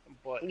mine,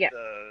 but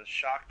the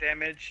shock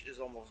damage is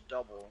almost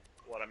double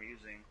what I'm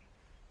using.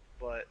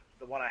 But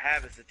the one I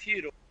have is the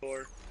Theodore,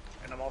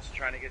 and I'm also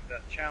trying to get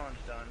that challenge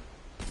done.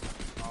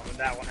 And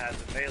that one has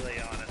a melee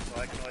on it, so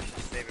I can always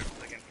just save it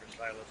again for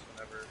Silas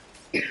whenever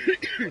you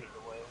put it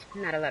away.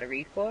 Not a lot of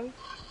recoil.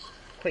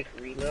 Quick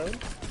reload.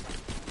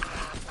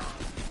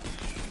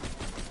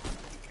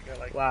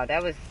 Like wow,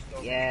 that was,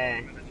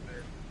 yeah.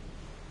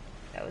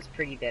 That was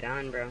pretty dead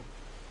on, bro.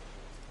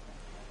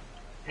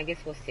 I guess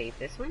we'll save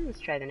this one. Let's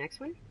try the next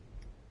one.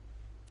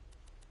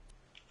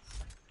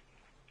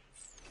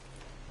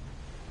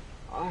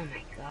 Oh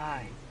my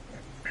god.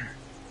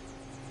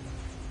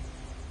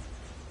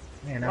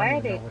 Man, why I are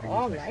don't they even know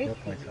all what to use my like skill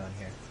these? points on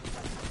here.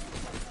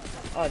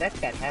 Oh, that's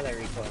got hella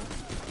recoil.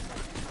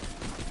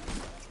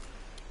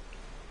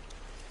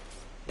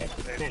 That's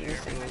just not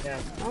missing my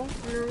gun. Oh,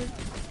 no.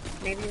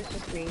 Maybe it's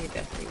just me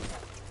adjusting.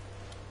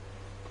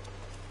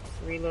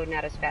 Reload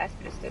not as fast,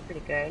 but it's still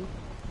pretty good.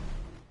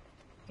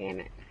 Damn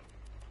it.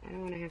 I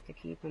don't want to have to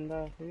keep them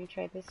both. Let me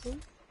try this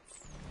one.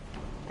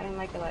 I don't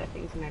like a lot of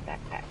things in my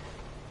backpack.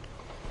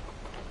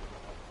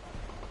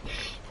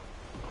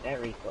 That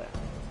recoil.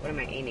 What am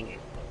I aiming at?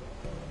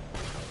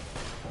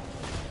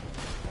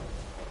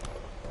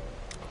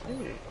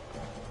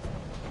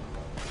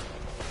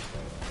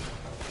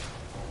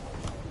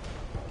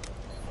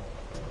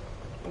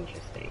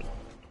 Interesting.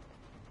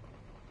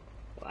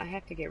 Well, I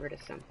have to get rid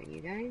of something,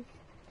 you guys.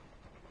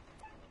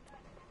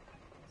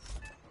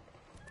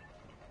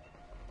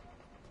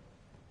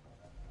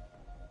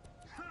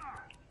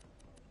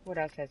 What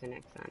else has an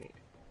X on it?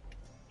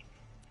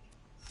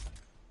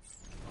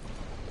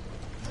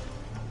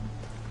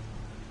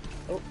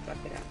 Oh,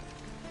 fucked it up.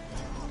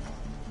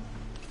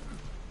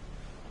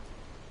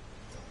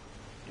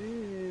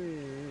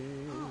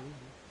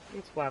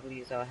 It's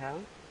wobbly as all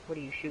hell. What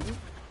are you shooting?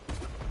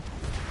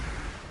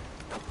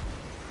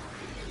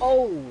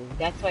 Oh,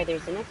 that's why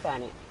there's an X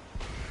on it.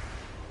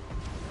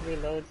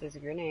 Reloads as a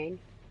grenade.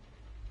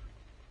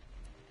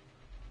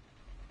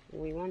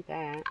 We want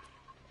that.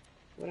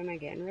 What am I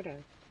getting rid of?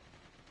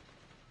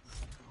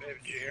 Babe,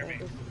 did you hear me?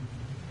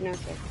 No,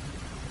 sir.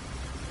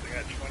 I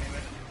got 20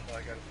 minutes until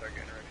I gotta start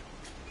getting ready.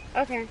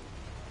 Okay.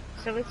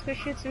 So let's go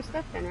shoot some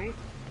stuff then, right?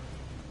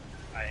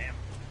 I am.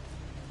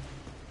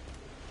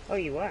 Oh,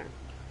 you are?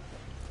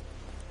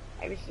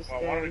 I was just,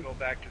 well, I wanted to go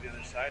back to the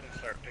other side and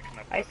start picking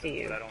up weapons, I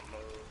see you. But I don't know.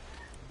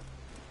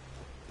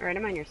 Alright,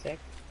 I'm on your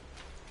 6.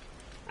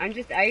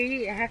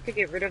 I have to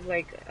get rid of,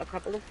 like, a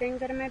couple of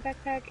things out of my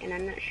backpack, and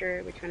I'm not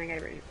sure which one I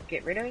gotta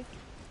get rid of.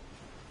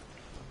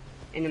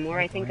 And the more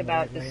I think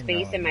about the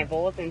space in my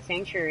vault and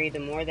sanctuary, the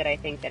more that I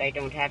think that I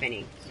don't have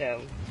any,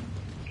 so.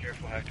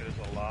 Careful, Hector, there's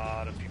a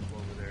lot of people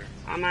over there.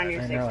 I'm on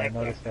your 6, I Hector.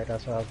 noticed that.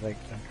 That's why I was like,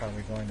 I'm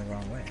probably going the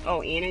wrong way.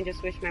 Oh, and I just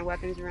switched my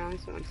weapons around,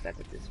 so I'm stuck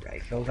with this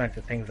rifle. Those aren't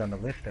the things on the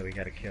list that we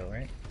gotta kill,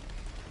 right?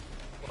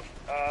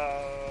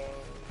 I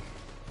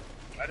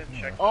didn't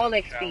check. All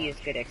XP is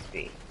good XP.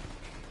 Did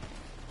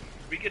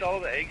we get all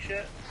the eggs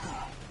yet?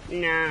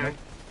 No. Nope.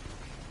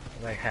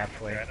 Like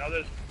halfway. Yeah, I know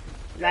there's...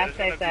 Last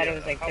I thought it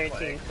was like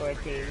 13,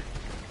 14.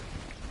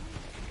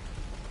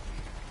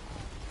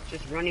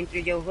 Just running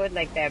through your hood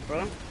like that,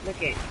 bro.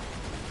 Look at.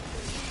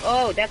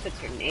 Oh, that's a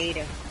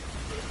tornado.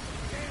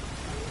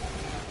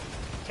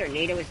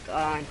 Tornado is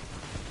gone.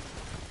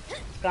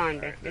 It's gone,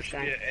 bro. There It's should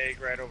gone. be an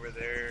egg right over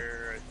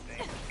there, I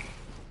think.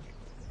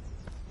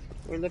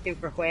 We're looking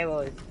for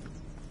huevos.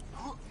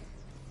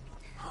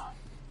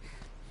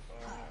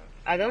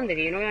 ¿A dónde?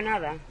 Que yo no veo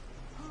nada.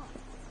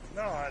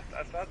 No, I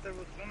thought there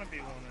was gonna be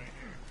one right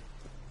here.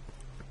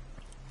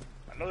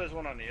 I know there's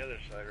one on the other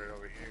side right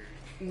over here.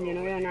 Yo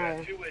no veo nada.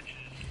 Got 2 witches.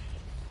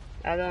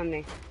 ¿A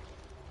dónde?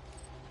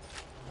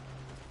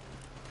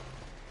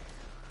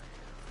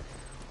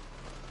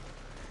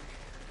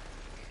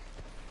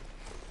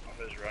 I'm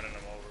just running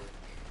them over.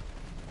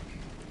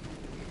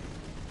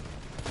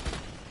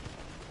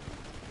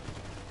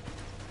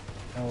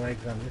 No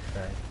legs on this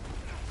side.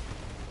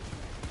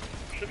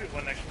 Should be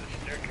one next to the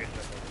staircase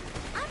up over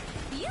here. I'm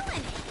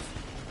feeling it.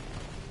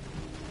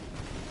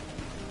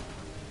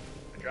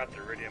 I dropped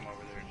iridium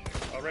over there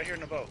too. Oh, right here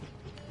in the boat.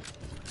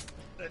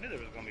 I knew there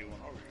was gonna be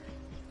one over here.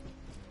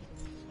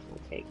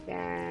 I'll take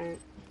that.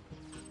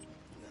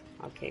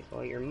 I'll take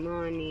all your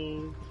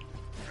money.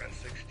 We're at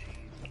 16.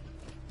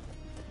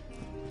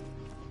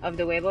 Of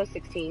the huevos,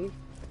 16.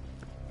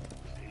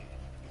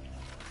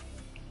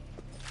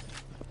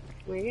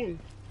 Muy bien.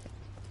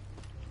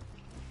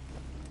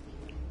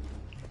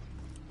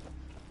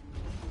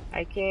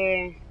 Hay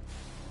que...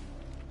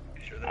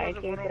 You sure there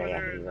wasn't one over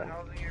there in the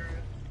housing area?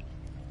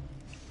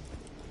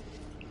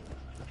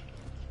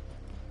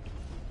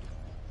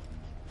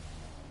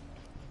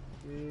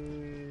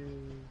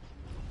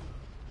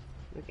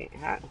 Okay,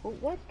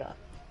 what the?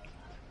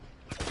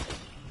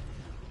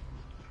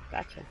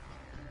 Gotcha.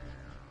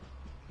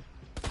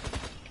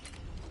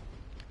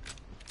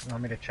 You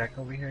want me to check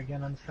over here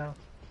again on the south?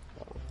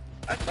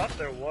 I thought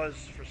there was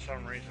for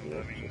some reason, but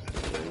I mean, it's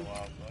been a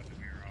while, so I could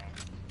be wrong.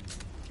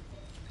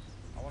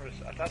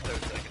 I thought there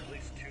was like at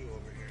least 2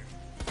 over here.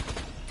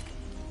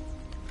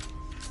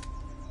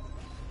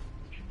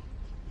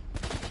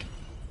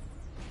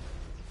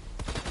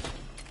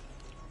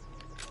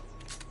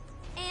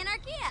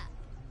 Anarchia.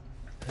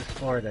 The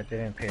Spore that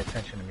didn't pay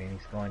attention to me,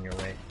 he's going your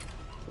way.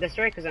 That's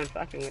right, because I'm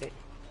fucking with it.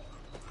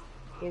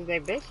 He's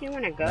like, bitch, you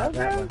wanna go, Not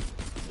that bro? one.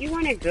 You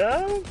wanna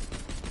go?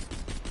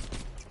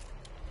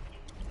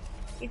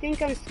 You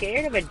think I'm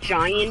scared of a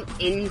giant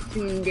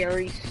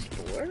incendiary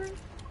spore?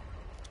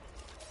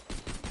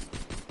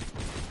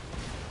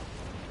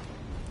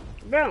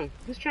 Bro,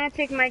 who's trying to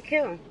take my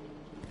kill?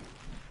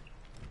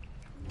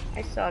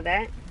 I saw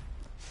that.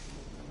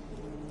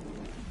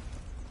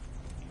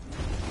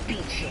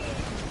 Beachhead.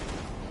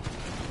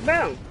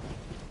 Bro.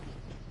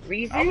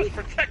 Reason? I was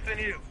protecting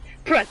you.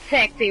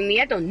 Protecting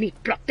me. I don't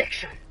need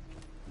protection.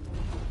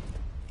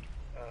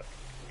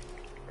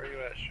 Where are you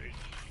at, Streets?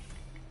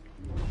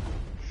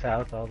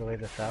 South, all the way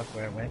to south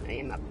where I went. I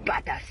am a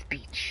badass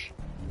bitch.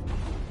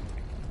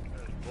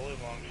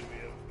 Bullet long should be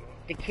able to go.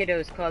 The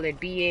kiddos call it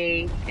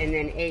BA and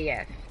then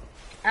AF.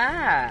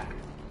 Ah.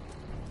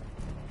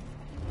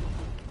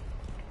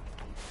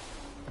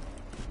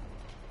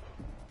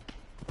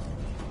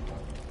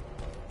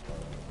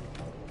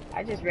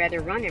 I just rather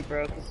run it,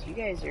 bro, because you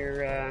guys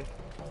are,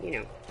 you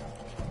know,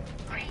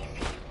 crazy.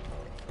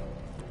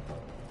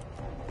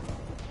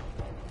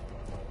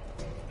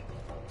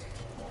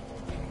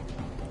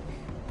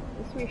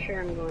 Let's make sure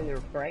I'm going the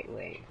right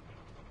way.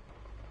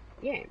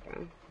 Yeah,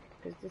 bro,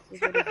 because this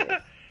is what it is.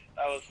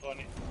 That was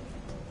funny.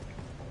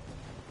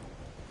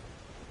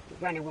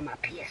 Running with my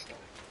pistol.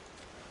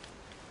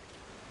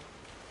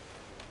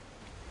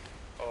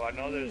 Oh, I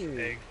know there's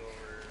eggs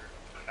over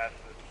past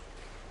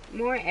this.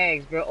 More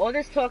eggs, bro. All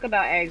this talk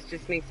about eggs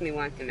just makes me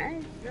want some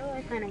eggs, bro.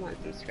 I kind of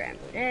want some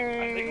scrambled eggs.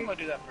 I think I'm gonna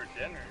do that for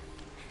dinner.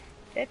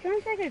 That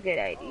sounds like a good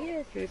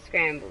idea. Some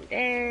scrambled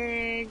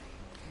eggs,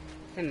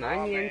 some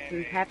onions,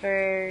 some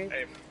peppers.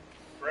 Hey,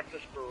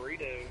 breakfast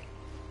burrito.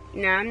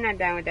 No, I'm not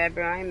down with that,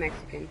 bro. I'm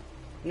Mexican.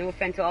 No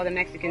offense to all the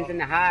Mexicans in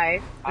the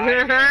hive.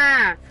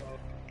 I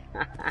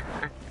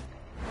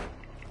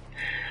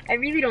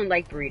really don't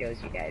like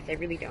burritos, you guys. I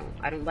really don't.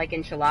 I don't like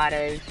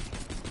enchiladas.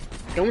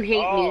 Don't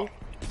hate me.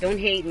 Don't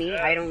hate me.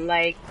 Yes. I don't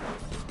like,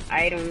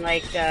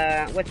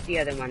 what's the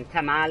other one?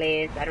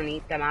 Tamales. I don't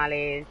eat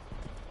tamales.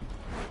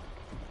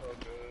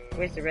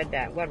 Where's the red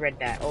dot? What red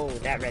dot? Oh,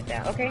 that red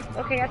dot. Okay,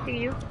 okay, I see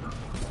you.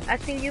 I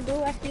see you,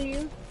 boo. I see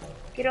you.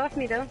 Get off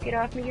me, though. Get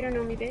off me. You don't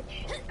know me, bitch.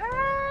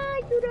 Ah,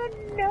 you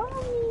don't know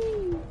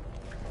me.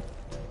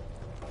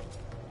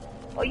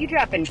 Oh, you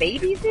dropping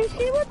babies and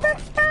shit? What the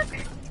fuck?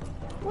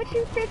 What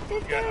you think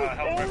this is, bro?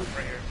 Right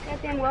here.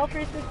 Goddamn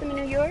welfare system in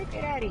New York?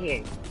 Get out of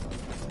here.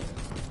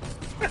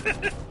 Hold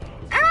on,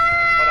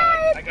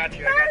 I got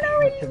you. I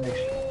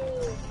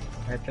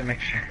had to make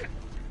sure.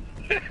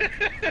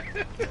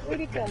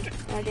 Where'd it go?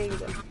 Oh, there you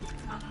go. You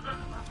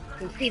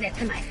can see that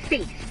to my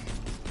face.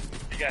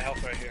 You got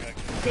health right here.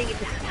 Take it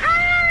down.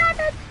 Ah,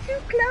 that's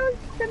too close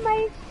to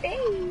my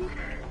face.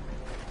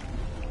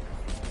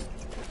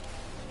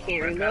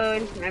 Can't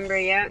reload. Remember,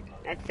 yeah.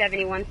 That's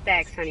 71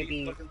 stacks,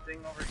 honeybees. Looking thing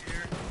over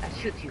here. I'll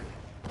shoot you.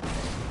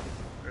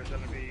 There's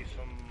gonna be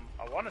some.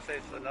 I want to say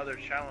it's another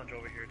challenge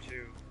over here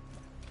too.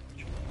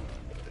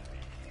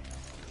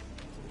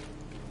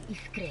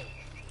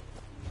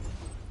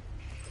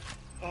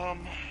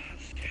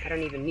 I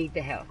don't even need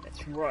the help.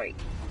 That's right.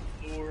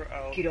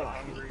 Get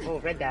off me. Oh,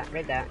 read that,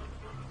 read that.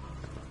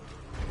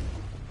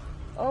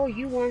 Oh,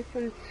 you want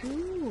some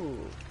too.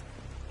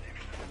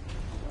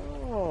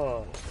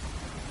 Oh.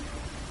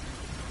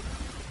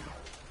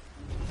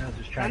 I was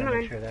just trying to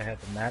make sure that I had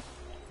the map.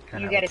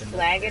 You gotta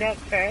slag it up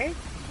first.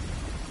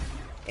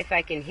 If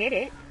I can hit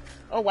it.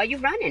 Oh, why you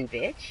running,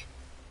 bitch?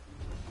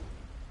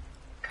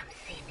 Come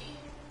see me.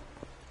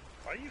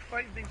 Why are you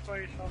fighting things by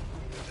yourself?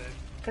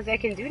 Because I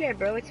can do that,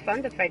 bro. It's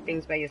fun to fight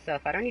things by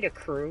yourself. I don't need a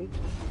crew.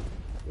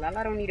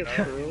 Lala don't need a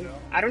crew.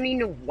 I don't need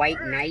no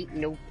white knight,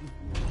 no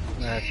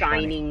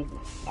shining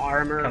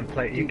armor.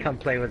 You come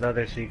play with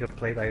others so you can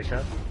play by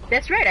yourself?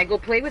 That's right. I go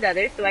play with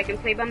others so I can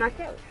play by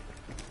myself.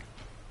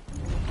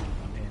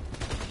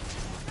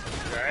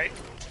 Right?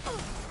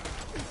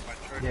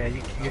 Yeah,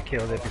 you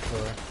killed it before.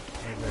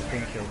 The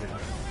thing killed it.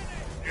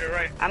 You're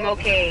right. I'm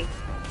okay.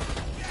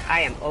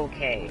 I am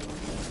okay.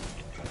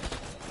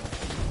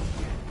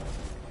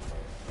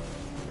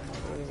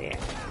 Oh, yeah.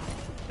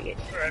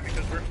 Alright,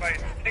 because we're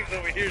fighting things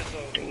over here, so...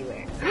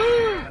 Anyway.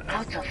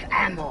 Out of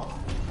ammo.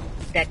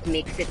 That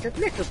makes it a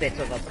little bit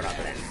of a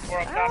problem.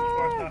 Four up top,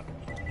 four up top.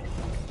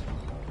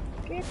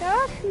 Get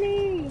off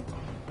me.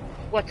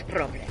 What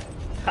problem?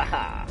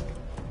 Haha.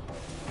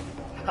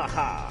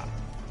 Haha.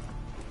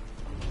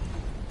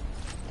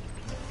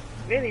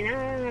 Really? No,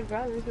 I don't have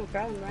problems. No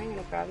problem. I ain't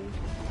got a problem.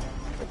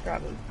 No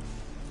problem.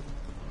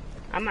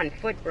 I'm on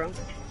foot, bro.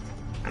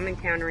 I'm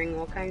encountering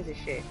all kinds of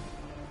shit.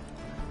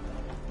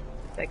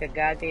 It's like a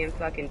goddamn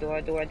fucking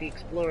Dora the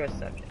Explorer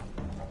subject.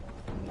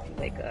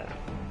 Like a...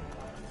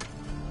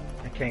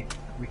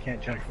 We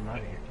can't jump from out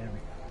of here, can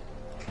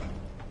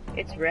we?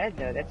 It's red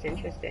though, that's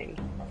interesting.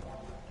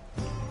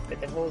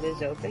 But the hole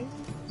is open,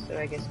 so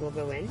I guess we'll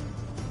go in.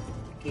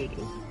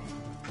 Giggity.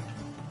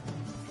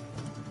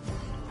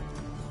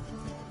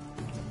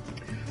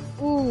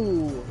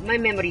 Ooh, my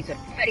memories are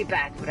very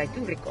bad, but I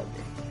do recall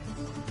this.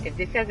 If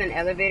this has an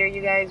elevator,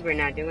 you guys, we're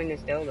not doing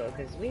this dolo,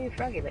 because we ain't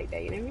froggy like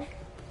that, you know what I mean?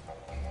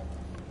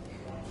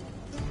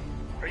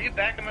 Are you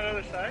back on the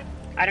other side?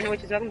 I don't know what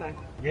you're talking about.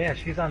 Yeah,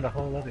 she's on the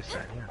whole other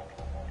side, yeah.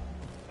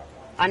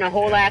 On a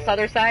whole ass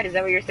other side, is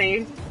that what you're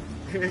saying?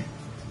 Yeah,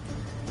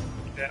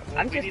 well,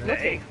 I'm just need looking.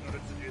 The eggs in order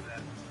to do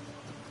that.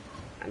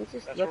 I'm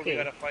just That's looking.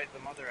 where we gotta fight the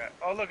mother at.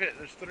 Oh, look at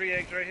there's 3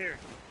 eggs right here.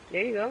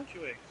 There you go.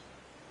 2 eggs.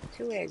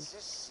 2 eggs.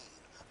 This scene,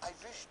 I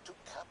wish to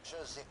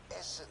capture the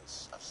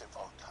essence of the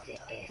Vault Hunter. The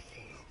essence.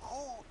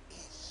 Who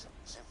is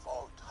the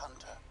Vault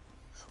Hunter?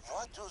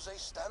 What do they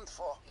stand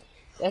for?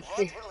 Let's What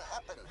see. will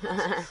happen when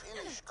they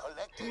finish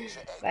collecting the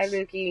eggs? Bye,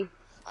 Lukey.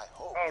 I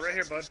hope Oh, right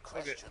here, that bud. these Look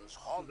at questions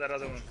haunt that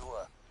other the one.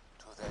 viewer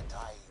to their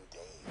dying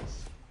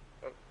days.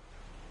 Oh.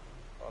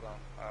 Hold on,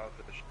 I'll have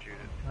to shoot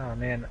it. Oh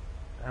man,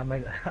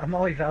 I'm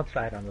always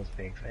outside on those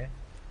things, eh?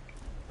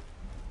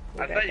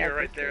 I thought you were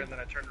right there, and then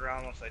I turned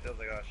around once I was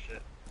like, oh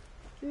shit.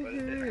 But it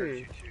didn't hurt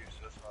you too,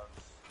 so that's why I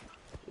was...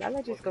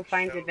 Lala just go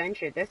finds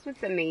adventure. That's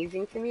what's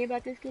amazing to me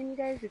about this game, you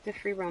guys. It's a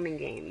free roaming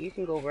game. You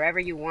can go wherever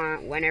you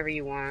want, whenever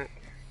you want.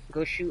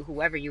 Go shoot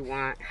whoever you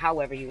want,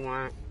 however you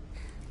want,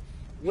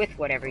 with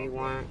whatever you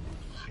want.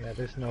 Yeah,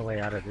 there's no way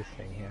out of this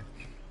thing here.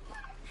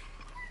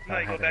 No,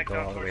 you go back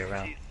down all the way towards the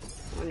around. teeth.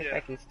 I wonder if I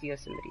can steal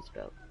somebody's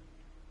boat.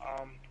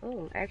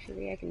 Oh,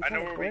 actually, I can I know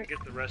teleport. where we can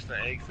get the rest of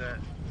the eggs at.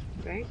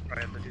 Right?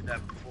 Probably have to do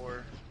that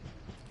before.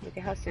 Look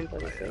at how simple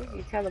this is.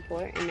 You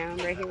teleport, and now I'm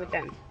right here with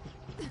them.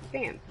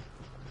 Bam.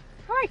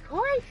 Hi,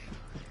 guys!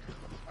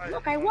 Right,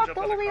 Look, I walked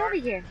all the way over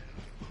here.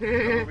 I know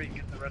where we can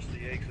get the rest of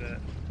the eggs at.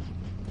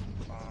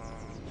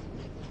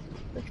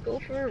 Let's go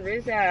for a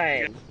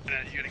Rizai. You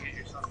gonna get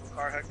yourself a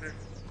car, Hector?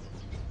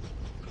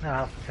 No,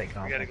 I'll take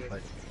off.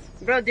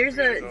 Bro, there's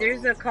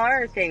a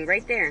car thing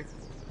right there.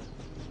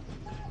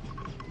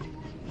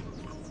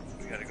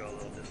 We gotta go a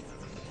little distance.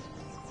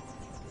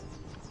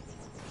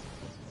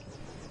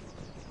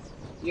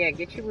 Yeah,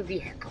 get you a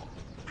vehicle.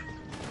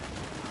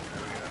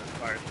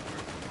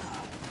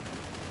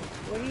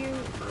 What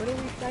are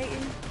we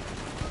fighting?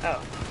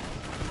 Oh.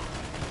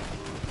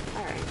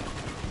 Alright.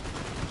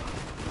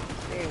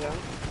 There you go.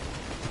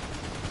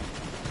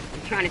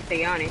 I'm trying to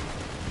stay on it.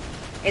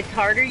 It's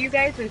harder, you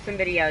guys, when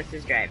somebody else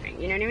is driving.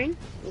 You know what I mean?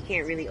 You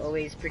can't really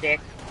always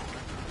predict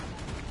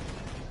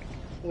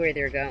where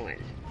they're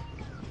going.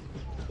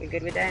 We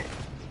good with that?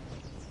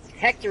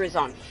 Hector is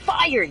on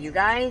fire, you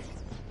guys!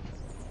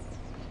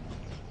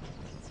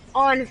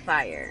 On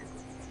fire.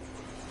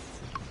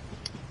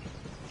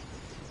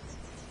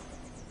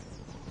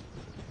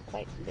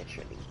 Quite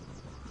literally.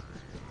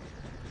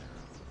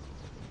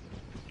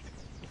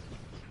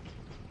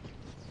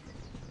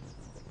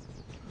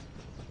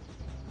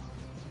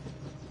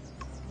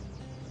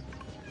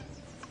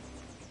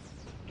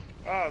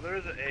 Oh,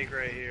 there's an egg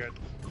right here.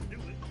 I knew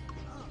it.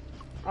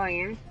 Oh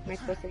yeah? Am I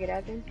supposed to get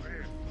out then? Right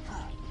here.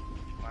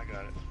 I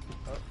got it.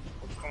 Oh,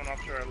 what's coming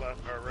off to our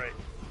left, or right?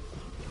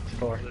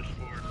 Spore. Oh, there's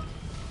Spores.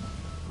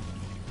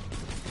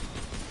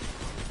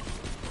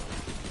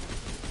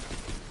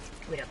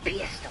 With a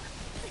pistol.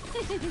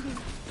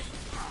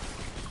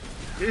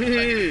 Still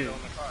in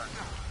the car.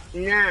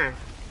 Nah.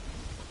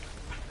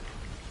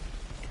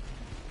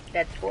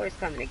 That Spores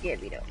coming to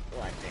get me though.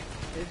 Watch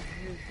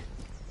it.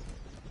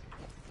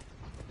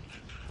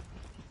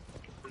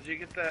 Did you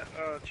get that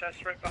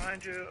chest right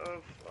behind you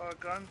of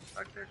guns,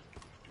 Hector?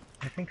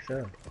 I think so.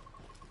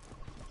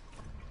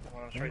 The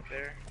one that's right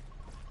there.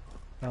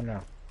 Oh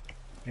no.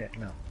 Yeah,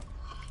 no.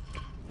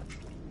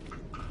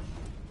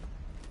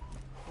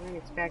 I think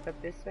it's back up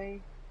this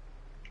way.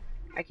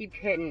 I keep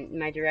hitting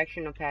my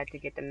directional pad to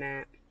get the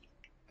map.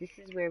 This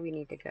is where we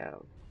need to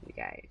go, you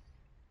guys.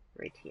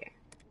 Right here.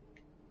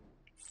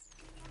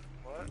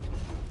 What?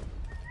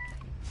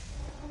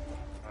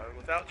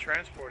 Without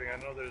transporting, I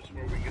know there's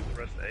where we can get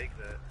the rest of the eggs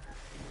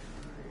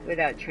at.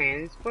 Without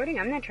transporting?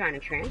 I'm not trying to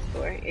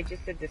transport. It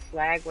just said the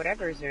slag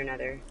whatevers or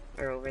another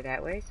are over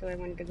that way, so I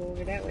wanted to go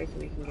over that way so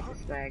we can get the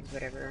slags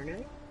whatever or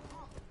another.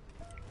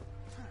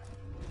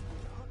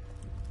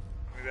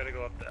 We gotta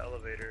go up the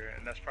elevator,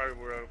 and that's probably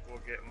where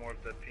we'll get more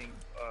of the pink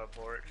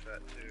Borix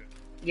at too.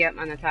 Yep,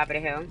 on the top of the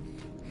hill.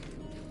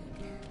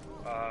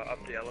 Up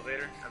the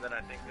elevator, and then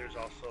I think there's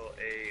also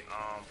a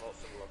vault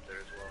symbol up there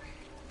as well.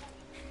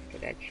 Look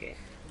at that shit.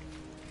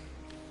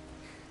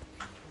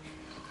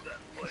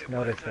 Just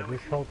notice that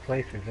this whole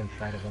place is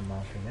inside of a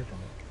mountain, isn't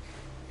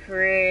it?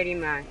 Pretty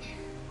much.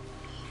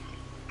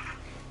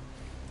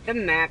 The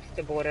maps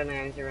to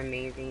Borderlands are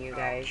amazing, you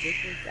guys.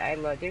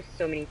 There's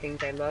so many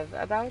things I love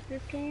about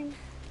this game.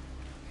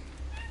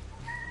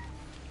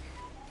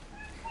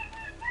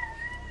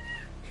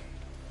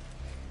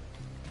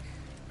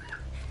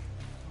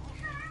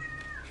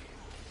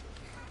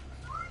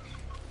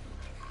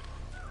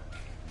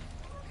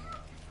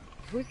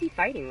 Who's he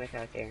fighting with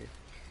out there?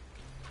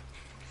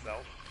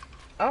 Self.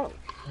 Oh.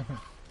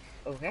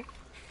 Okay.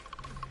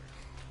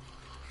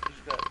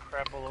 He's got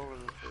crap all over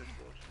the place.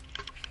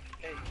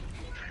 Hey.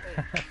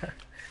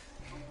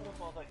 Don't put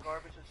up all that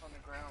garbage that's on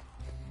the ground.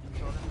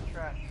 Throw it in the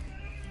trash.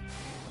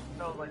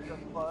 No, like the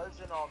fuzz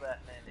and all that,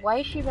 man. Why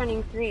is she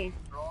running free?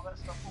 Throw all that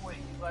stuff away.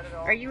 You let it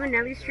all. Are you in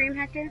Nellie's stream,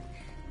 Hector? You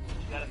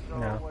gotta throw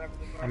No. whatever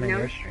the I'm in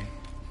your stream.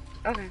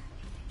 Okay.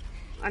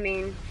 I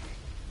mean...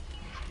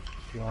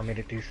 Do you want me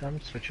to do something?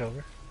 Switch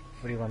over?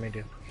 What do you want me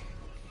to do?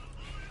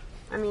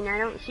 I mean,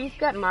 she's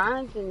got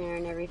mods in there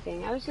and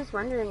everything. I was just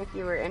wondering if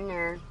you were in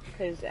there,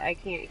 because I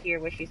can't hear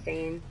what she's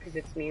saying, because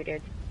it's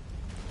muted.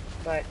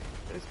 But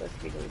I'm supposed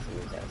to be doing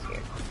something else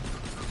here.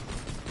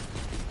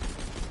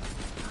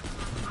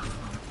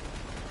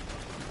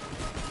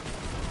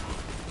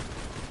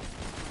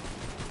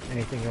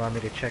 Anything you want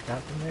me to check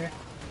out from there?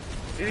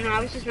 No, I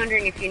was just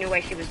wondering if you knew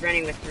why she was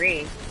running with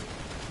 3.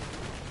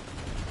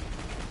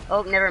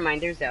 Oh, never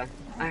mind, there's Zoe.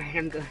 Alright,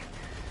 I'm good.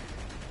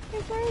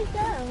 Where's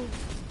Zoe?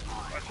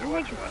 I'm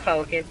like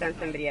focused on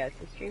somebody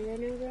else's stream right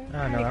now, bro.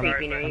 Oh no,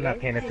 I'm not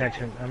paying guys.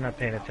 attention. I'm not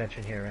paying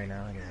attention here right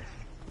now, I guess.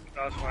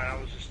 That's fine.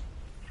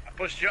 I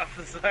pushed you off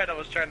the side. I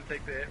was trying to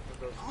take the hit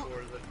for those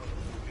spores. I thought it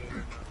was good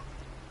or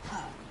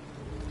not.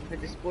 But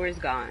the Spore's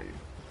gone.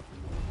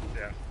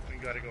 Yeah, we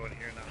gotta go in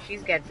here now.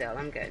 She's got Zoe,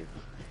 I'm good.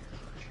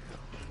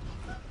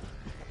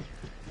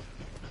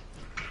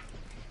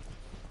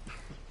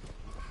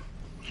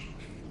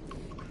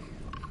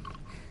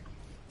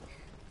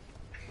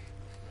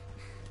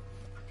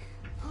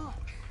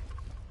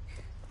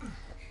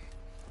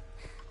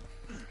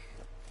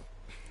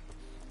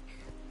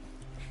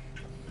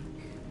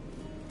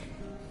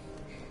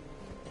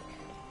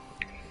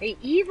 Hey,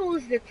 Evil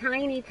is the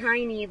tiny,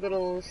 tiny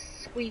little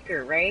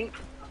squeaker, right?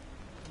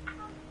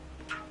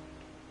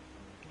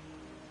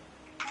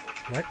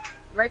 What?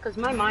 Right, because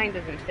my mind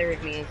doesn't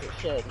serve me as it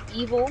should.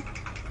 Evil,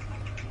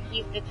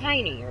 he's the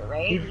tinier,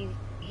 right?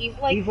 He's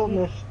like... Evil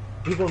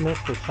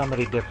Mist is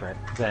somebody different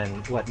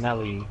than what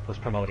Nelly was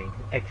promoting.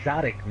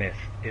 Exotic Mist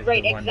is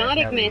right, the one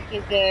Exotic that Nelly... Mist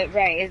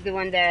is the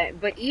one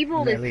that... But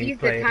Evil he's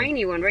the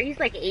tiny one, right? He's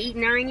like 8,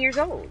 9 years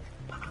old.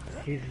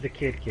 He's the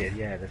kid,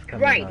 yeah, that's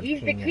coming right, on he's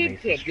King the and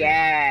kid, Mason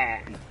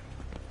yeah.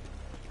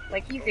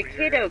 Like, he's a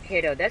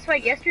kiddo. That's why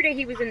yesterday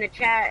he was in the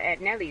chat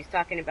at Nelly's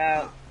talking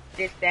about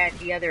this, that,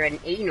 the other, and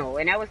anal.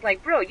 And I was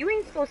like, bro, you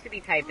ain't supposed to be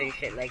typing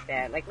shit like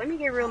that. Like, let me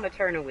get real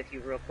maternal with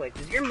you real quick.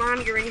 Is your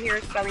mom, you're in here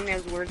spelling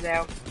those words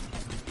out?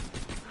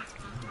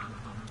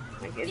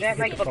 Like, is that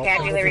like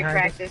vocabulary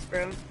practice,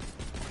 bro?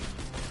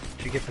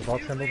 Did you get the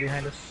vault symbol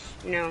behind us?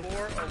 No.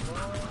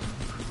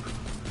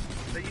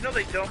 You know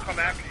they don't come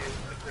after you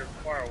if they're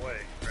far away,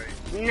 right?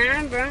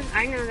 Nah, bro,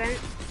 I know that.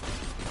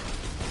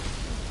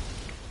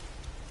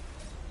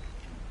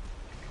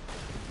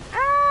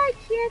 I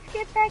can't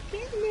get back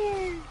in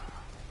there.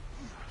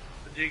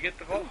 Did you get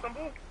the vault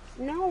symbol?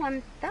 No,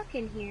 I'm stuck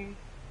in here.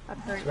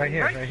 Right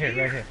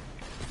here.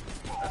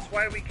 That's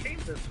why we came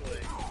this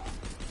way. Oh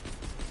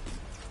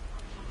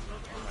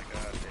my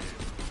god,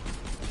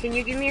 dude. Can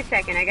you give me a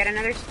second? I got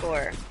another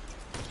Spore.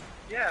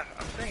 Yeah,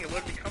 I'm saying it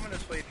wouldn't be coming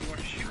this way if you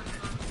weren't shooting it.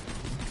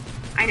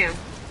 I know.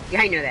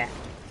 Yeah, I know that.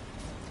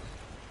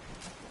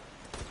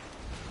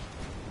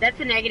 That's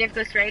a negative,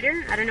 Ghost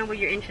Rider. I don't know where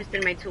your interest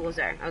in my tools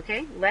are,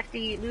 okay?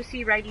 Lefty,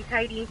 loosey, righty,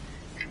 tighty.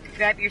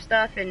 Grab your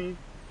stuff and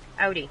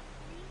outie.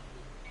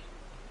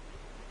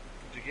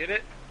 Did you get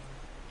it?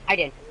 I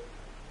did.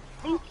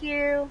 Thank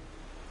you.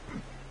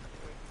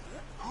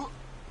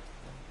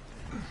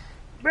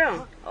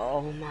 Bro.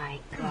 Oh my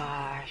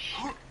gosh.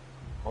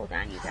 Hold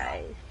on, you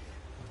guys.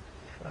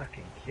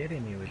 Fucking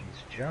kidding me with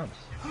these jumps.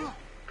 What's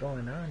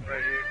going on here?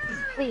 Right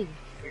here. Please.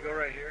 We go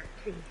right here.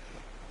 Please.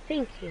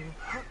 Thank you.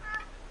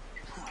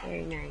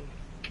 Very nice.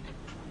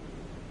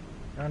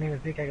 I don't even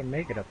think I can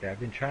make it up there. I've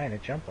been trying to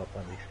jump up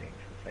on these things.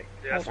 It's like,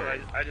 Yeah, that's what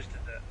I just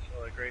did that.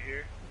 So like right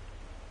here.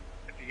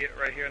 If you get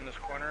right here in this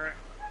corner,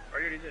 I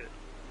already did it.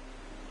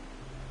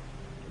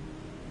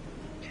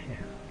 damn.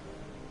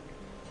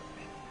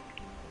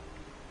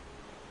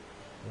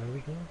 Where are we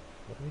going?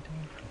 What are we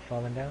doing? I'm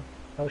falling down?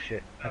 Oh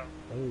shit. No.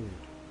 Oh.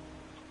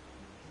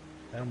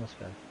 I almost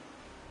fell.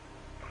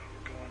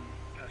 We're going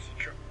past the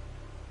truck.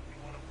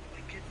 We want to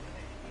blink it.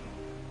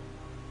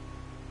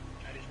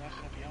 Daddy's not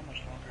going to be how much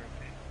longer,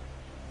 okay?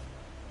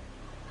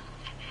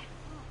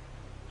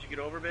 Did you get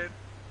over, babe?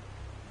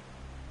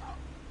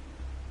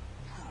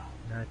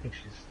 No, I think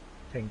she's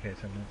taking care of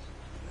something else.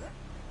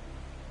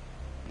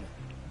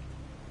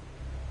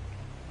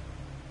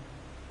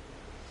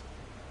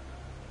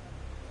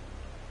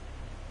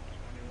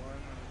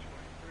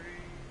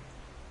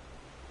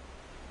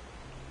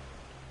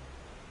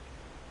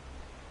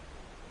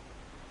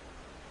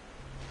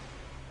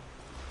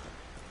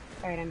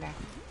 Alright, I'm back.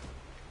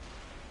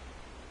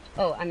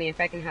 Oh, I mean, if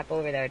I can hop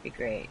over, that would be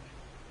great.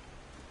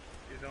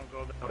 You don't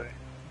go that way.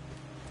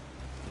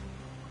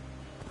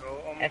 Go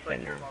almost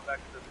like you're going back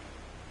to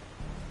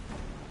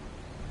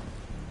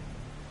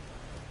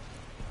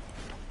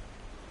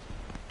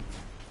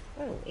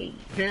the... Oh,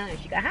 hey.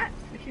 She got hot.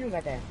 What you know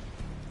about that?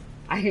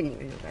 I didn't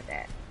even know about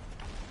that.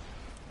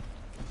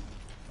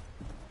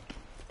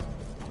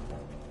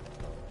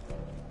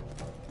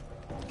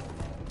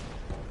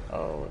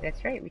 Oh,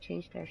 that's right. We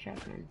changed our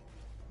shotgun.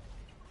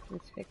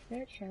 Let's fix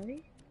that, shall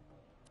we?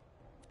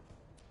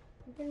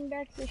 Bring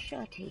back the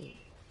shotty.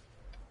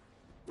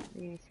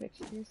 We're gonna switch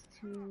this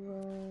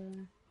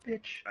to,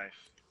 Bitch.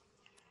 Nice.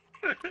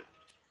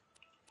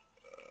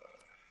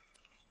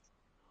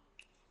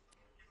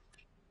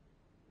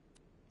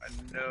 I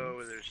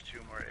know there's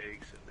 2 more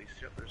eggs at least.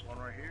 Yep, there's one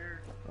right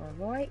here.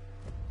 Alright.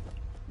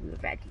 We're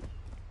ready.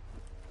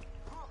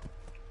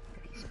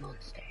 These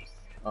monsters.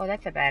 Oh,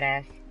 that's a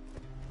badass.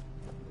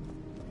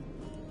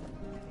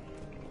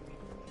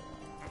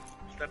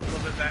 Step a little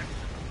bit back.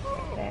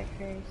 Back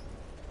first.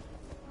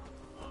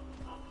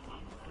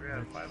 3 out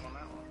of 5 on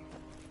that one.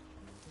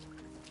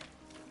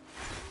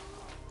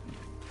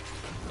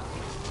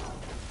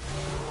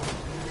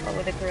 Oh,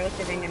 with the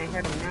corrosive ain't gonna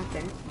hurt him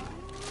nothing.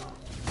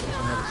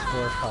 Another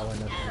spore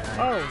following us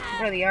behind. Oh,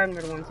 bro, the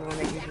armored one's the one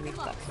that usually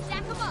fucks.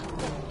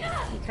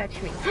 He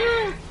touched me.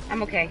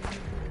 I'm okay.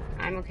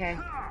 I'm okay.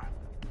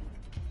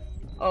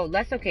 Oh,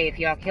 less okay if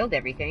y'all killed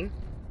everything.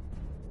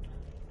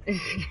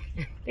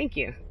 Thank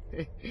you.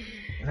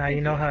 Now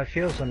you know how it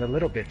feels when the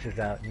little bits is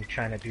out and you're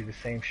trying to do the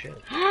same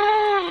shit.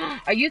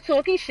 Are you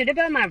talking shit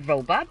about my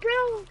robot,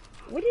 bro?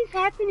 What is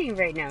happening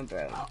right now,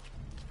 bro?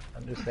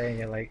 I'm just saying,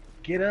 you're like,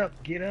 get up,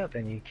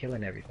 and you're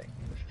killing everything.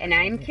 And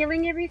I'm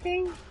killing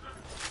everything?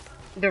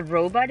 The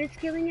robot is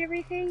killing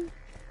everything?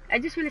 I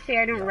just want to say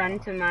I don't run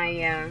to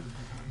my,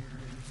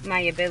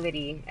 my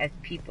ability as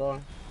people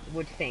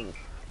would think.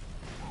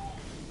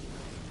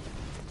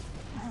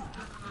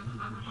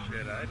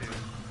 Shit, I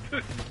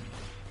do.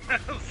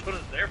 That's what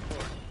it's there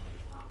for.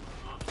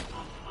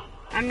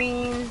 I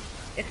mean,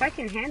 if I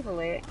can handle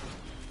it,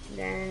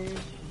 then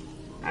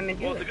I'm gonna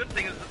do it. Well, the good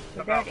thing is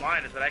about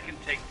mine is that I can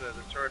take the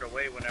turret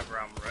away whenever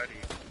I'm ready.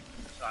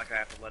 It's not like I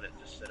have to let it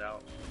just sit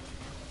out.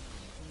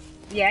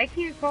 Yeah, I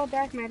can't call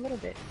back my little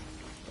bit.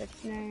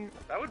 That's not...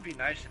 That would be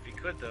nice if you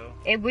could, though.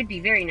 It would be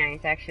very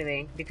nice,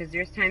 actually, because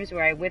there's times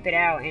where I whip it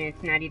out and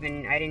it's not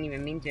even... I didn't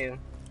even mean to. You know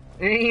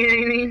what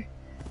I mean?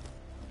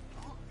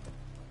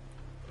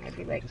 I'd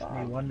be like, just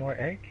need one more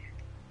egg,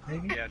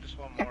 maybe? Yeah, just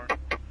one more.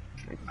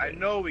 I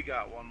know we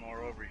got one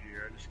more over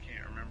here. I just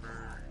can't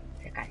remember.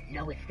 Like, I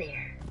know it's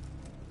there.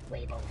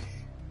 Huevos.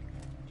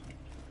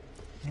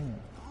 I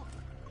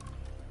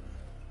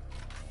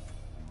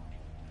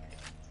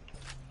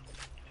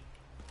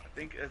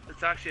think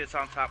it's actually it's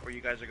on top where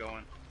you guys are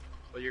going.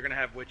 But you're gonna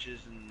have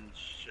witches and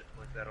shit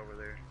like that over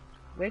there.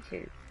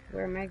 Witches?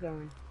 Where am I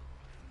going?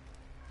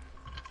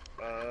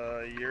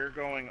 You're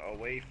going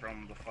away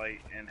from the fight,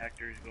 and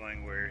Hector's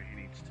going where he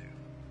needs to.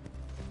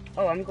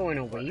 Oh, I'm going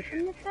away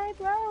from the fight,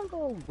 bro? I'll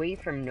go away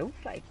from no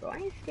fight, bro. I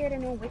ain't scared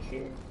of no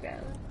witches, bro.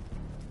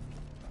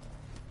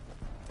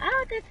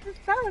 Oh, that's the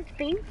song.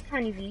 Thanks,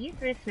 Honeybee,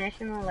 for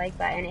smashing the like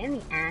button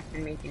and the ass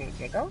and making it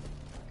jiggle.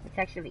 It's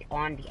actually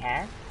on the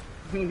ass.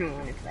 You don't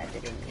want to slap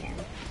it in the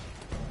ass.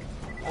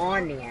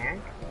 On the ass.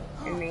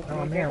 And making it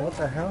man, jiggle. what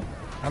the hell?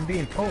 I'm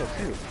being pulled,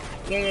 too.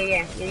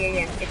 Yeah.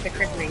 It's a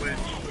crippling.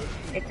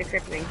 It's a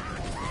crippling.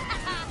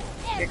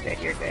 You're good,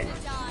 you're good.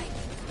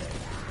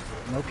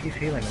 No, he's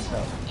healing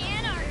himself.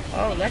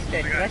 Oh, that's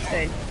good, that's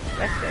good.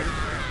 That's good.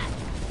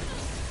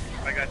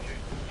 I got you.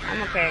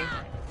 I'm okay.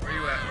 Where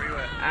you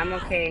at? I'm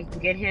okay.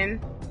 Get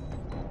him.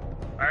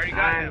 I already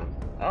got him.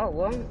 Oh,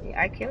 well,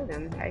 I killed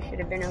him. I should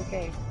have been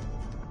okay.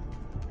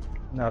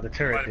 No, the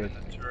turret did.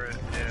 The turret,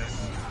 yeah.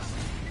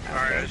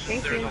 Alright,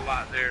 Thank there's you. a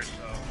lot there, so.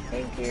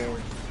 Thank you.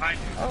 Behind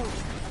you. Oh,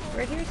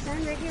 right here,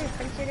 son, right here.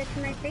 Come say that to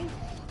my face.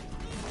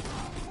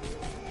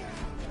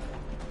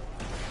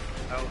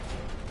 Oh.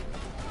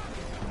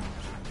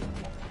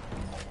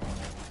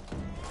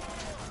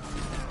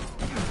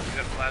 You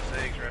got glass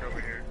eggs right over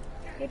here.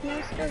 Get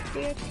no stuff,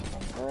 bitch.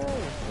 Oh,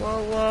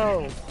 whoa,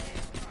 whoa.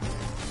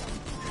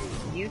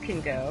 You can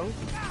go.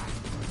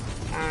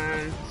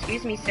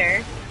 Excuse me,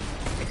 sir.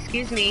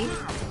 Excuse me.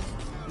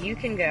 You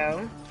can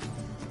go.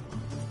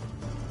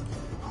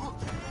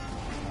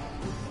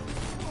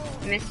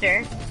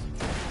 Mister.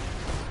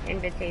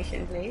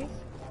 Invitation, please.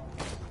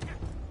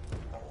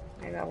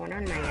 I got one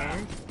on my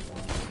ass.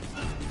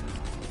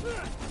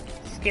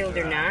 Skilled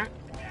or not.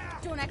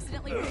 Don't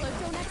accidentally reload.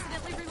 Don't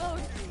accidentally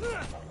reload.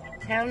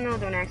 Hell no,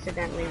 don't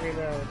accidentally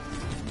reload.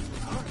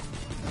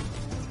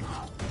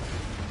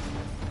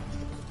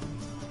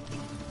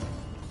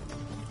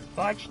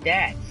 Watch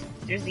that.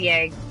 There's the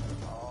egg.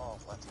 Oh,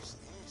 what is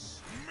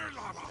this?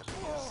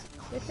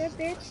 What's up,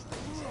 bitch?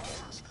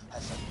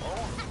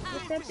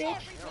 What's up,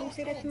 bitch? Can you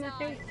say that to my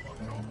face?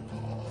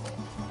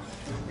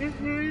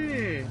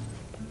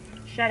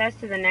 Shout outs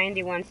to the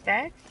 91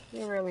 stacks.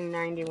 We're rolling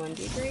 91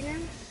 deep right now.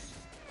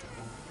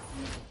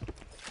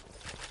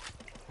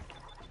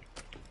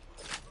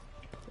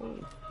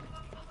 Oh.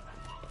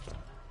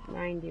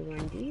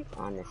 91 deep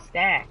on the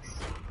stacks.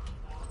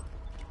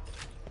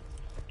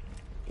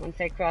 Once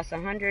I cross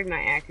 100,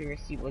 my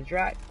accuracy will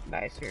drop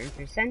by a certain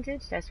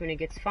percentage. That's when it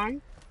gets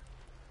fun.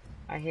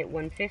 I hit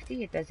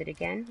 150, it does it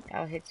again.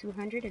 I'll hit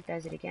 200, it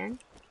does it again.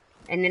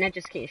 And then I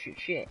just can't shoot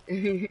shit.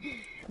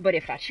 But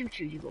if I shoot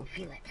you, you're gonna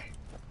feel it.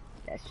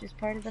 That's just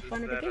part of the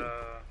fun of the game.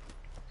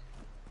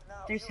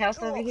 There's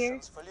health over here.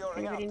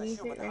 Anybody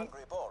needs it, right?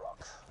 You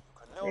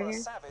can lure a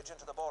savage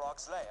into the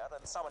Borok's lair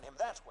and summon him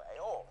that way,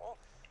 or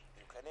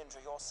you can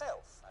injure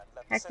yourself and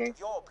let the scent of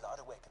your blood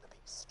awaken the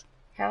beast.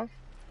 Health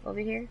over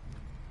here.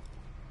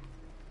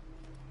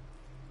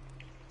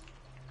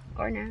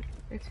 Or not.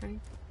 That's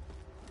fine.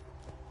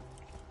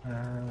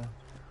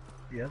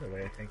 The other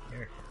way, I think.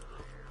 Here.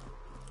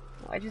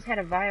 Oh, I just had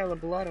a vial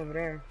of blood over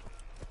there.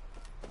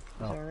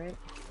 It's alright.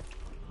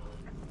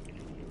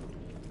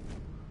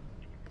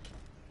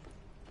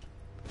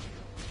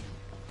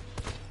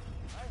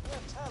 I hear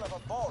tell of a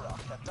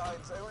Borok that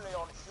dines only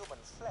on human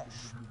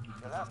flesh.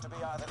 You'll have to be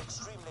either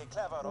extremely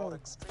clever or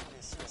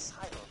extremely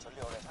suicidal to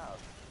lure it out.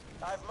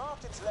 I've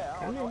marked its lair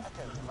on your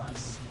echo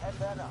device. Head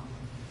there now.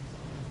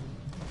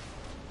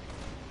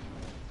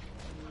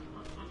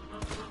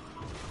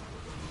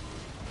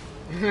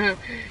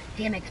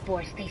 Damn it,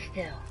 Spores, stay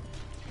still.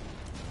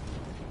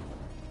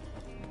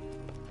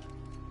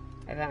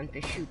 I want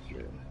to shoot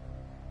you.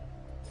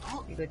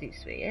 You go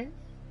this way, yes?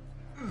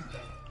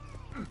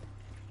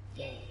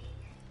 Yay.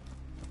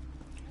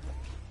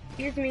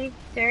 Excuse me,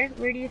 sir,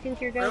 where do you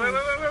think you're going?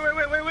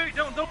 Wait,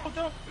 don't.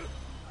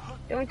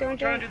 I'm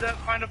trying to do that,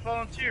 find a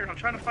volunteer. I'm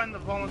trying to find the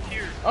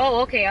volunteer.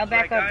 Oh, okay, I'll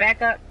back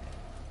up.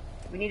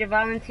 We need a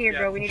volunteer,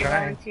 bro, we need a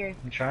volunteer.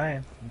 I'm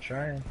trying.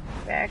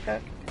 Back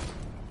up.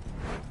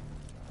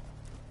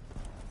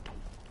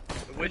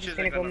 I'm just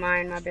gonna go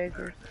mind my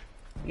business.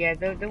 Yeah,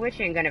 the witch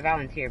ain't gonna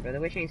volunteer, bro. The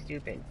witch ain't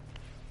stupid.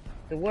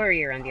 The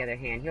warrior, on the other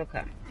hand, he'll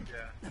come.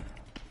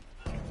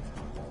 Yeah.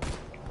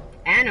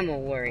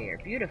 Animal warrior,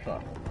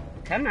 beautiful.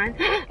 Come on.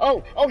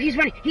 Oh, he's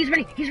running at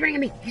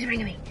me.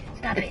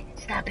 Stop it.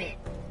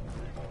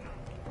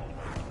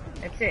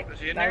 That's it. Is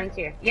he in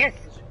volunteer. there? Yes.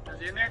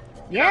 Is he in there?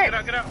 Yes.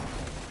 Get out.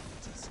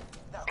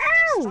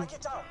 Ow!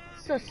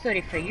 So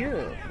sorry for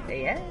you.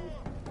 Yes.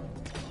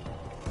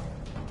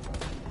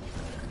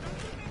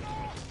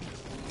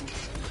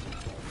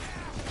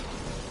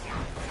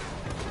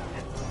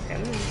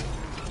 Come on.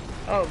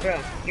 Oh, bro,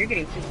 you're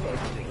getting too close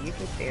to me. You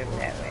can stay over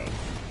that way.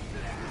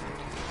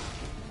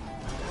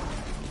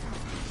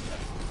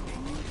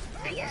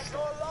 PS.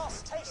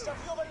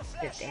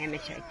 The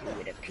damage I do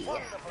with a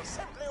PS.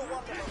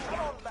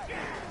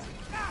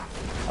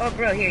 Oh,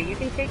 bro, here, you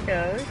can take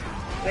those.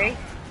 Wait.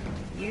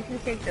 You can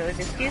take those.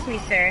 Excuse me,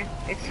 sir.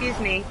 Excuse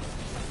me.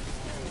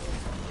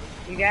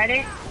 You got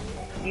it?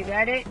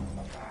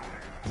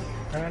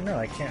 No,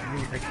 I can't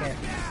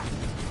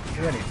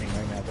do anything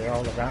right now. They're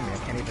all around me. I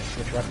can't even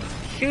switch weapons.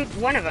 Shoot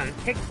one of them.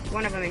 Pick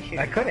one of them and shoot.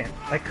 I couldn't.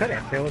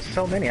 There was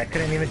so many. I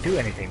couldn't even do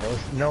anything. There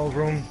was no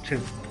room to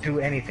do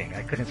anything.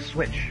 I couldn't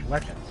switch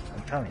weapons.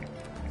 I'm telling you.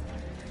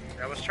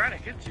 I was trying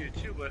to get to you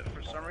too, but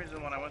for some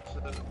reason when I went to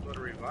go to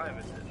revive,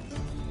 it didn't.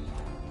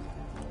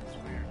 It's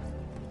weird.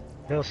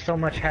 There was so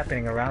much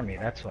happening around me.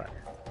 That's what.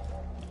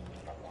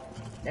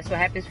 That's what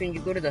happens when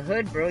you go to the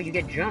hood, bro. You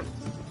get jumped.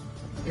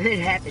 It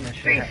happens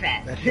very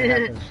fast. That shit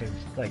happens.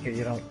 It's like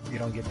you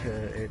don't get to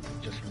it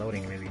just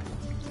loading really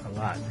a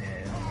lot, and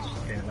it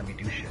almost didn't let me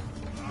do shit.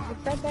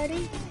 What's up,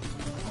 buddy?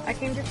 I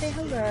came to say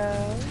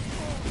hello.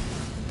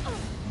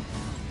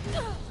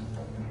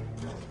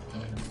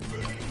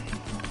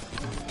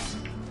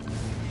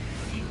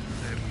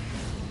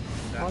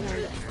 Hold on.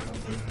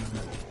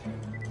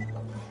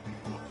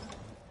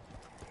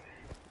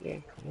 Yeah.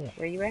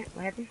 Where you at?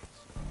 What happened?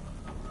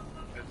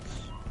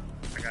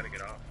 I gotta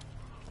get off.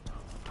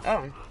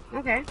 Oh,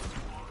 okay.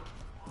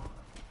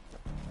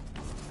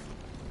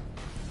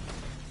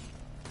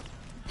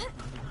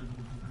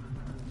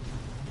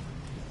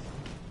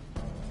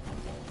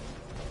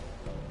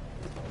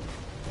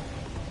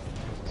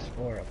 There's a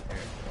spore up there.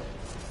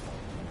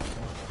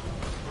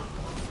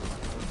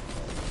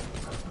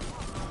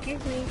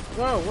 Excuse me.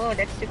 Whoa, whoa,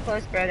 that's too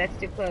close, bro. That's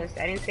too close.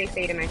 I didn't say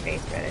stay to my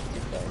face, bro. That's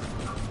too close.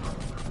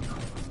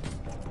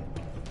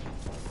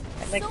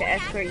 I'd like to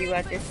escort you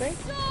out this way.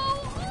 So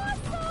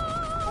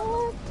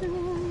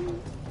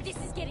awesome! This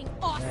is getting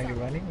awesome. Now you're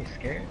running? You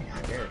scared?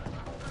 He's scared.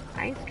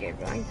 I ain't scared,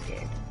 bro. I ain't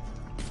scared.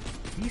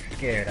 He's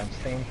scared. I'm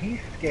saying he's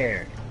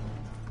scared.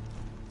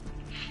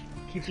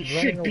 Keeps He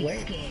running should be away.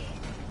 scared.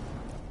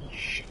 He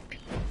should be.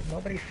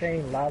 Nobody's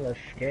saying Lala's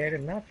scared or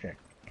nothing.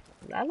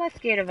 I'm not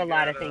scared of a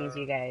lot of things,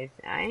 you guys.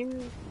 I'm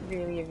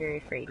really a very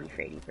fraidy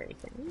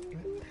person.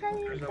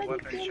 There's a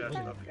weapon chest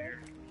up here.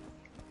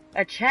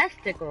 A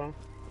chesticle?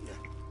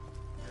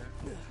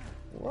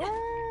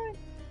 What?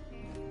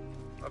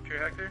 Up here,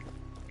 Hector?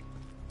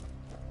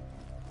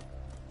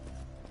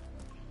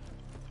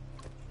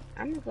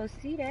 I'm gonna go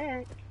see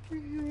that. Right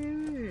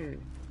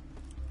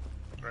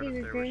See up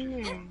there what's where in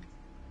she's there. from.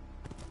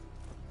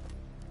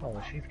 Oh,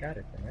 well, she's got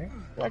it then, right?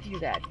 What you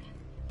got?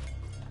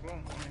 Well, I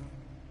mean,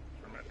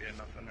 there might be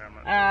enough in there. I'm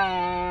not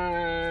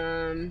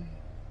sure.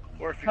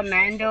 Or if you just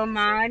Commando want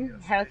something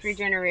mod, to health say,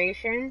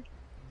 regeneration,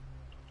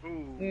 ooh,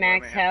 I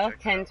max may have health, to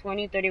check that 10, out.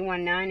 20,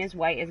 31, 9 is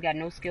white. It's got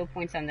no skill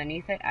points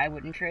underneath it. I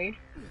wouldn't trade.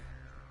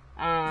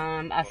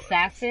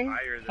 Assassin,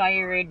 higher than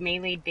fire mine. rate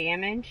melee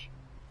damage.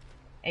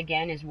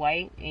 Again, is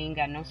white. Ain't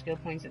got no skill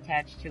points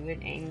attached to it.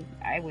 And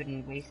I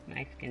wouldn't waste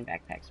my fucking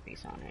backpack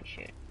space on that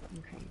shit.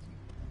 I'm crazy.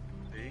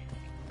 See?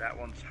 That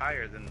one's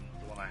higher than the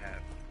one I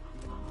have.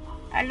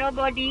 Hello,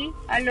 buddy.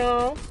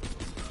 Hello.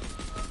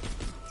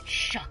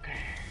 Shocker.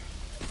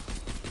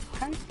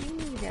 Come see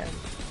me, though.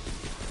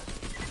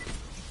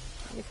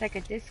 It's like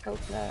a disco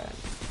club.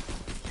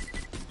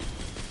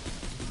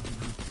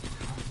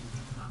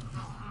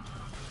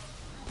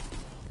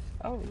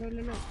 Oh,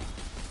 no.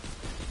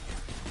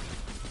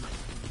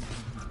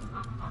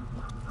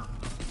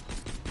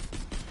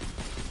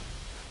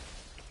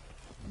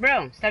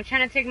 Bro, stop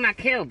trying to take my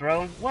kill,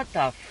 bro. What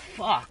the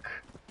fuck?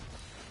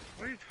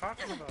 What are you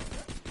talking about?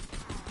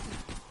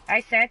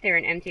 I sat there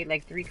and emptied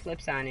like 3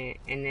 clips on it,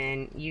 and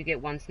then you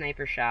get 1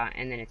 sniper shot,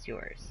 and then it's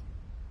yours.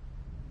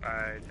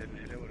 I didn't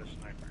hit it with a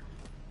sniper.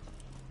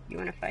 You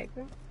wanna fight,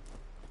 bro?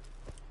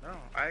 No,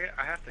 I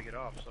have to get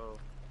off, so...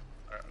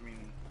 I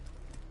mean...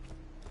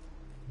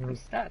 I'm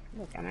stuck.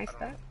 Look, am I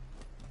stuck? know.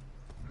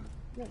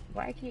 Look,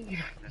 why can't you...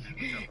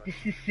 This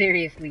is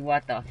seriously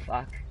what the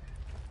fuck.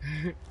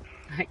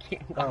 I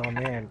can't walk Oh out.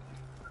 man,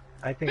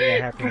 I think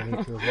that happened to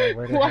me too as well.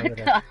 Where the What hell did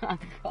the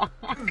fuck?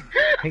 I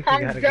think you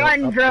I'm gotta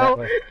done, go up bro. that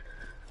way.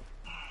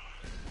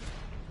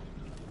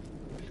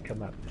 Just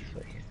come up this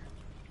way.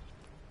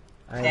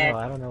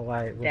 I don't know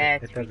why it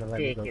That's doesn't let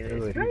me go through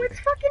ridiculous. it Bro, either. it's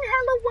fucking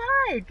hella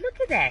wide. Look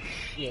at that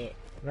shit.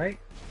 Right?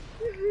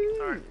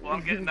 Alright, well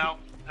I'm getting out.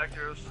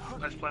 Hector, it was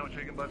nice playing with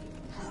you again, bud.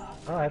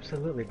 Oh,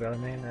 absolutely, brother,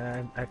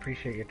 man. I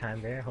appreciate your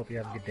time there. Hope you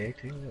have a good day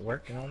too at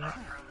work and all that.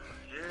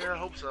 Yeah, I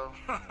hope so.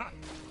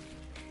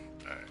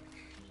 Alright.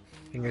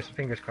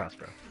 Fingers crossed,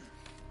 bro.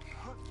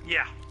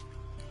 Yeah.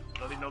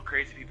 There'll be no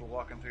crazy people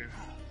walking through.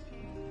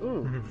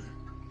 Ooh.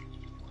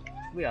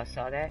 We all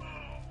saw that.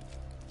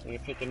 You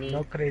take a knee.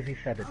 No crazy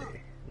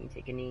Saturday. You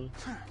take a knee.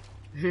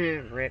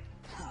 Rip.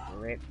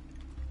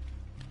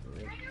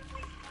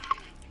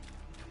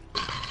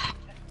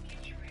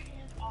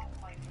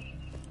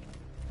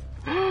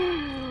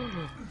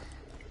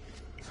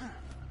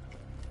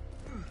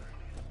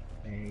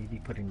 Hey, you be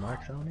putting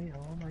marks on it?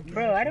 Oh my god.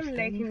 Bro, I don't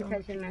like him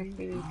touching my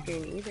TV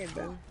screen either,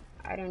 bro.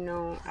 I don't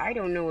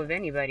know of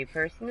anybody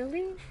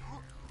personally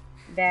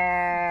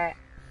that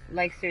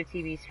likes their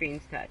TV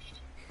screens touched.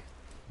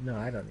 No,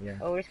 I don't, yeah.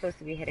 Oh, we're supposed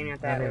to be heading out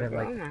I that don't way, even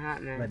bro. like I'm a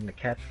hot man. letting the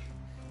cats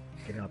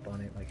get up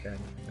on it like that.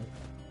 Nope.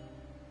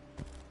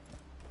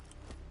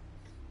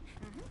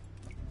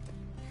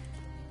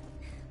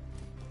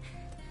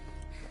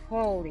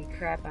 Holy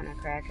crap on a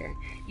cracker.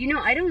 You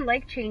know, I don't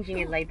like changing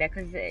it like that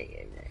because the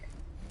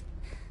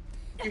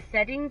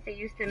settings, they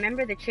used to,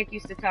 remember the chick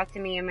used to talk to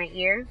me in my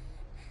ear?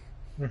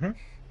 Mm-hmm.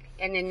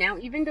 And then now,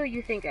 even though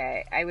you think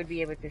I would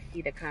be able to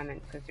see the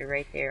comments because they're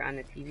right there on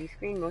the TV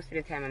screen, most of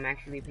the time I'm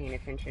actually paying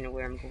attention to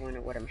where I'm going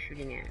or what I'm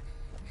shooting at.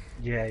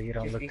 Yeah, you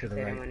don't Just look to the because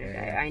I right don't wanna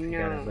there. die. I You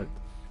know. gotta look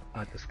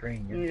at the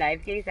screen. In Yeah.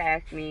 Live Gaze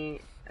asked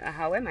me,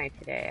 how am I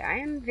today? I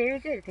am very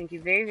good. Thank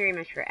you very, very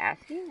much for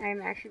asking.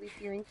 I'm actually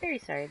feeling very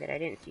sorry that I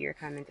didn't see your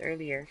comment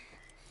earlier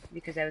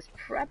because I was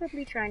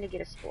probably trying to get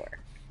a spore,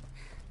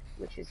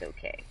 which is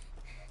okay.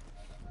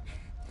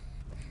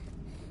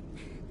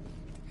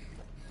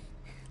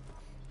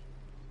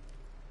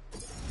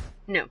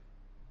 No.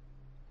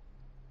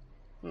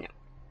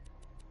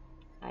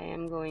 I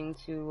am going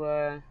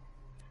to,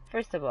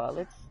 first of all,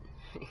 let's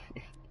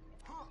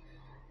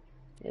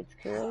it's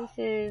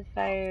corrosive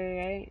fire,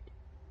 right?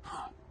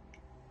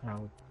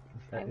 Oh,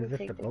 I is would this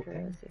take the the boat thing?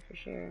 corrosive for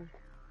sure.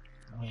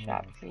 Oh,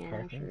 Shop it's fan,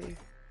 cracking. actually.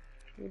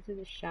 Due to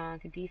the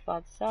shock,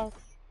 default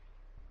sucks.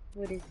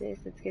 What is this?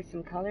 Let's get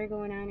some color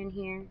going on in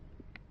here.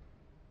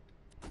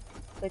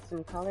 Put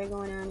some color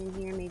going on in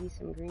here. Maybe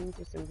some greens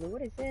or some blue.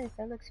 What is this?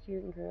 That looks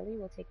cute and girly.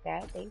 We'll take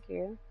that. Thank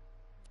you.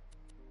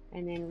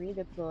 And then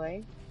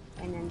redeploy.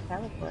 And then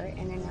teleport.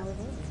 And then now we're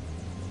moving.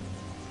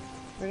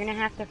 We're gonna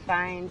have to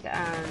find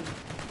a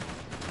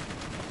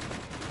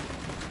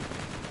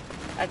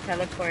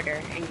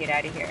teleporter and get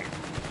out of here.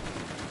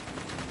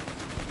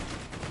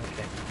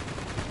 Okay.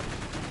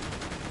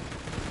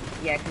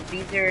 Yeah, because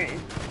these are,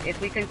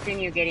 if we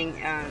continue getting,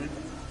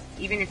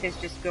 even if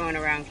it's just going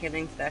around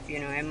killing stuff, you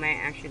know, I might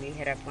actually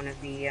hit up one of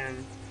the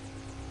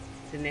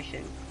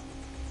missions.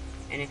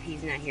 And if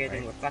he's not here,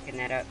 then we're fucking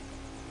that up.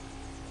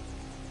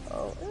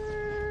 Oh,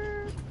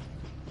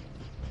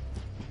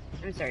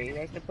 I'm sorry, you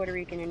guys. The Puerto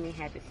Rican in me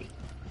had to see.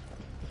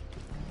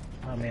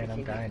 Oh man,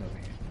 I'm dying over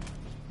here.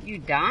 You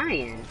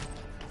dying?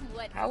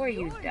 How are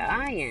you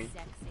dying?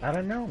 I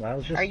don't know. I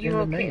was just are in you the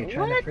okay? menu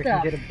trying to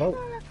freaking get a boat.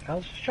 I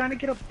was just trying to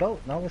get a boat,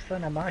 and all of a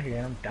sudden I'm out here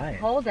and I'm dying.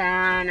 Hold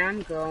on,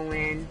 I'm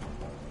going.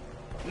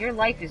 Your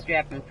life is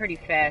dropping pretty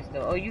fast,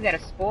 though. Oh, you got a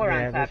spore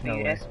on top of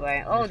you. That's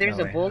why. Oh, there's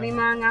a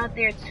bullymong out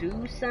there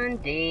too, son.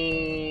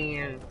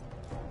 Damn.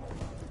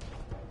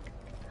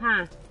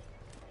 Huh.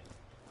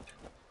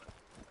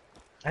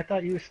 I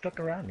thought you were stuck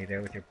around me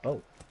there with your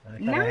boat.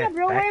 Nah,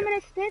 bro, why am I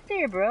gonna sit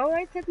there, bro?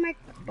 I took my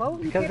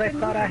boat and because I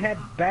thought I had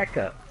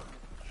backup.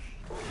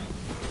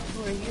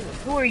 Who are you?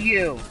 Who are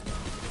you?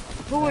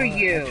 Who are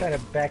you? I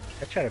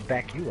try to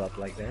back you up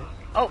like that.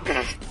 Oh.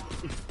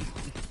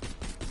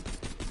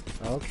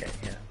 Okay,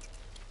 yeah.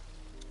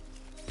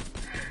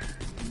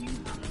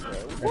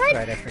 What? That's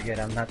right, I forget.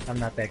 I'm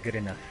not that good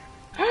enough.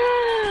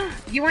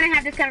 You want to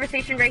have this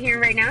conversation right here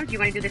and right now? Do you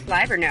want to do this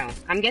live or no?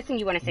 I'm guessing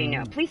you want to say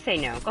no. Please say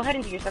no. Go ahead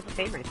and do yourself a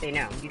favor and say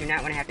no. You do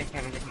not want to have this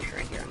conversation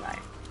right here on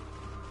live.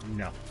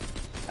 No.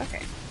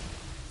 Okay.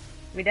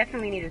 We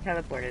definitely need a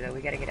teleporter, though.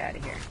 We gotta get out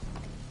of here.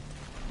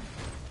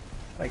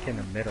 Like in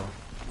the middle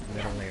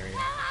area.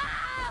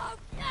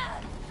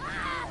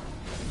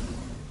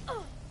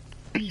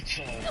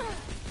 Beaches.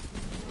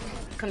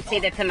 Come say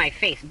that to my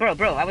face. Bro,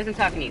 I wasn't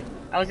talking to you.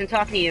 I wasn't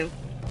talking to you.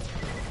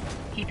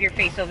 Keep your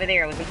face over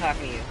there. I wasn't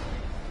talking to you.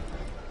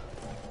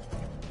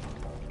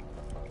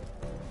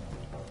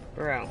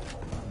 Bro.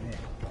 Man,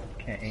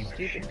 can't aim.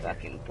 Stupid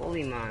fucking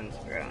bullymongs,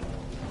 bro.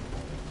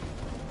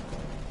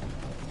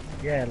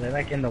 Yeah, they're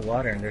like in the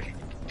water and they're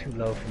too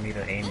low for me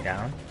to aim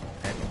down.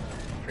 And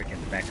freaking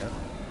back up.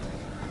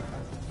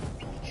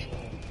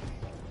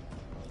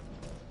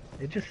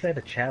 It just said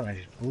a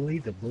challenge. Bully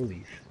the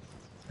bullies.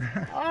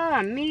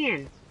 Oh,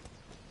 man.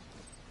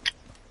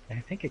 I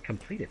think it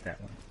completed that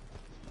one.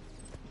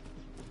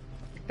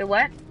 The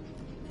what?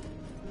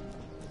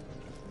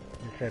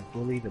 It said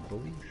bully the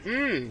bullies?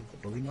 The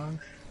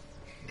bullymongs?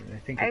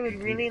 I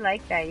would really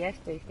like that. Yes,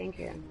 please. Thank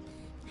you.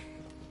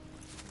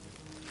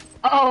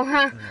 Oh, huh.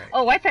 Right.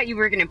 Oh, I thought you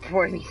were going to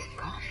pour me some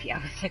coffee. I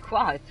was like,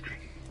 wow, it's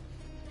great.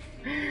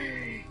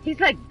 He's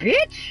like,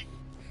 bitch!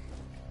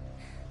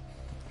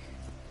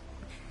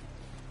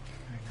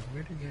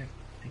 Where did that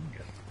thing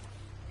go?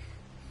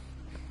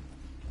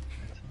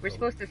 We're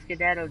supposed to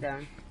skedaddle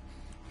down.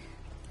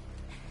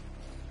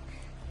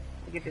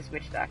 To get this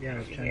witch doctor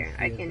over here.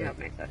 I can't help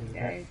myself,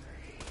 guys.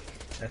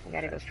 I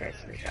gotta go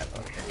first to the shop.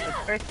 Okay. So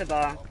first of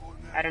all,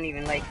 I don't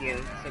even like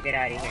you, so get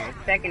out of here.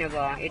 Second of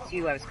all, it's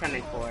you I was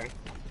coming for.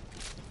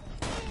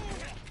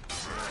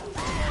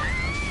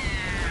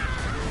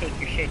 Take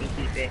your shit and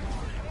keep it.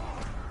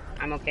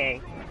 I'm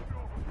okay.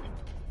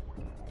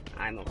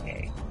 I'm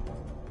okay.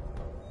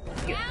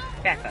 You,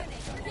 back up.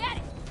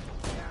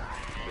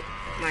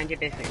 Mind your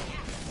business.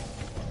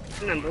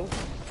 Come on, boo.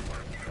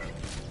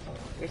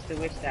 Where's the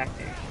witch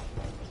doctor?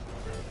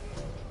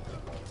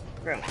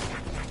 Bro,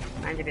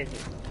 mind your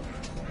business.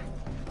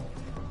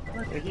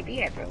 Where he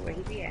be at, bro? Where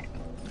he be at?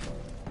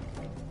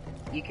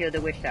 You killed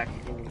the witch doctor,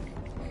 didn't you?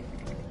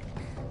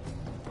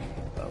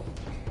 Oh.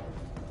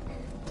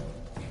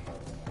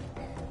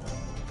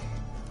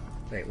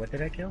 Wait, what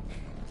did I kill?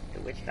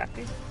 The witch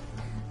doctor?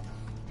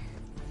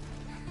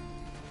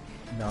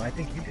 No, I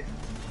think you did.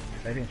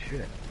 I didn't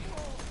shoot it.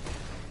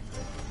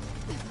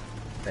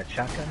 That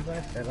shotgun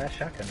blast? That last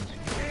shotgun was you.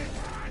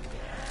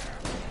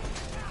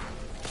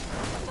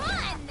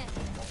 Fun!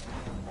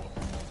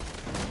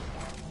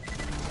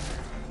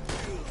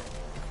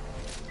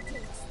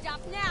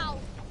 Stop now!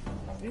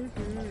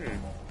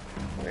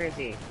 Where is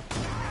he?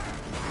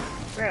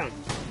 Bro.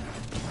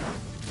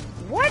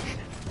 What?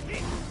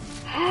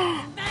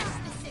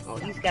 Oh,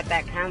 he's got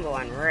that combo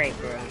on right,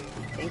 bro.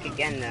 Think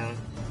again, though.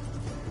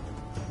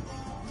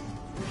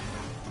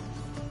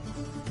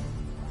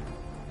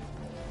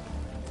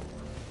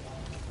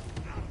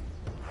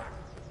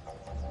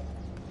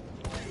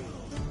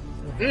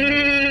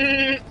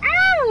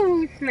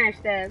 Ow! Smash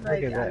that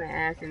like on the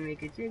ass and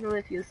make it jiggle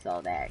if you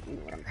saw that. You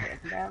know what I'm talking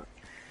about.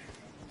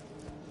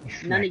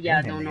 None of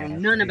y'all don't know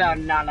none about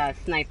Nala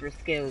sniper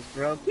skills,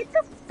 bro. Get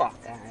the fuck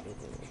out of here.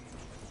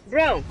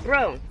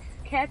 Bro.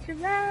 Catch a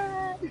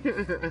ride.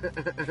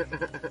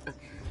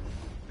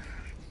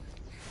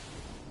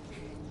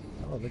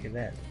 Oh, look at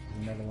that.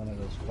 Another one of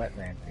those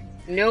wetland things.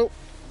 Nope.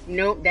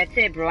 Nope, that's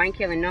it, bro. I ain't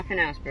killing nothing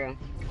else, bro.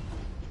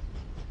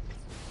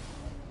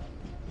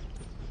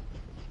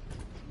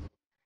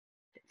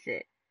 That's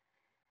it.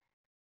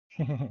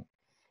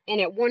 And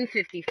at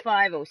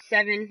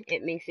 1:55:07,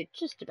 it makes it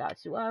just about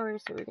 2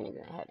 hours, so we're gonna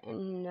go ahead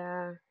and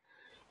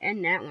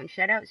end that one.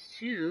 Shout outs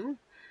to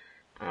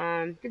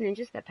the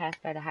ninjas that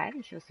passed by the hive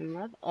and show some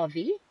love,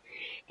 Avi.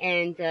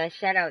 And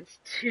shout outs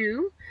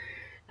to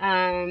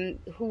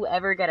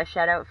whoever got a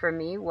shout out from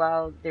me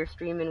while they're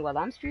streaming while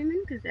I'm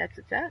streaming, because that's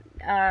what's up.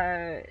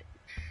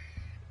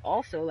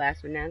 Also,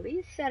 last but not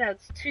least, shout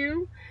outs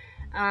to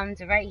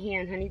the right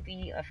hand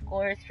honeybee, of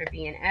course, for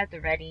being at the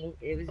ready.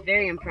 It was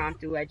very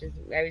impromptu. I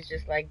was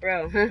just like,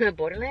 bro,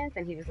 Borderlands,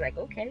 and he was like,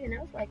 okay, and I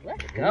was like,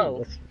 let's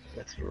go.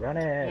 Let's run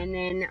it. And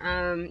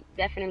then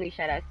definitely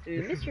shout outs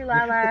to Mr.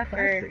 Lala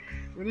for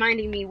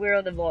reminding me where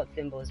all the vault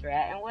symbols were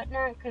at and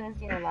whatnot,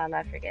 because you know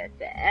Lala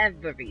forgets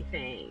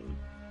everything.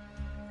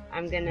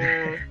 I'm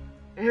gonna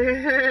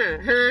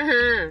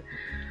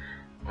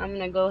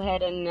go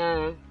ahead and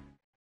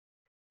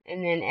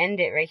then end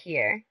it right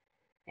here.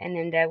 And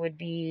then that would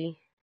be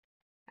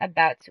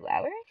about 2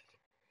 hours.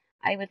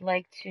 I would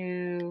like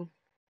to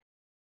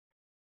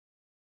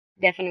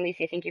definitely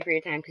say thank you for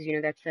your time, because you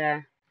know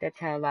that's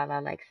how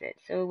Lala likes it.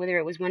 So whether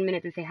it was 1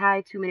 minute to say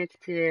hi, 2 minutes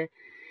to,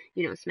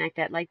 you know, smack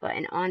that like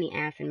button on the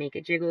ass and make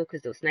it jiggle,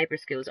 because those sniper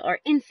skills are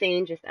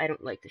insane. Just I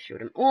don't like to shoot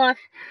them off.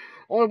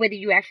 Or whether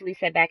you actually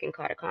sat back and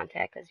caught a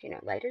contact, because you know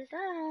lighters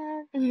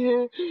up.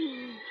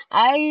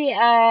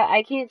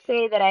 I can't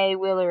say that I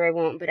will or I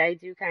won't, but I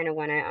do kind of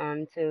want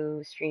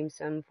to stream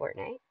some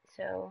Fortnite.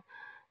 So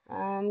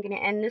I'm gonna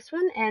end this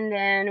one, and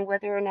then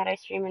whether or not I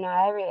stream or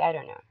not, I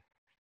don't know.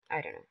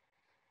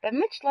 But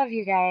much love,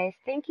 you guys.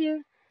 Thank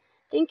you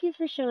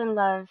for showing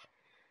love.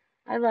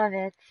 I love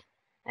it.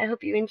 I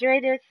hope you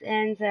enjoyed it,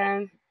 and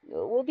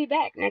we'll be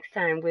back next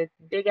time with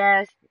big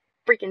ass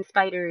freaking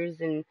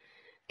spiders and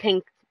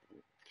pink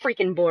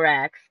freaking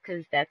borax,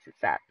 because that's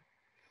what's up.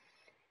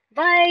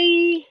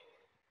 Bye!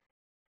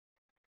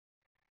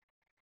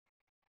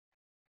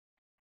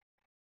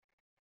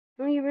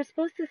 Well, you were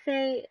supposed to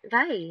say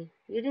bye.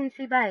 You didn't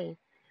say bye.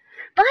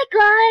 Bye,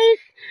 guys!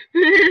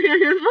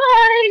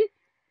 Bye!